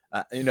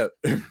 You know,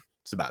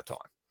 it's about time.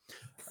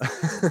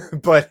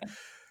 But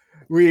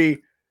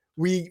we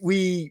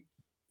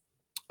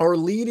are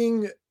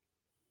leading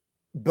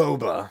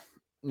Boba,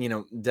 you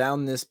know,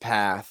 down this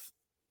path,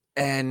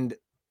 and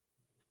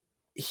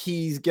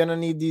he's gonna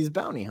need these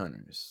bounty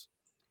hunters.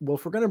 Well,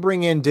 if we're gonna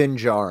bring in Din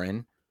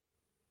Djarin,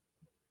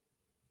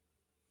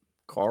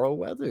 Carl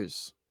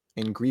Weathers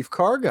and Greef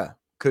Karga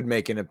could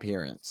make an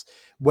appearance.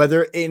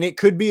 And it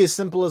could be as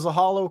simple as a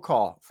hollow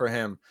call for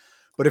him.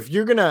 But if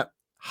you're gonna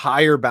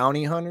hire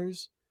bounty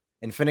hunters,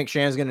 and Fennec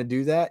Shand's going to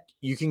do that,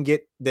 you can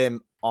get them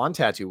on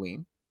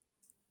Tatooine.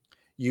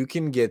 You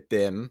can get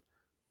them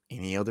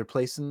any other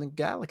place in the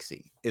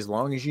galaxy, as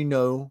long as you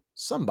know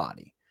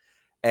somebody.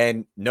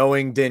 And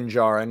knowing Din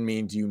Djarin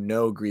means you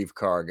know Greef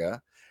Karga,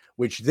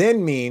 which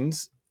then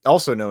means,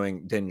 also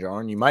knowing Din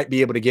Djarin, you might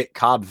be able to get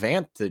Cobb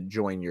Vanth to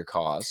join your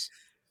cause.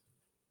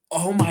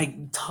 Oh my,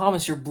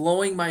 Thomas, you're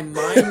blowing my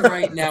mind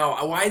right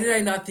now. Why did I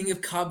not think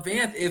of Cobb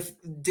Vanth? If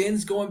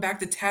Din's going back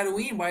to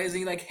Tatooine, why isn't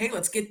he like, hey,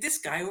 let's get this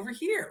guy over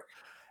here?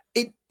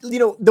 You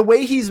know, the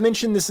way he's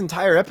mentioned this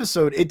entire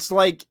episode, it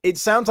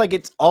sounds like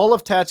it's all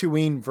of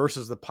Tatooine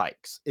versus the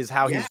Pikes is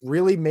how he's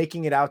really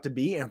making it out to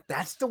be. And if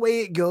that's the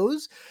way it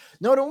goes,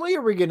 not only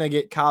are we going to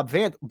get Cobb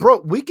Vanth, bro,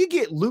 we could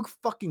get Luke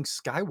fucking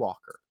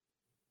Skywalker.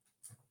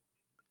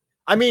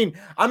 I mean,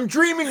 I'm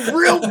dreaming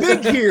real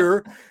big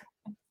here.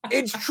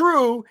 It's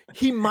true.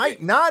 He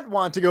might not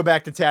want to go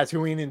back to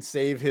Tatooine and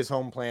save his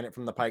home planet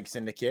from the Pike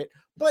Syndicate,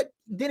 but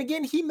then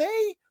again, he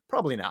may.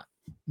 Probably not.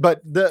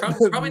 But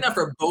probably not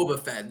for Boba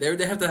Fett.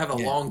 They have to have a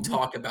long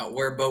talk about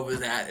where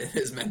Boba's at in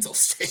his mental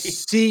state.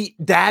 See,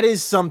 that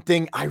is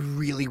something I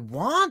really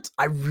want.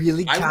 I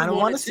really kind of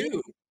want to see.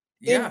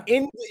 Yeah.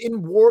 In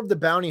War of the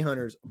Bounty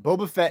Hunters,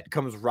 Boba Fett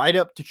comes right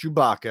up to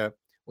Chewbacca,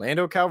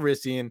 Lando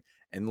Calrissian,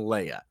 and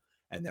Leia,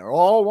 and they're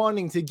all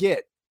wanting to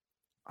get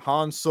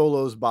Han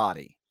Solo's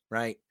body,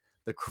 right?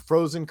 The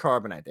frozen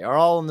carbonite. They are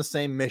all on the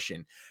same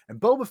mission, and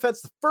Boba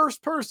Fett's the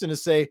first person to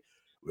say,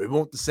 "We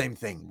want the same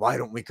thing. Why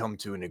don't we come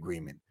to an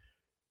agreement?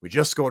 We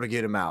just got to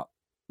get him out.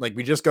 Like,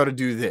 we just got to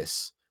do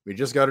this. We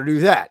just got to do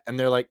that." And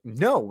they're like,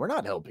 "No, we're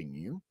not helping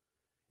you."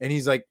 And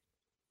he's like,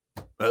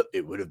 "Well,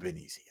 it would have been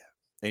easier."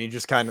 And he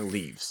just kind of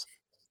leaves.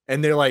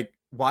 And they're like,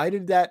 "Why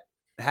did that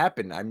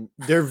happen?"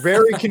 They're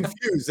very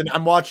confused. And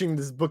I'm watching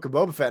this Book of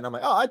Boba Fett, and I'm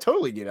like, "Oh, I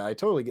totally get it. I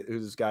totally get who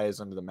this guy is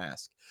under the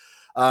mask."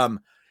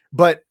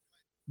 But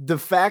the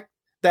fact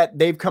that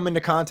they've come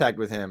into contact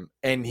with him,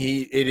 and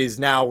it is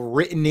now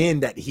written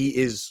in that he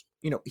is,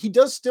 you know, he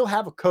does still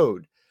have a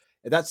code.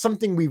 That's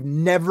something we've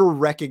never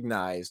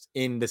recognized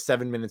in the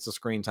 7 minutes of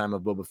screen time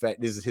of Boba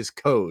Fett, is his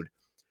code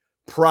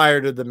prior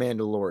to The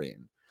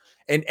Mandalorian.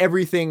 And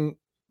everything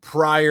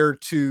prior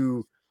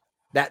to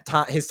that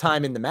time, his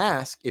time in the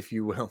mask, if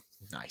you will.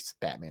 Nice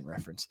Batman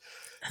reference.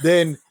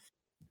 Then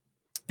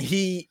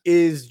he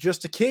is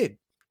just a kid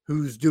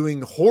who's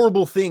doing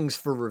horrible things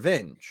for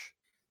revenge,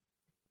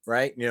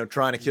 right?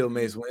 Trying to kill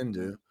Mace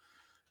Windu.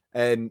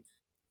 And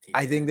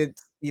I think that,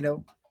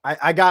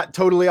 I got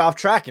totally off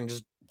track and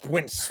just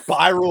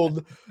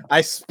spiraled.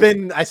 I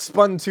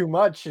spun too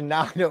much, and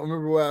now I don't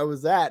remember where I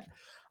was at.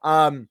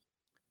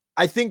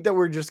 I think that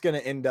we're just going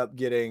to end up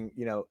getting,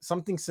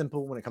 something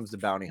simple when it comes to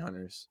bounty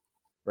hunters,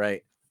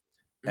 right?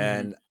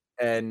 Mm-hmm.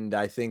 And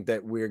I think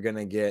that we're going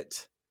to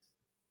get,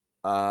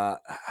 I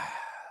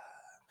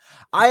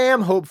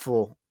am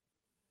hopeful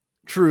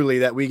truly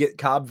that we get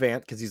Cobb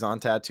Vanth because he's on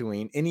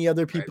Tatooine. Any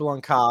other people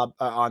on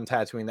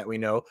Tatooine that we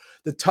know,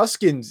 the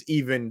Tuskens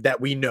even that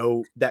we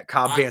know that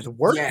Cobb Vanth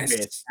worked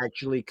with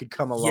actually could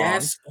come along.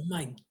 Yes. Oh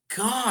my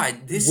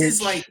God. This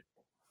is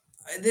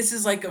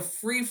like a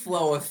free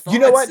flow of thoughts. You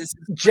know what,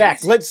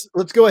 Jack? Let's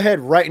go ahead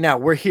right now.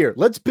 We're here.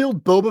 Let's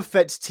build Boba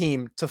Fett's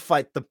team to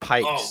fight the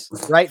Pikes.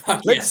 Right?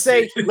 Let's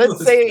say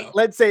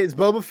it's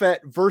Boba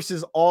Fett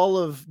versus all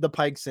of the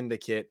Pike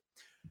Syndicate.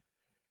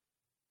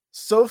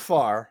 So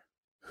far,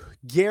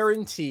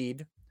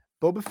 guaranteed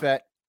Boba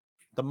Fett,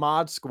 the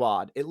Mod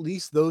Squad, at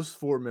least those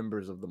 4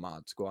 members of the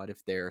Mod Squad,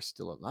 if they're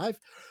still alive,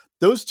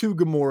 those 2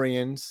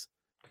 Gamorreans,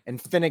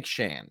 and Fennec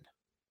Shand.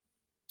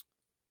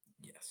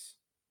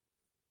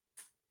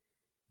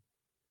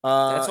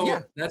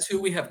 That's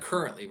who we have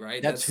currently,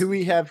 right? That's who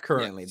we have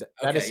currently. Yes.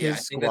 That is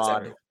his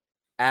squad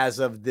as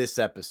of this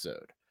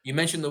episode. You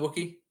mentioned the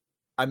Wookiee?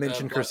 I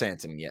mentioned Chris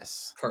Hansen,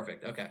 yes.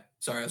 Perfect. Okay.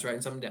 Sorry, I was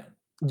writing something down.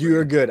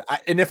 You're good.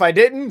 And if I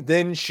didn't,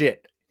 then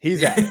shit.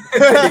 He's at it.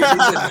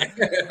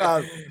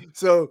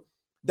 So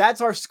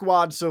that's our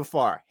squad so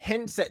far.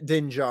 Hence at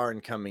Din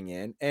Djarin coming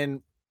in.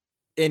 And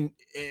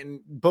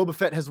Boba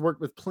Fett has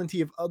worked with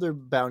plenty of other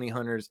bounty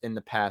hunters in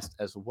the past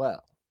as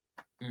well.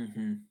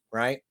 Mm-hmm.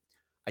 Right?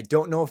 I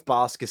don't know if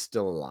Bosk is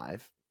still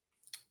alive.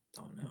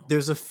 Don't know.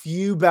 There's a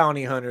few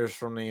bounty hunters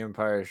from the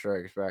Empire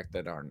Strikes Back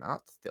that are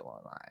not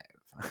still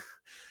alive.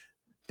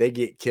 They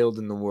get killed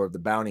in the War of the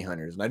Bounty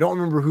Hunters. And I don't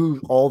remember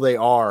who all they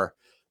are,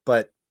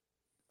 but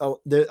a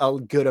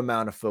good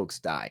amount of folks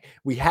die.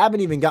 We haven't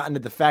even gotten to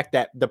the fact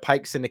that the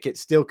Pike Syndicate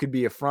still could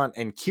be a front,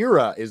 and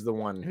Kira is the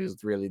one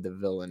who's really the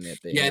villain.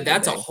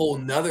 That's a whole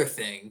nother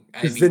thing.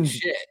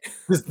 Shit.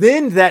 Because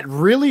then that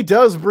really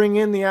does bring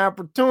in the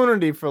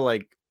opportunity for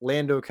like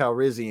Lando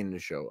Calrissian to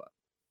show up.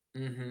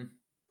 Mm-hmm.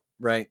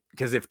 Right?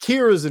 Because if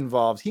Kira's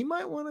involved, he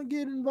might want to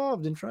get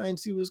involved and try and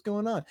see what's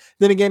going on.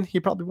 Then again, he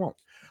probably won't.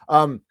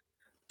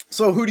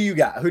 So who do you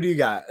got?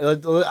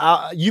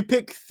 You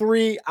pick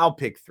 3. I'll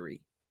pick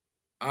 3.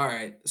 All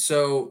right.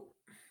 So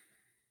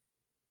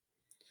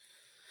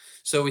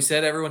we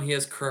said everyone he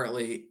has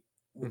currently.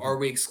 Mm-hmm. Are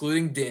we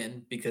excluding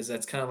Din? Because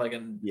that's kind of like a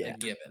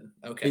given.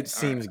 Okay. It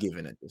seems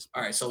given at this point.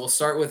 All right. So we'll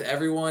start with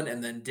everyone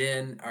and then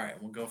Din. All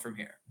right. We'll go from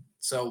here.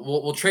 So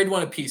we'll trade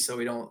one apiece so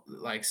we don't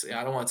I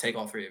don't want to take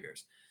all 3 of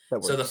yours.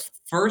 So the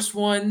first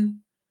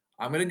one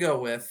I'm going to go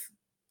with,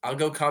 I'll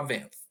go Cobb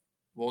Vanth.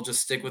 We'll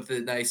just stick with the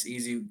nice,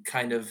 easy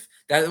kind of,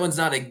 that one's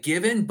not a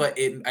given, but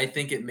I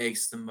think it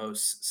makes the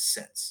most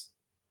sense.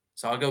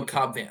 So I'll go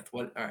Cobb Vanth.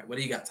 All right. What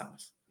do you got,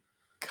 Thomas?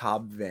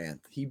 Cobb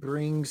Vanth. He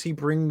brings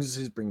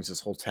his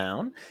whole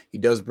town. He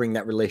does bring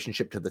that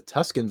relationship to the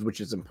Tuskens, which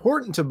is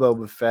important to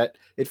Boba Fett.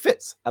 It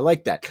fits. I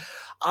like that.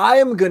 I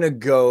am gonna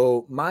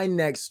go. My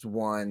next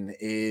one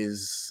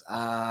is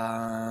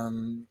I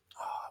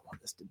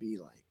want this to be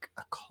like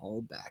a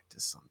callback to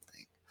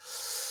something.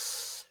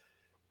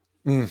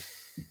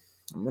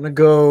 I'm gonna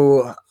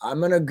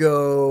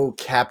go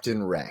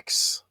Captain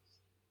Rex.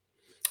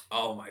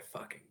 Oh my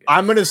fucking God.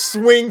 I'm gonna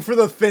swing for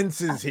the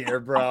fences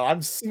here, bro.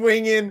 I'm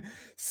swinging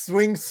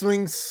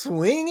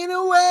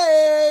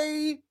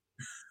away.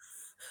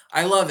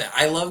 I love it.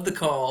 I love the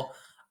call.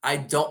 I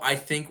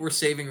think we're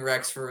saving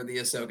Rex for the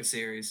Ahsoka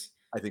series.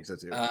 I think so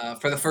too.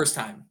 For the first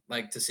time,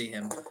 like to see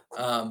him.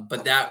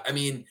 But that, I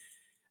mean,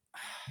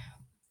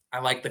 I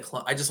like the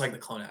clone. I just like the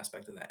clone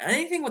aspect of that.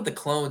 Anything with the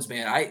clones,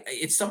 man.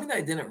 It's something that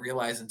I didn't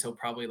realize until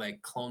probably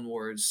like Clone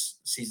Wars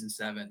season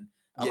 7.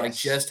 Like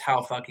just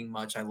how fucking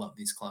much I love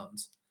these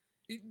clones.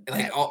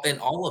 Like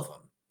all of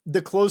them.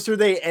 The closer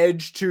they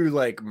edge to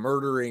like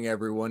murdering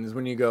everyone is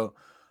when you go,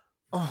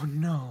 oh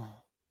no.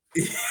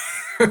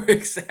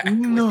 Exactly.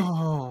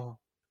 No.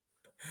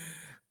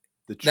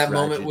 That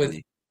moment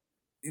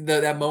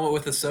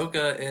with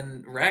Ahsoka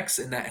and Rex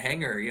in that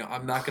hangar,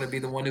 I'm not going to be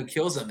the one who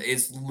kills him. It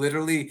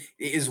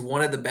is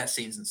one of the best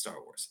scenes in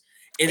Star Wars.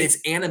 And it's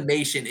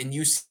animation, and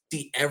you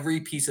see every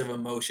piece of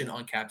emotion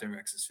on Captain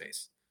Rex's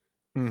face.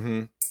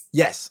 Mm-hmm.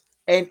 Yes.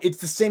 And it's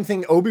the same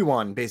thing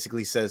Obi-Wan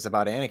basically says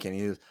about Anakin.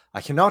 He goes,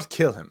 I cannot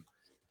kill him.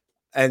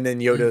 And then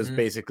Yoda's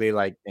basically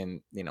like,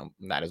 and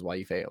that is why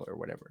you fail or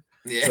whatever.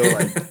 Yeah. So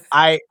like,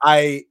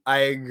 I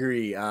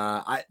agree.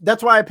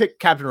 That's why I picked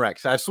Captain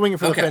Rex. I was swinging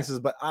for the fences,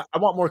 but I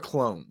want more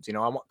clones. I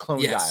want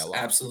clone dialogue.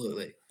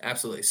 Absolutely.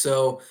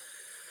 So,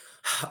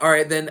 all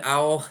right, then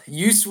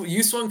you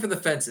swung for the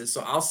fences.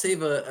 So I'll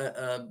save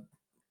a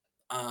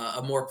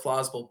a more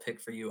plausible pick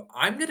for you.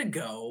 I'm gonna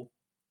go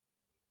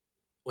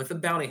with a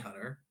bounty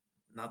hunter,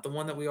 not the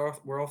one that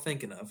we're all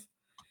thinking of.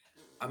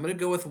 I'm gonna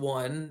go with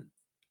one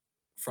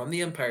from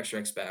The Empire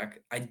Strikes Back.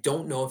 I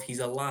don't know if he's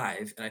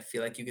alive, and I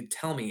feel like you could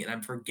tell me, and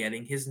I'm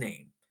forgetting his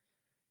name.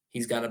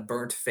 He's got a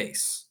burnt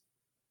face.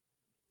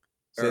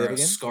 Say Or that a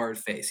again? scarred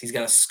face. He's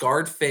got a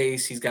scarred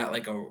face. He's got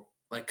like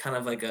kind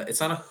of like a, it's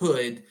not a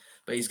hood,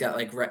 but he's got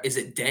like, is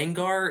it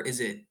Dengar? Is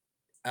it,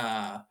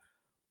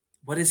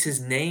 what is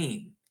his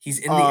name? He's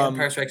in The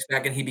Empire Strikes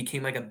Back, and he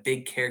became like a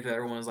big character that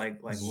everyone was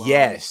like loved.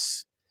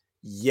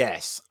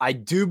 Yes, I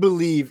do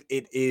believe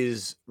it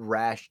is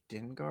Rash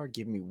Dengar.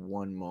 Give me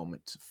one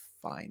moment to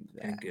find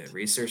Very that. good.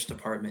 Research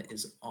department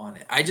is on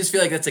it. I just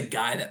feel like that's a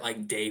guy that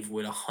like Dave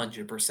would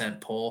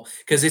 100% pull,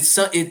 because it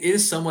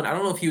is someone. I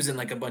don't know if he was in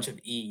like a bunch of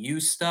EU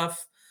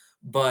stuff,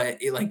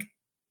 but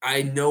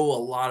I know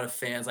a lot of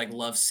fans like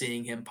love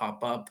seeing him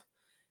pop up,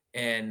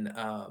 and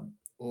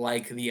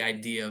like the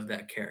idea of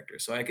that character.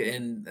 So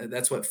and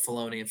that's what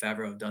Filoni and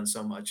Favreau have done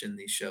so much in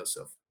these shows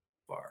so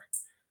far.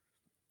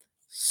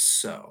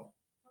 So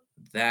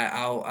that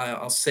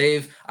I'll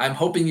save. I'm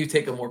hoping you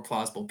take a more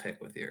plausible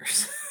pick with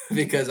yours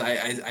because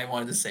I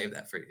wanted to save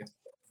that for you.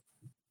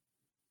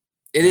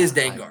 It is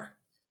Dengar.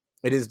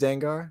 It is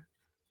Dengar?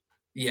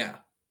 Yeah.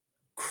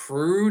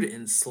 Crude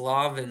and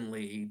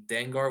slovenly,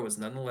 Dengar was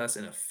nonetheless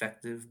an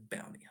effective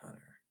bounty hunter.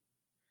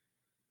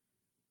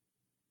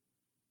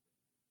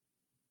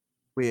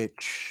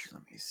 Which,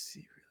 let me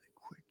see really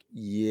quick.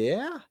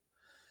 Yeah.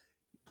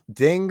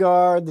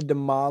 Dengar the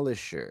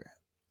Demolisher.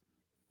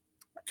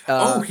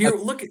 Here,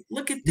 look at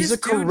this. He's a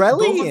dude.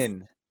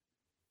 Corellian.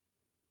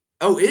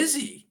 Oh, is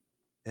he?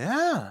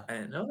 Yeah. I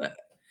didn't know that.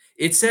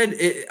 It said,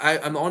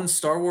 I'm on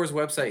Star Wars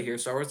website here,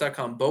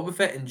 StarWars.com. Boba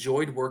Fett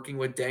enjoyed working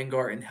with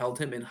Dengar and held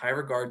him in high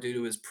regard due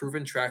to his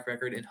proven track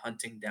record in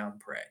hunting down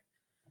prey.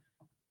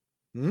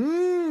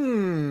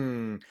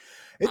 I'm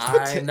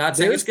not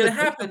saying it's going to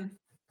happen.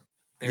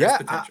 There's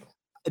potential.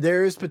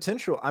 There is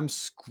potential. I'm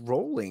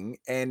scrolling,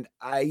 and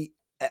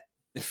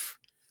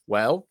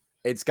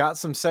it's got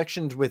some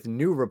sections with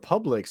New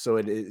Republic, so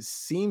it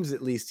seems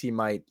at least he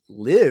might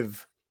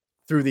live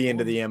through the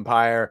end of the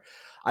Empire.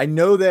 I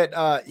know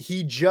that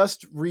he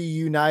just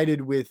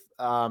reunited with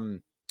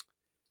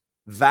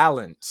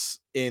Valance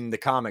in the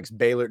comics,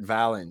 Baylor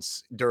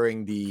Valance,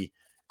 during the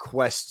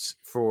quests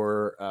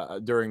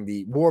for during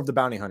the War of the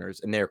Bounty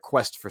Hunters and their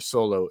quest for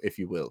Solo, if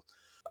you will.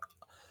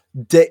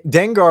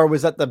 Dengar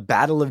was at the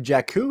Battle of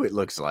Jakku, it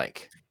looks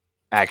like,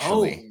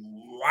 actually.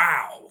 Oh,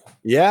 wow.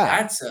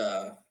 Yeah.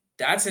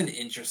 That's an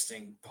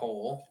interesting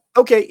poll.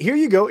 Okay, here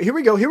you go. Here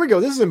we go.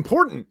 This is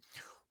important.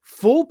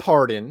 Full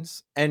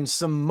pardons and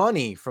some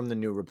money from the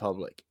New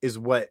Republic is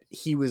what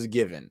he was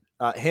given.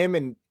 Him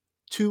and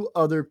 2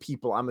 other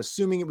people. I'm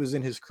assuming it was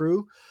in his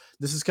crew.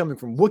 This is coming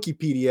from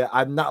Wikipedia.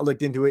 I've not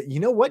looked into it. You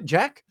know what,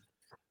 Jack?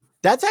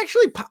 That's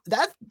actually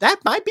that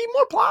might be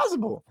more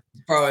plausible.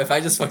 Bro, if I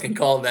just fucking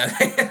called that,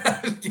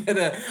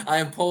 I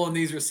am pulling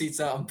these receipts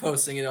out and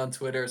posting it on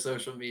Twitter,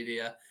 social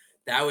media.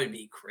 That would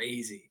be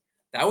crazy.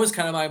 That was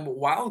kind of my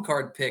wild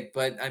card pick,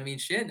 but I mean,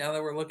 shit, now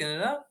that we're looking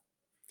it up.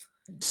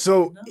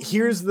 So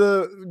here's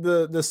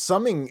the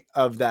summing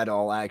of that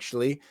all,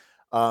 actually.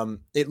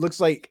 It looks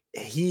like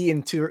he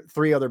and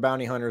 3 other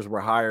bounty hunters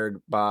were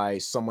hired by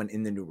someone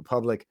in the New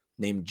Republic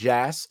named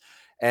Jas.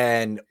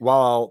 And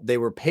while they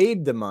were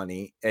paid the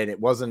money, and it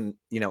wasn't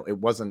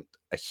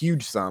a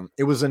huge sum,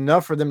 it was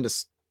enough for them to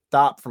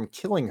stop from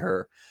killing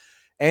her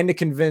and to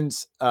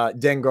convince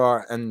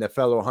Dengar and the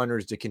fellow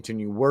hunters to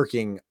continue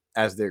working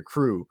as their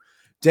crew.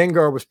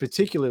 Dengar was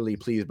particularly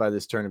pleased by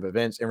this turn of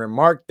events and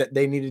remarked that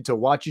they needed to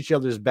watch each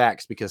other's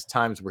backs because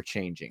times were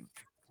changing.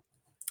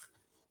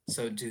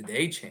 So do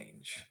they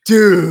change?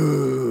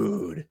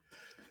 Dude.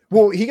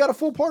 Well, he got a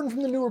full pardon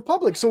from the New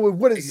Republic. So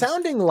what it's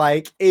sounding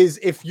like is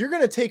if you're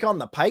going to take on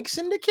the Pike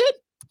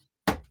Syndicate,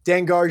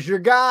 Dengar's your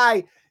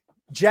guy.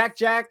 Jack,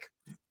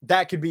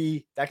 that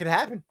could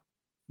happen.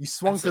 You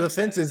swung for the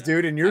fences,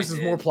 dude, and yours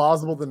is more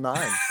plausible than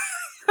mine.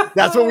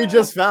 That's what we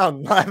just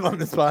found live on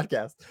this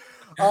podcast.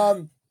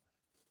 I'm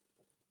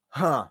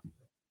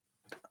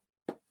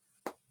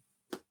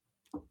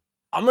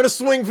gonna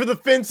swing for the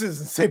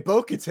fences and say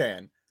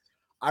Bo-Katan.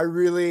 I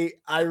really.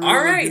 All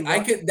right,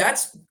 I could.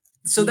 That's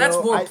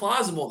more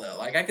plausible though.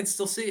 Like I could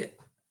still see it.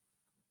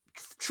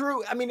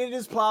 True. I mean, it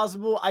is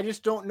plausible. I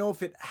just don't know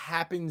if it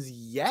happens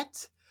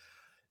yet.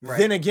 Right.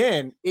 Then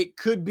again, it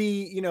could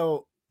be,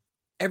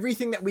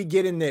 everything that we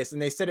get in this,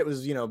 and they said it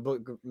was,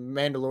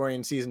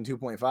 Mandalorian season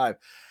 2.5.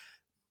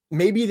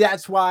 Maybe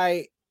that's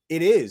why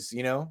it is,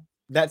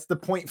 that's the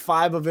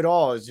 0.5 of it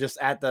all, is just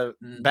at the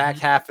back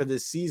half of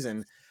this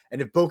season.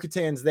 And if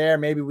Bo-Katan's there,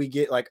 maybe we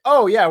get like,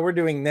 oh yeah, we're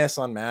doing this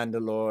on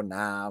Mandalore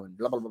now, and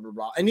blah, blah, blah, blah,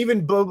 blah. And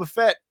even Boba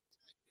Fett,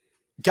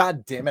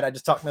 God damn it, I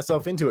just talked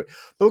myself into it.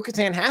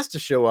 Bo-Katan has to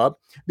show up,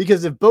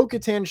 because if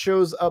Bo-Katan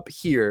shows up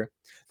here,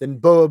 then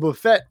Boba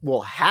Fett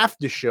will have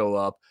to show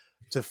up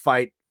to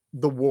fight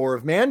the War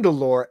of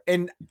Mandalore.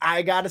 And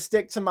I got to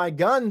stick to my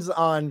guns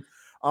on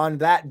on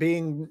that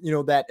being,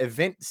 that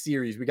event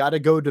series. We got to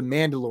go to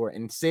Mandalore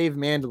and save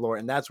Mandalore.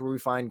 And that's where we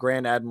find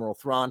Grand Admiral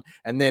Thrawn.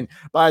 And then,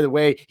 by the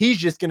way, he's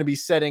just going to be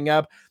setting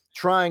up,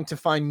 trying to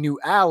find new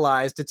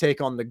allies to take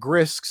on the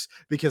Grisks,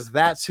 because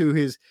that's who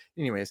his.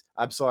 Anyways,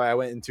 I'm sorry, I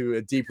went into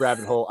a deep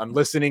rabbit hole. I'm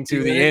listening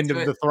to the end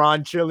of the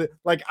Thrawn trilogy.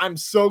 Like, I'm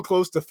so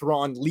close to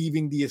Thrawn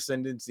leaving the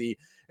Ascendancy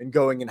and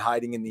going and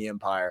hiding in the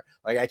Empire.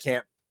 Like, I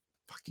can't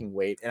fucking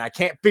wait, and I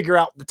can't figure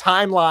out the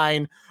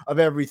timeline of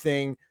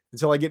everything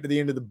until I get to the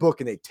end of the book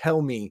and they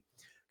tell me,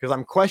 because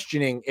I'm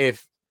questioning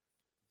if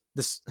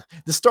the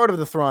start of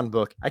the Thrawn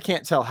book, I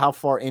can't tell how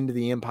far into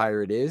the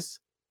Empire it is.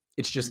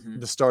 It's just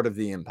the start of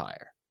the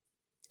Empire.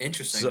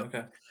 Interesting. So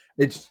okay.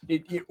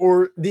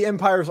 Or the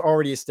Empire's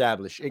already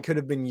established. It could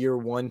have been year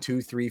 1,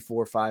 2, 3,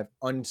 4, 5,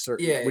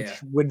 uncertain,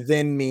 which would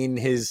then mean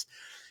his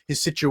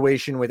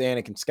situation with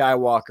Anakin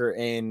Skywalker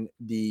in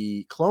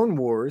the Clone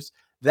Wars.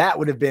 That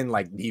would have been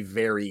like the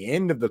very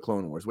end of the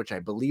Clone Wars, which I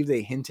believe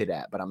they hinted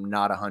at, but I'm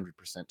not 100%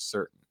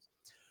 certain.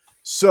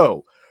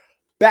 So,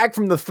 back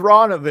from the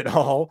Thrawn of it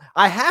all,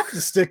 I have to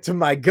stick to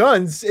my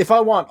guns. If I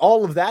want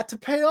all of that to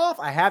pay off,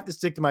 I have to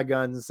stick to my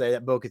guns and say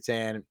that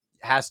Bo-Katan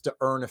has to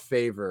earn a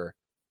favor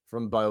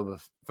from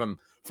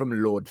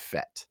Lord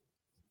Fett.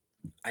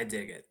 I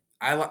dig it.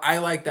 I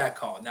like that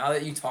call. Now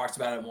that you talked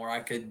about it more,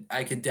 I could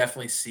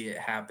definitely see it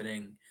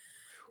happening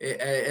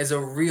as a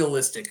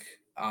realistic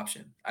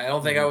option. I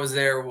don't think I was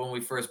there when we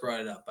first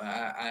brought it up, but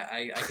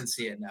I can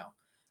see it now.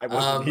 I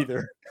wasn't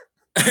either.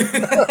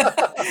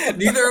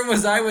 Neither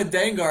was I with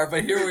Dengar,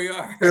 but here we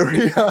are. Here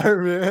we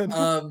are, man.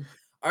 All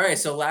right,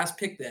 so last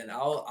pick then.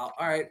 All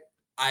right.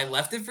 I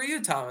left it for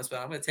you, Thomas, but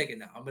I'm gonna take it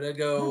now. I'm gonna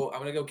go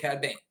Cad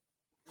Bane.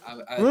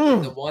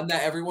 The one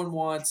that everyone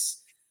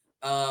wants.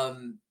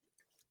 Who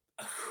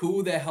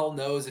the hell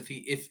knows if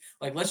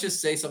let's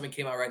just say something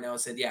came out right now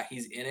and said, yeah,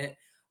 he's in it.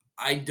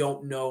 I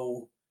don't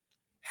know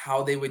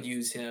how they would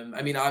use him.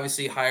 I mean,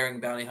 obviously hiring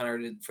Bounty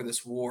Hunter for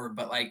this war,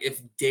 but like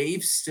if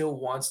Dave still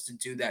wants to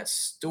do that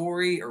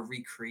story or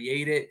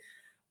recreate it,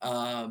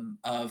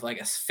 of like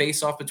a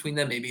face off between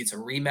them, maybe it's a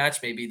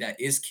rematch, maybe that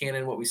is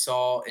canon, what we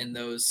saw in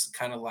those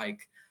kind of like,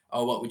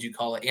 what would you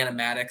call it,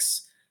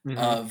 animatics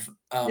of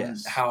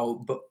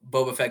how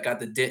Boba Fett got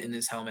the dit in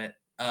his helmet.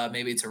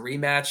 Maybe it's a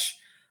rematch.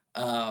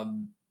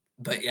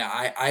 But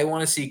yeah, I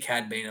want to see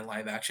Cad Bane in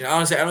live action.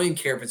 Honestly, I don't even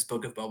care if it's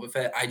Book of Boba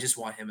Fett. I just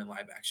want him in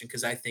live action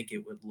because I think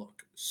it would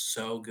look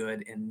so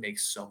good and make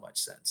so much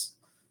sense.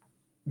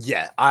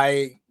 Yeah,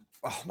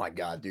 oh my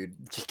God, dude.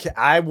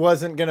 I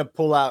wasn't going to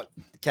pull out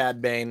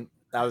Cad Bane.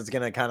 I was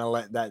going to kind of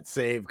let that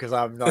save because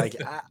I'm like,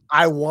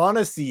 I want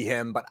to see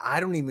him, but I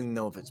don't even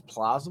know if it's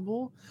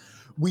plausible.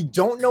 We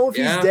don't know if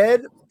he's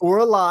dead or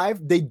alive.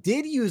 They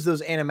did use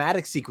those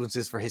animatic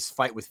sequences for his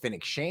fight with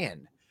Fennec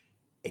Shand,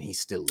 and he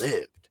still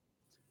lived.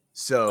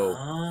 So,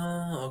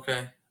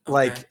 okay.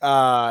 Like,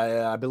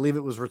 I believe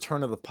it was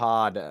Return of the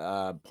Pod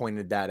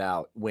pointed that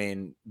out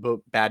when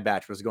Bad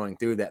Batch was going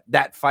through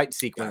that fight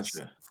sequence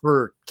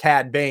for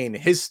Cad Bane.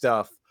 His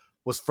stuff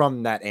was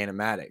from that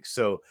animatic.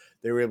 So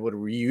they were able to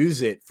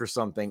reuse it for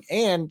something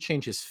and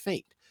change his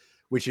fate,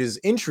 which is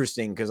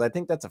interesting because I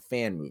think that's a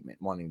fan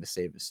movement wanting to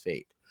save his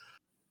fate.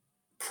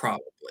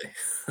 Probably.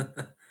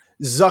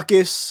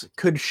 Zuckuss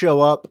could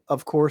show up,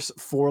 of course.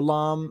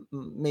 Forlom,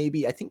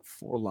 maybe. I think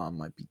Forlom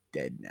might be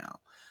dead now.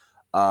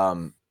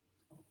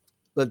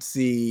 Let's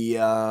see.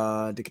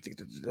 I'm just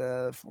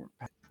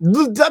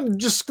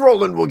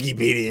scrolling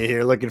Wikipedia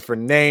here, looking for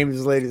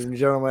names, ladies and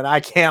gentlemen.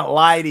 I can't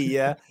lie to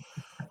you.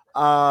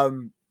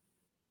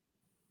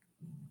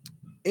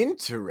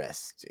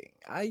 Interesting.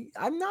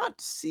 I'm not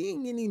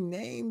seeing any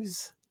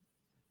names.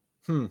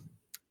 I'm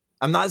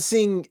not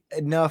seeing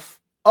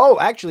enough. Oh,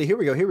 actually, here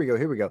we go.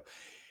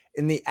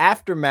 In the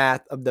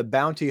aftermath of the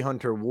Bounty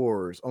Hunter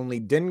Wars,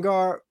 only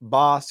Dengar,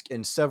 Bossk,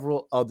 and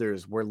several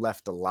others were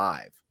left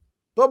alive.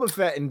 Boba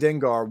Fett and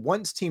Dengar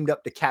once teamed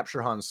up to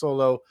capture Han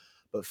Solo,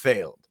 but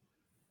failed,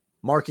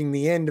 marking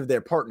the end of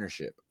their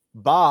partnership.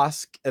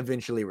 Bossk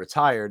eventually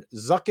retired.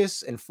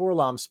 Zuckuss and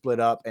Forlom split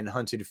up and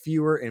hunted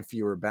fewer and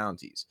fewer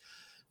bounties.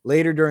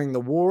 Later during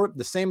the war,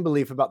 the same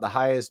belief about the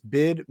highest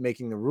bid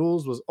making the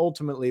rules was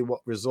ultimately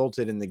what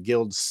resulted in the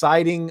guild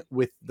siding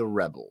with the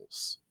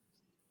rebels.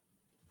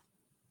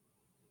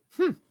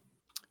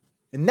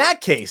 In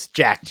that case,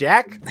 Jack,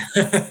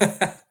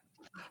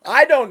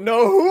 I don't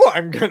know who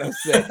I'm going to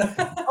say.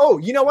 Oh,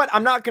 you know what?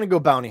 I'm not going to go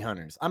bounty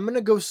hunters. I'm going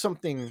to go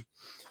something.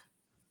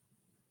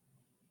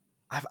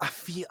 I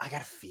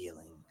got a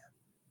feeling.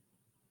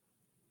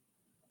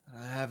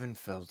 I haven't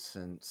felt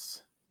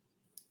since.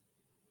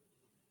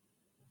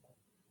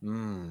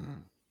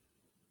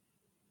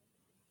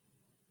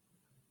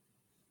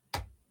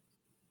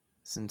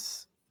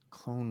 Since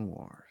Clone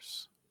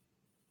Wars.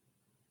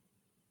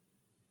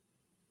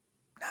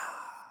 Nah.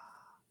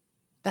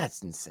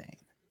 That's insane.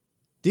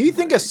 Do you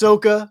think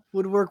Ahsoka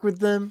would work with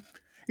them?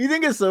 You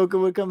think Ahsoka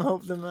would come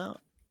help them out?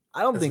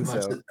 I don't think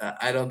so.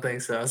 I don't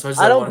think so. As much as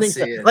I don't think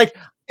so. It. Like,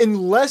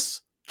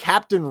 unless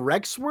Captain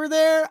Rex were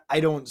there, I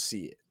don't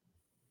see it.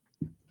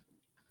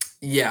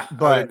 Yeah,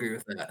 but I agree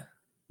with that.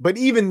 But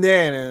even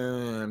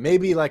then,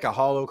 maybe like a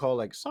hollow call,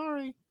 like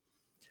sorry.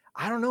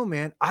 I don't know,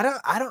 man.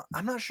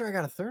 I'm not sure I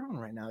got a third one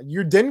right now.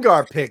 Your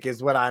Dengar pick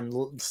is what I'm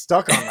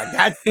stuck on. Like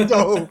that's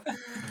so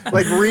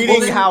like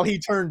reading how he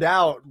turned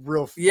out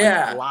live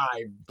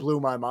blew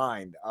my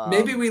mind.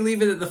 Maybe we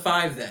leave it at the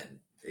 5 then.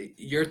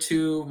 You're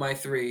 2, my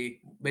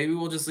 3. Maybe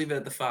we'll just leave it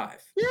at the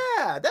 5.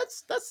 Yeah,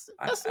 that's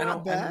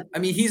not bad. I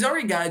mean, he's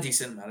already got a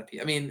decent amount of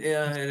people. I mean, it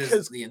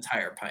is the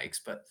entire Pikes,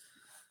 but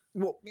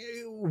well,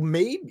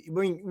 maybe.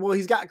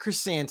 He's got Chris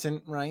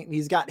Santon, right?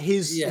 He's got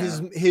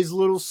his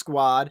little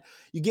squad.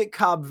 You get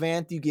Cobb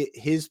Vanth, you get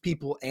his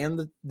people,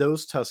 and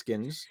those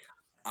Tuskens.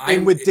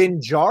 And with Din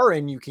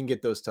Djarin, you can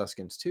get those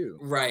Tuskens too.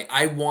 Right.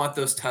 I want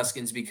those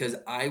Tuskens because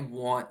I don't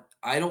want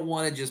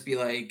to just be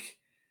like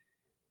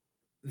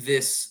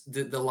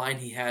the line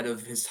he had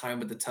of his time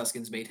with the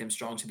Tuskens made him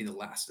strong to be the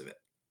last of it.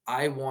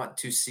 I want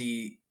to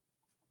see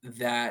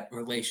that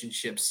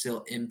relationship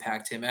still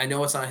impact him. I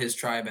know it's not his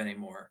tribe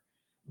anymore,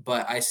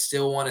 but I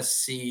still want to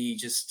see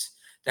just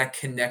that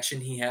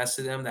connection he has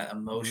to them, that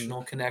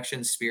emotional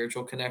connection,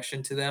 spiritual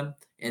connection to them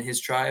and his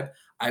tribe.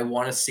 I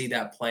want to see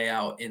that play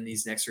out in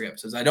these next 3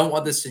 episodes. I don't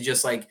want this to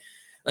just like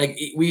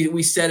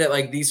we said it,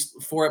 like these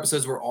 4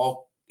 episodes were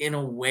all in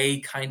a way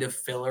kind of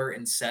filler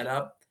and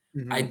setup.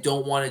 I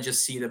don't want to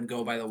just see them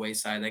go by the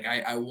wayside. Like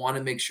I want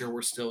to make sure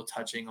we're still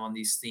touching on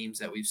these themes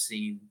that we've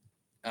seen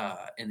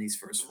in these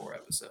first 4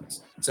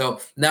 episodes.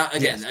 So now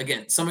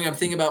again, something I'm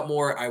thinking about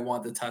more. I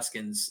want the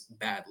Tuskens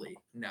badly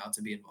now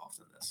to be involved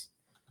in this.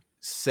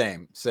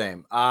 Same.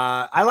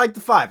 I like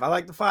the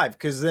 5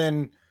 because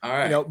then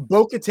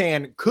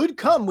Bo-Katan could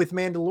come with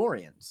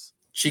Mandalorians.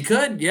 She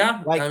could,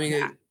 yeah. Like, I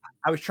mean,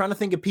 I was trying to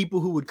think of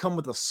people who would come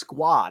with a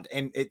squad,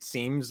 and it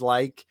seems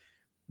like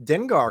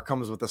Dengar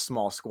comes with a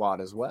small squad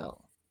as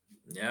well.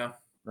 Yeah.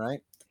 Right.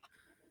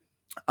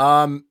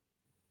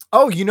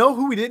 Oh, you know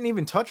who we didn't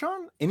even touch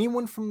on?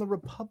 Anyone from the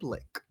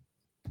Republic.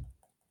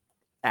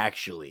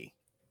 Actually.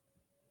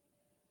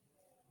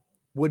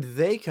 Would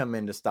they come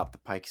in to stop the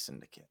Pike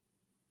Syndicate?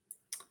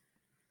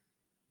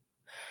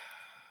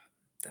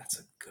 That's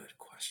a good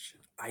question.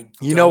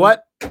 You know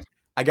what?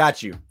 I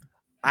got you.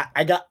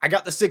 I got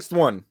the 6th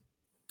one.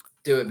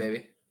 Do it,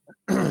 baby.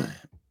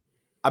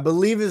 I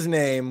believe his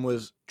name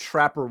was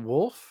Trapper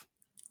Wolf.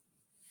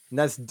 And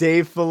that's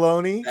Dave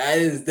Filoni. That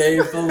is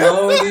Dave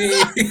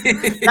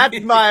Filoni. That's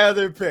my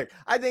other pick.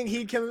 I think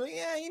he'd come.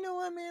 Yeah, you know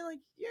what, man? Like,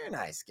 you're a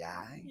nice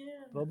guy.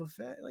 Yeah. Boba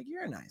Fett. Like,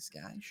 you're a nice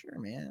guy. Sure,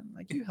 man.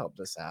 Like, you helped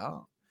us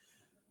out.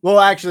 Well,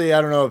 actually,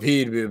 I don't know if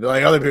he'd be, but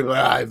like other people,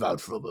 I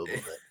vouch for Boba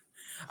Fett.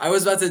 I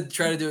was about to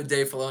try to do a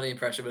Dave Filoni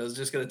impression, but I was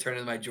just going to turn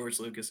into my George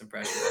Lucas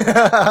impression.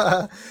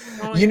 Another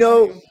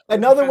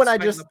one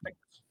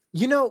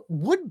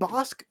would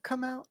Bosk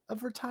come out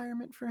of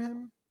retirement for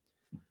him?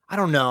 I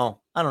don't know.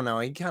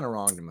 He kind of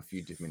wronged him a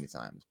few too many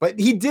times, but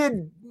he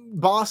did.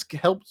 Bosk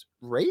helped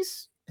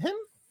race him,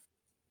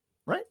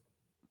 right?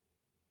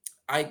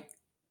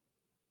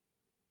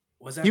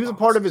 He was a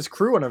part of his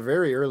crew in a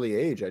very early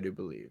age, I do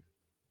believe.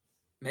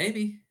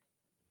 Maybe.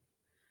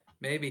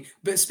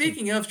 But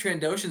speaking of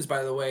Trandoshans,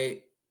 by the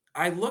way,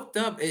 I looked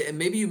up, and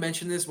maybe you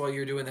mentioned this while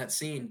you're doing that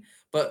scene,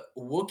 but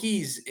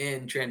Wookiees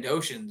and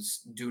Trandoshans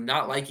do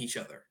not like each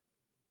other,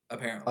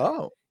 apparently.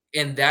 Oh.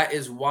 And that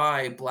is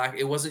why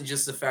it wasn't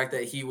just the fact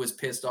that he was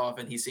pissed off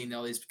and he's seen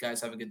all these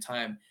guys have a good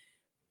time.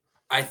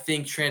 I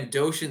think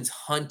Trandoshans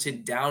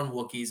hunted down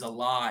Wookiees a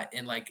lot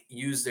and like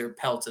used their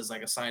pelts as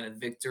like a sign of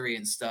victory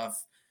and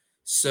stuff.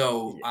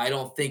 So I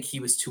don't think he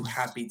was too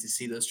happy to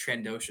see those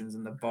Trandoshans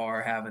in the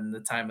bar having the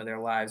time of their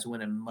lives,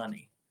 winning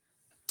money.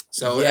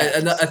 So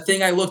a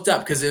thing I looked up,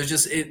 because it was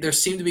just there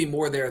seemed to be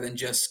more there than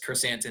just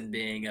Chrysanthemum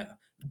being a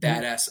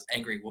badass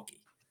angry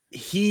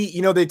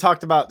Wookiee. They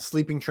talked about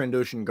sleeping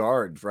Trandoshan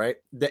guards, right?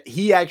 That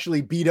he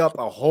actually beat up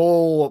a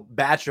whole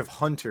batch of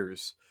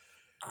hunters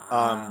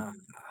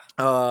that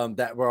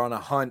were on a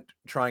hunt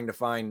trying to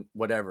find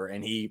whatever,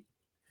 and he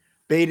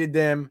baited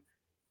them,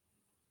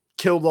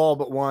 killed all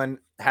but one,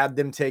 had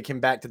them take him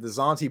back to the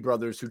Zanti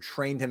brothers, who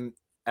trained him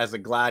as a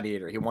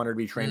gladiator. He wanted to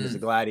be trained as a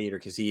gladiator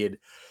because he had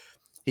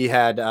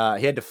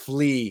to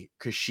flee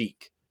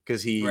Kashyyyk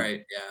because he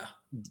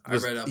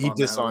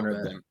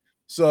dishonored them.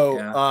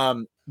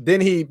 So then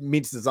he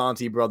meets the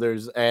Zanti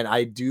brothers, and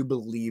I do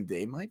believe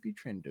they might be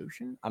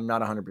Trandoshan. I'm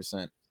not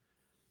 100%.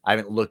 I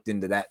haven't looked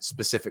into that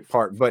specific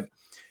part, but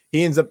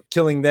he ends up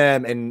killing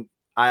them, and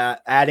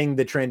adding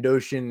the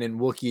Trandoshan and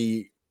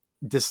Wookiee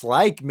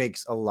dislike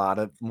makes a lot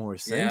of more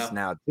sense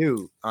now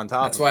too. On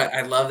top, that's why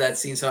I love that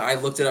scene. So I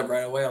looked it up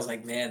right away. I was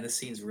like, man, this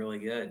scene's really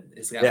good.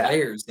 It's got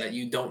layers that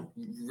you don't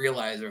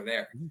realize are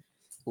there.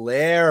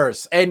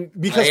 Layers, and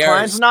because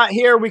Klein's not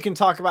here, we can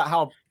talk about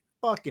how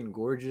fucking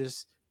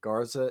gorgeous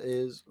Garza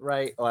is,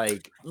 right?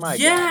 Like, my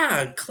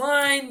God.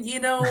 Klein,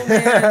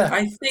 man,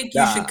 I think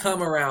you should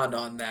come around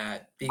on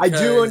that. I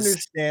do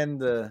understand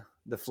the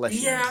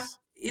fleshiness. Yeah,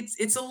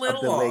 it's a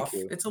little off.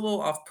 It's a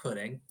little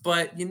off-putting,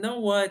 but you know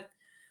what?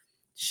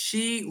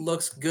 She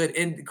looks good.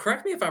 And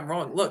correct me if I'm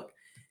wrong. Look,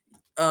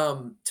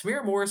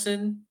 Tamira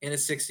Morrison in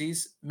his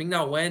 60s,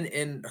 Ming-Na Wen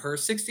in her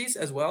 60s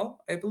as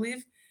well, I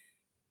believe.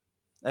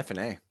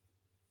 F&A.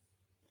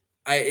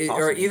 Or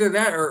Possibly. either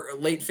that or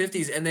late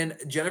 50s. And then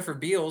Jennifer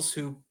Beals,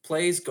 who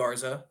plays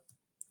Garza,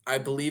 I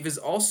believe is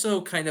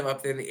also kind of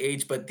up there in the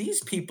age, but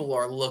these people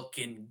are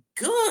looking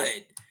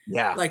good.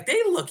 Yeah. Like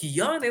they look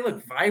young, they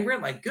look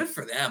vibrant, like good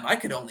for them. I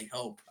could only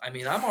hope. I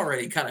mean, I'm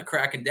already kind of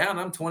cracking down.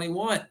 I'm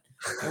 21.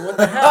 And what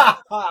the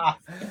hell?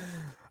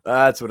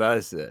 That's what I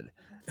said.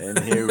 And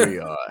here we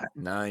are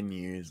 9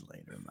 years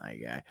later, my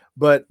guy.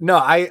 But no,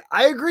 I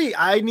agree.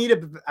 I need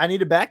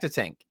a back to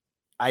tank.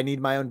 I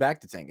need my own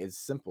back to tank. It's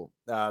simple.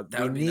 That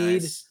We would be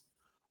need nice.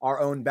 our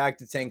own back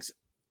to tanks.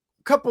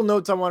 A couple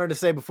notes I wanted to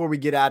say before we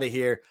get out of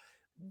here.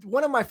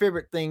 One of my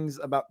favorite things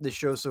about this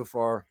show so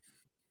far,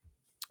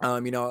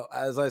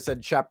 as I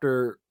said,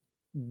 chapter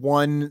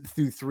 1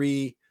 through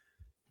 3,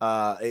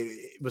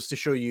 it was to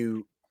show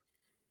you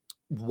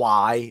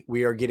why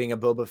we are getting a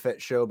Boba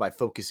Fett show by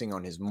focusing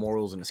on his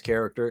morals and his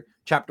character.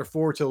 Chapter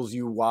 4 tells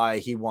you why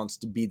he wants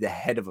to be the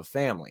head of a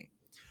family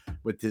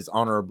with his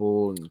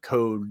honorable and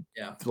code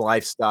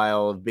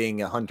lifestyle of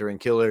being a hunter and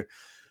killer.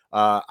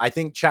 I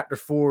think chapter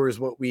 4 is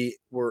what we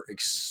were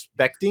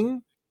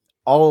expecting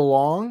all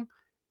along.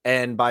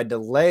 And by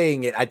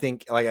delaying it, I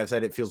think, like I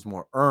said, it feels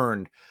more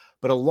earned.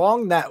 But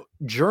along that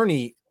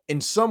journey,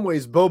 in some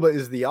ways, Boba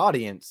is the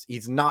audience.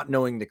 He's not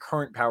knowing the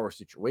current power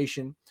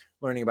situation,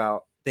 learning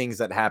about things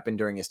that happened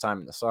during his time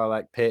in the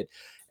Sarlacc pit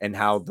and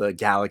how the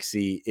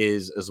galaxy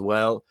is as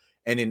well.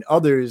 And in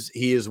others,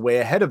 he is way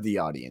ahead of the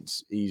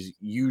audience. He's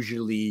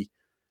usually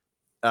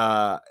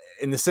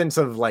in the sense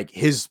of like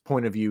his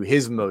point of view,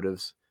 his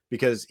motives,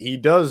 because he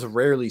does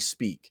rarely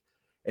speak.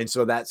 And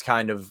so that's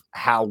kind of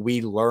how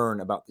we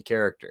learn about the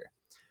character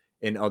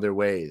in other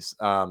ways.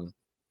 And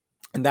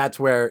that's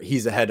where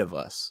he's ahead of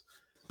us.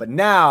 But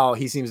now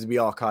he seems to be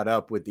all caught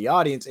up with the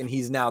audience, and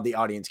he's now the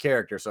audience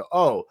character.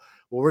 So,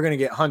 we're going to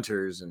get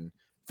hunters, and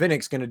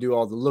Fennec's going to do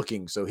all the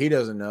looking, so he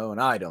doesn't know,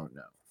 and I don't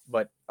know.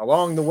 But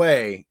along the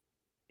way,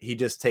 he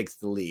just takes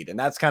the lead. And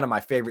that's kind of my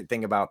favorite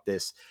thing about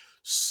this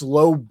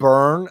slow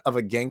burn of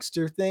a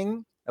gangster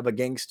thing, of a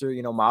gangster,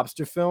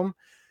 mobster film.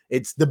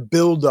 It's the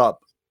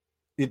buildup.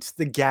 It's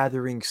the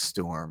gathering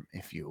storm,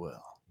 if you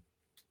will.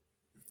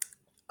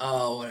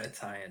 Oh, what a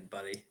tie-in,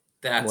 buddy.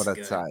 That's what a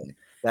good. tie-in.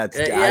 That's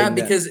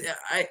because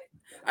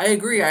I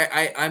agree.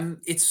 I'm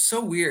it's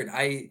so weird.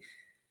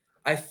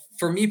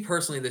 For me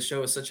personally, the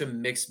show is such a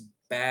mixed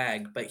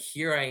bag, but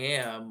here I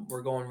am.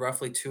 We're going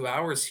roughly 2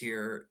 hours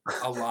here.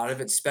 A lot of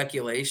it's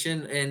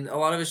speculation, and a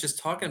lot of it's just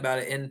talking about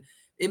it. And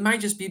it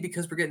might just be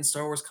because we're getting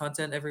Star Wars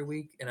content every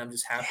week, and I'm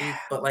just happy. Yeah.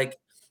 But like,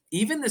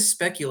 even the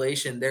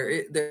speculation,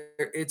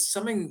 it's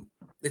something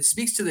that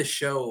speaks to the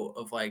show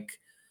of like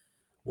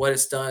what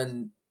it's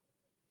done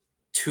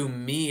to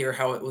me, or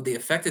the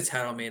effect it's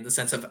had on me, in the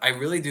sense of I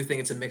really do think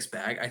it's a mixed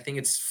bag. I think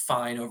it's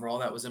fine overall.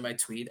 That was in my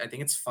tweet. I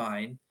think it's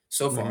fine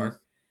so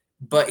far.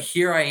 But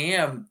here I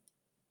am.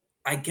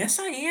 I guess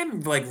I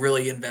am like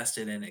really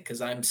invested in it because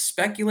I'm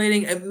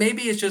speculating, and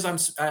maybe it's just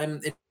I'm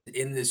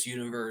in this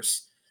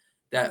universe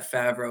that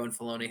Favreau and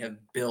Filoni have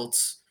built,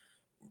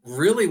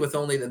 really with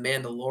only the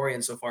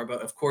Mandalorian so far.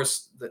 But of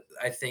course,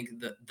 I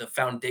think the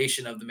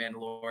foundation of the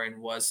Mandalorian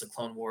was the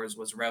Clone Wars,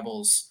 was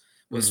Rebels,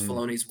 was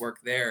Filoni's work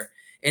there.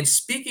 And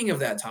speaking of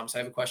that, Thomas, I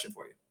have a question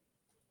for you.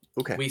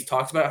 Okay. We've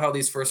talked about how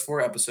these first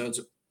 4 episodes,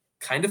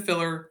 kind of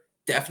filler,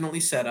 definitely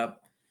set up.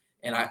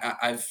 And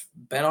I've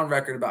been on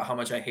record about how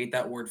much I hate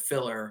that word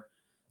filler,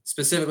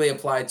 specifically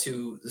applied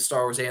to the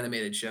Star Wars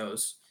animated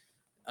shows,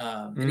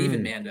 and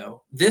even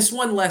Mando. This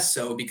one less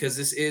so, because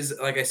this is,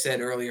 like I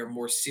said earlier,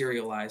 more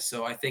serialized.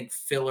 So I think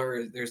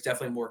filler, there's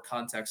definitely more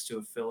context to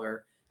a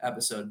filler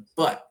episode.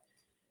 But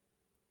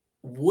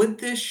would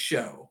this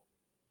show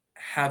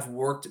have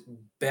worked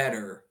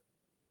better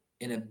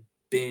in a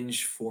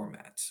binge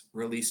format,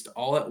 released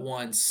all at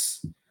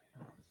once?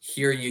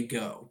 Here you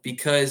go.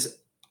 Because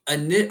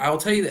I will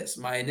tell you this.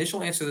 My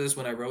initial answer to this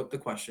when I wrote the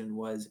question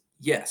was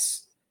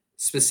yes,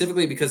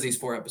 specifically because of these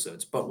 4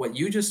 episodes. But what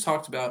you just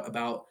talked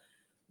about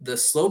the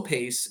slow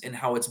pace and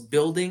how it's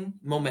building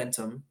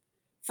momentum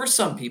for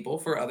some people,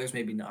 for others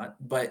maybe not.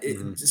 But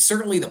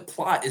certainly the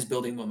plot is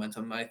building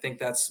momentum. I think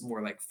that's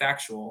more like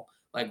factual.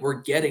 Like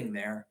we're getting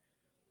there.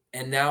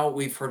 And now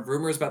we've heard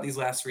rumors about these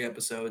last 3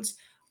 episodes.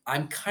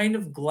 I'm kind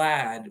of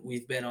glad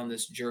we've been on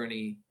this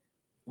journey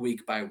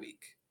week by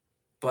week.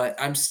 But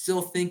I'm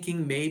still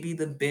thinking maybe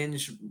the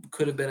binge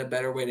could have been a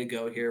better way to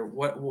go here.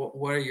 What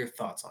are your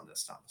thoughts on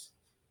this, Thomas?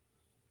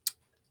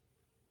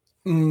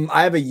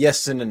 I have a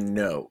yes and a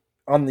no.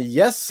 On the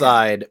yes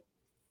side,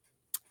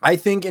 I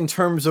think in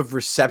terms of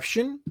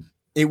reception,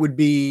 it would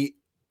be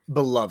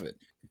beloved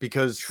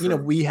because,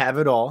 we have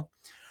it all.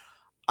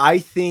 I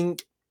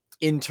think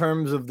in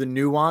terms of the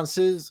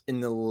nuances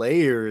and the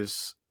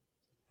layers,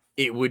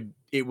 it would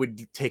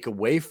take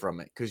away from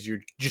it because you're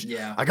just,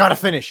 I got to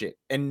finish it.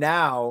 And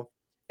now,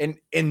 and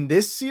in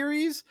this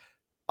series,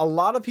 a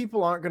lot of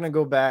people aren't going to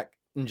go back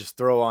and just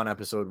throw on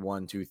episode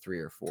 1, 2, 3,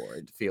 or 4.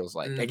 It feels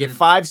like I get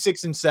 5,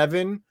 6, and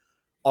 7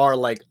 are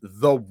like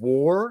the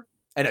war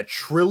and a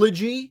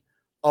trilogy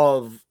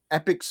of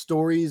epic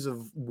stories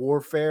of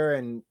warfare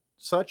and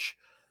such.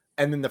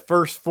 And then the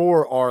first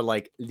 4 are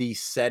like the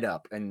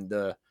setup and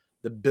the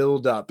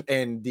build up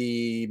and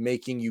the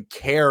making you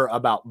care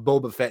about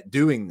Boba Fett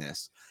doing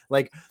this.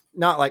 Like,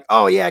 not like,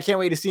 oh yeah, I can't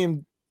wait to see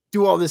him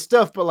do all this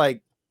stuff, but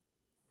like,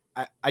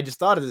 I just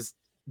thought of this.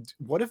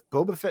 What if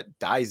Boba Fett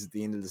dies at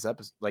the end of this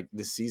episode, like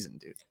this season,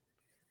 dude?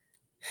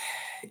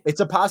 It's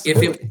a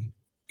possibility.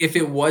 If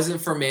it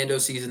wasn't for Mando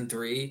season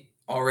 3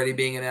 already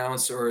being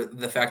announced, or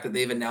the fact that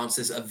they've announced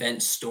this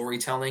event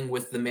storytelling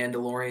with the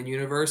Mandalorian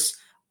universe,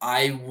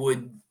 I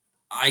would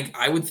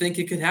think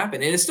it could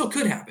happen, and it still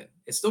could happen.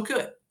 It still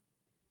could.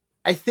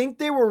 I think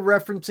they were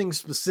referencing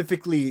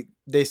specifically,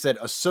 they said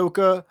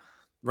Ahsoka,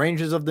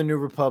 Rangers of the New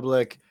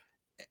Republic,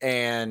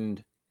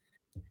 and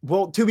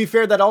well, to be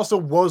fair, that also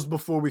was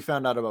before we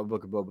found out about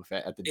Book of Boba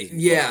Fett at the Disney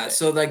Yeah, Plus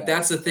so like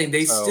that's the thing.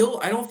 They So- still,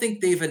 I don't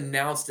think they've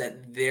announced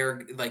that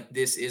they're like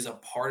this is a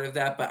part of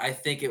that, but I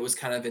think it was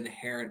kind of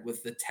inherent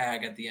with the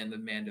tag at the end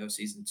of Mando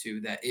season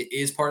 2 that it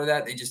is part of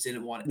that. They just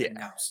didn't want it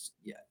announced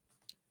yet.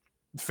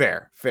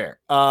 Fair.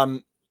 But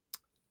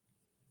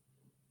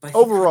he could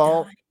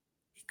Overall, die.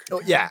 He could Oh,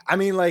 die. yeah, I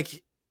mean,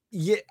 like,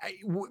 yeah,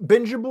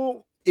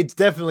 bingeable. It's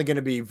definitely going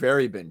to be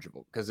very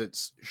bingeable because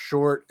it's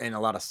short and a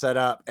lot of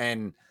setup,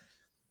 and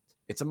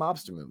it's a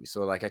mobster movie.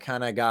 So, like,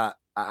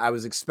 I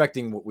was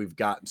expecting what we've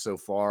gotten so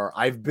far.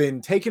 I've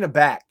been taken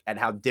aback at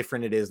how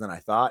different it is than I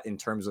thought in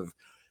terms of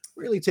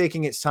really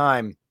taking its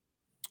time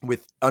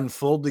with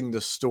unfolding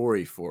the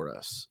story for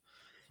us.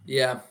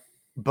 Yeah.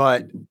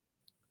 But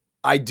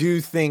I do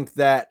think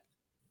that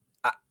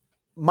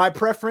my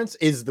preference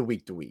is the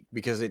week to week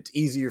because it's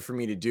easier for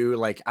me to do.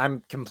 Like,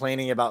 I'm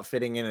complaining about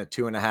fitting in a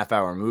 2.5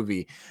 hour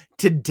movie.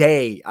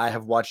 Today, I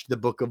have watched the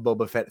Book of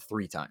Boba Fett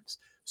 3 times.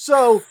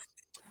 So,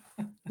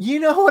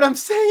 you know what I'm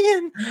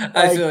saying?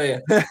 I feel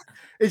you.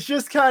 It's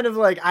just kind of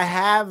like I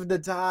have the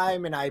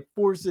time and I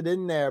force it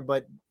in there,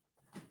 but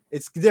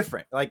it's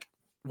different. Like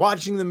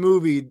watching the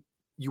movie,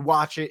 you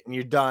watch it and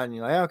you're done.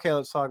 You're like, okay,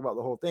 let's talk about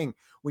the whole thing.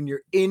 When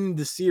you're in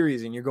the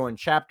series and you're going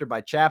chapter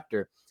by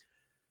chapter,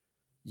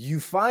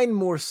 you find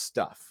more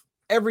stuff.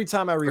 Every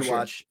time I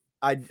rewatch,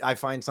 I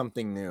find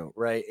something new,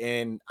 right?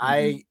 And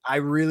I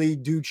really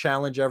do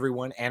challenge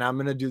everyone, and I'm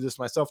gonna do this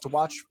myself, to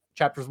watch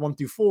chapters 1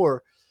 through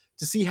 4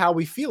 to see how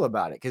we feel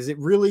about it, because it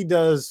really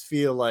does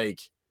feel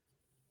like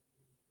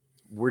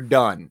we're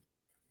done.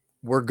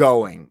 We're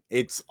going.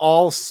 It's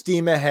all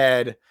steam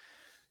ahead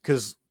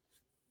because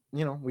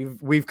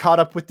we've caught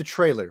up with the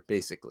trailer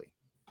basically.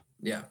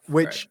 Yeah.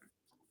 Which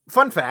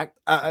fun fact,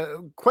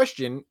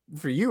 question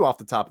for you off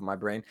the top of my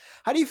brain.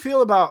 How do you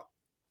feel about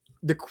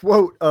the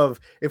quote of,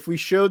 if we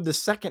showed the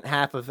second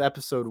half of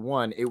episode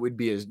 1, it would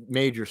be a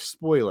major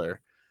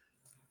spoiler?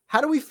 How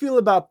do we feel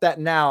about that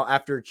now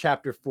after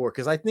chapter 4?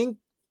 Because I think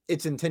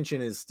its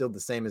intention is still the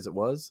same as it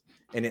was,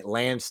 and it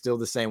lands still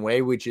the same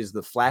way, which is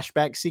the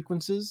flashback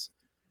sequences.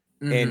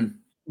 And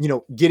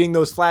getting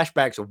those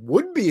flashbacks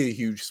would be a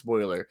huge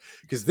spoiler,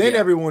 because then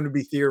everyone would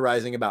be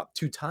theorizing about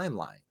 2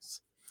 timelines.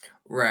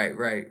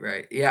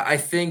 Right. Yeah, I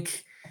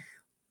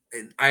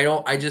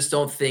just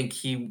don't think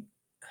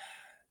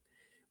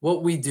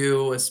what we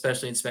do,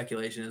 especially in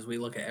speculation, is we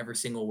look at every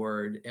single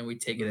word and we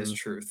take it as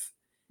truth.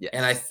 Yes.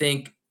 And I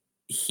think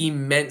he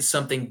meant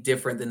something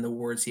different than the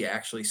words he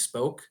actually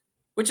spoke,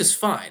 which is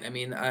fine. I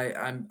mean,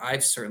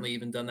 I've certainly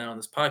even done that on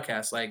this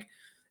podcast. Like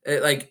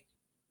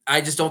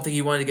I just don't think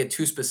he wanted to get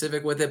too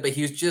specific with it, but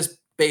he was just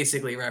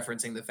basically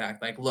referencing the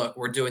fact, like, look,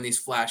 we're doing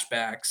these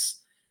flashbacks.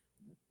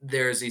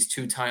 There's these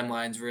 2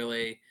 timelines,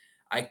 really.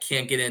 I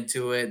can't get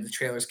into it. The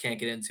trailers can't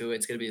get into it.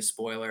 It's going to be a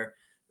spoiler.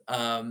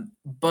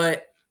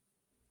 But,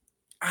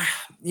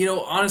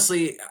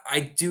 honestly, I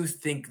do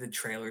think the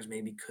trailers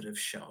maybe could have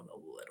shown a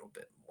little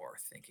bit more,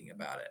 thinking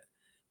about it.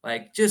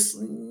 Like,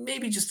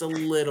 maybe just a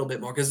little bit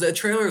more. Because the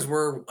trailers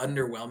were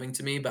underwhelming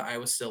to me, but I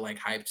was still, like,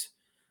 hyped.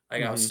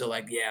 Like, I was still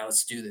like, yeah,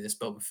 let's do this,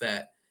 Boba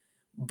Fett.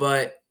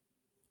 But,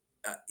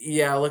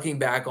 looking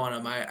back on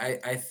them,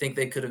 I think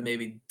they could have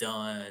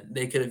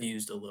they could have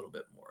used a little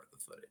bit more of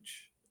the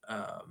footage.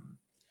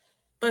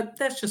 But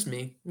that's just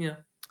me.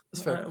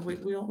 That's fair.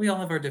 We all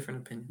have our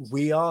different opinions.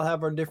 We all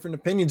have our different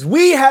opinions.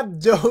 We have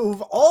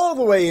dove all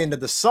the way into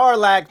the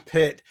Sarlacc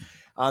pit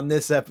on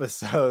this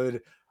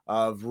episode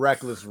of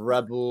Reckless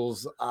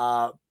Rebels.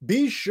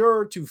 Be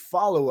sure to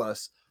follow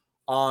us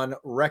on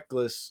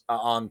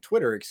on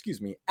Twitter,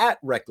 at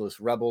Reckless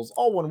Rebels,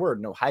 all one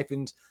word, no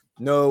hyphens,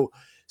 no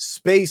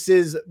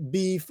spaces.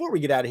 Before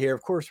we get out of here,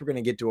 of course, we're going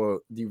to get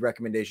to the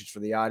recommendations for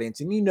the audience.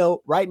 And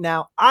right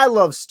now, I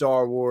love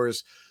Star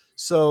Wars.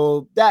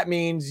 So that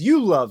means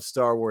you love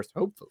Star Wars,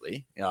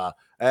 hopefully.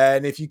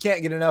 And if you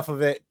can't get enough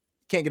of it,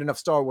 can't get enough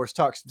Star Wars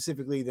talk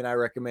specifically, then I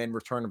recommend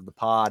Return of the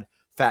Pod,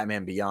 Fat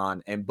Man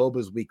Beyond, and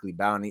Boba's Weekly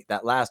Bounty.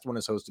 That last one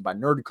is hosted by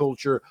Nerd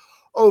Culture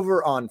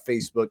over on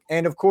Facebook.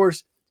 And of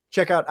course,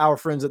 check out our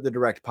friends at the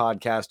Direct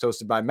Podcast,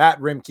 hosted by Matt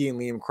Rimke and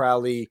Liam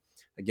Crowley.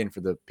 Again, for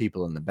the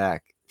people in the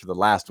back, for the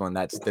last one,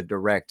 that's the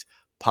Direct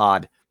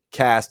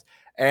Podcast.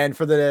 And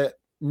for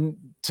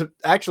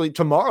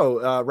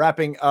tomorrow,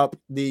 wrapping up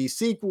the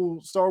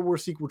Star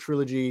Wars sequel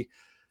trilogy,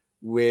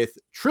 with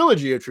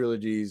Trilogy of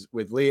Trilogies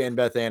with Leah and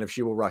Beth Ann of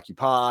She Will Rock You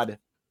Pod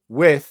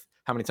with,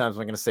 how many times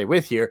am I going to say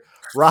with here?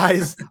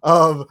 Rise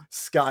of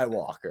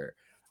Skywalker.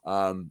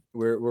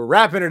 We're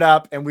wrapping it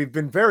up, and we've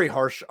been very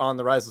harsh on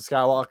the Rise of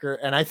Skywalker,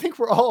 and I think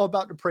we're all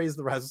about to praise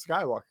the Rise of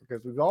Skywalker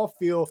because we all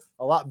feel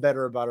a lot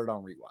better about it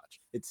on rewatch,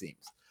 it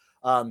seems.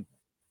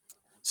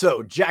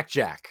 So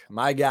Jack,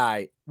 my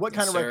guy, what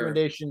kind of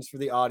recommendations for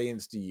the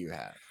audience do you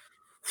have?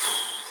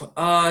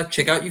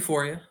 Check out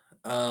Euphoria.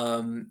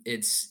 I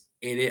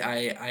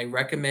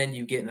recommend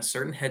you get in a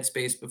certain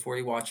headspace before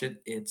you watch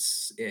it.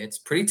 It's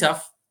pretty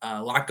tough.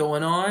 A lot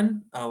going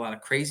on, a lot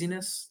of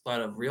craziness, a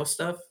lot of real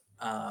stuff,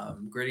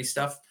 gritty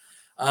stuff.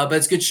 But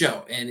it's a good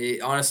show.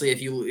 And honestly,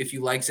 if you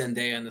like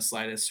Zendaya in the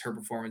slightest, her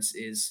performance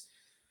is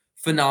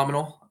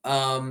phenomenal.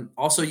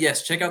 Also,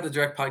 yes, check out the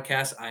Direct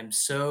podcast. I'm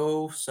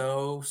so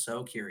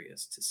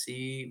curious to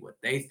see what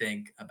they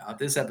think about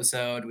this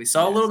episode. We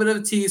saw a little bit of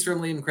a tease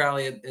from Liam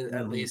Crowley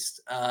at least.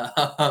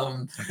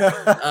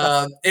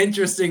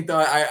 Interesting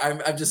thought.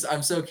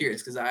 I'm so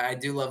curious because I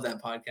do love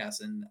that podcast,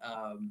 and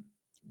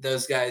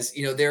those guys,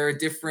 there are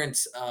different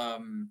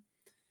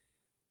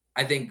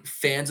I think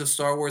fans of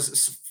Star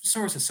Wars.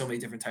 Star Wars has so many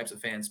different types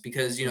of fans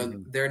because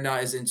they're not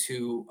as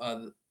into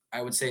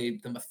I would say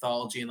the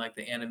mythology and like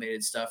the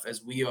animated stuff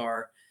as we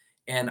are.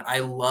 And I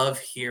love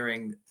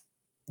hearing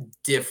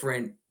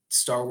different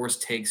Star Wars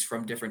takes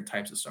from different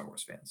types of Star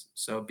Wars fans.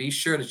 So be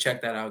sure to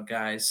check that out,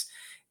 guys.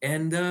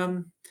 And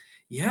I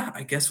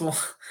guess we'll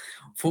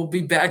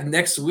be back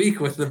next week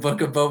with the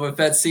Book of Boba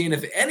Fett, seeing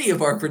if any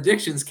of our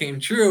predictions came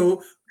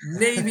true.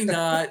 Maybe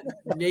not.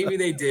 Maybe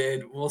they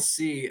did. We'll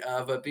see.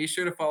 But be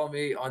sure to follow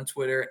me on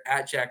Twitter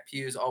at Jack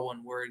Pews, all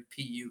one word,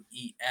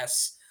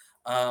 P-U-E-S.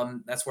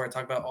 That's where I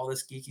talk about all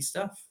this geeky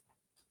stuff.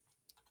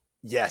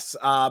 Yes.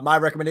 My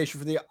recommendation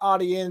for the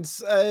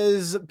audience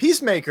is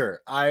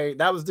Peacemaker.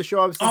 That was the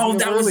show I was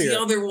thinking of earlier. Was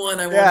the other one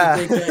I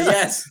wanted to think of.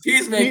 Yes,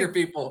 Peacemaker,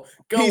 people.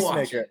 Go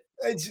watch it.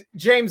 It's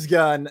James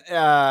Gunn.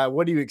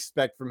 What do you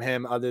expect from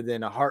him other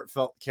than a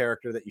heartfelt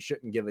character that you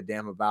shouldn't give a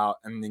damn about,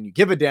 and then you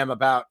give a damn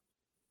about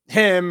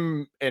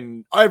him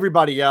and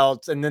everybody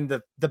else, and then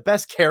the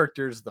best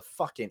character is the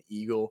fucking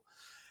Eagle.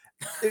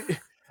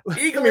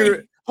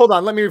 Hold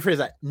on, let me rephrase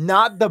that.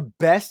 Not the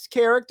best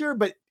character,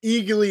 but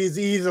Eagly is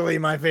easily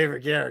my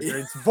favorite character.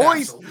 It's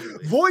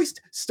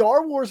voiced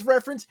Star Wars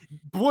reference,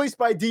 voiced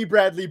by D.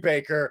 Bradley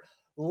Baker,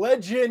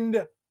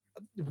 legend.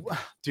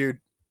 Dude,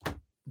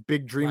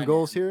 big dream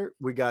goals here.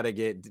 We got to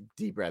get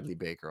D. Bradley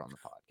Baker on the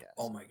podcast.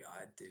 Oh my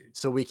God, dude.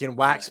 So we can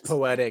wax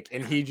poetic,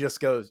 and he just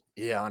goes,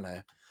 yeah, I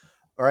know.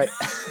 All right.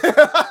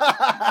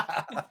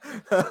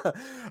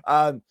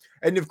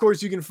 And of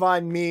course, you can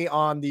find me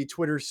on the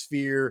Twitter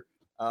sphere.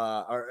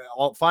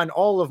 I'll find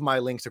all of my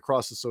links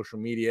across the social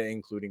media,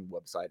 including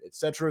website,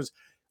 etc.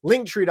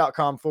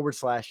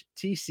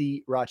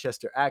 Linktree.com/TC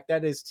Rochester Act.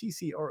 That is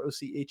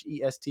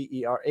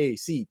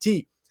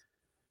TCROCHESTERACT.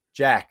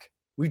 Jack,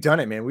 we've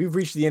done it, man. We've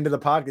reached the end of the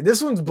podcast.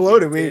 This one's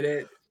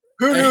bloated.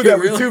 Who knew that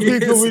with two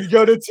people we'd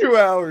go to 2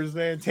 hours,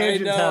 man?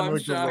 Tangent time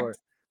with galore.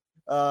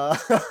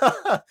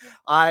 I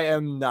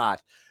am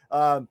not.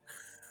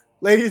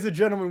 Ladies and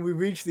gentlemen, we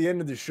reached the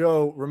end of the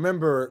show.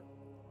 Remember,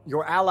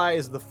 your ally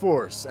is the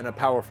Force, and a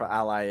powerful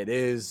ally it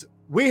is.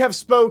 We have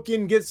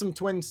spoken. Get some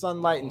twin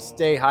sunlight and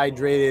stay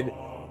hydrated.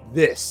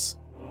 This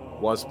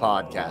was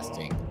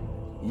podcasting.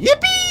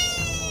 Yippee!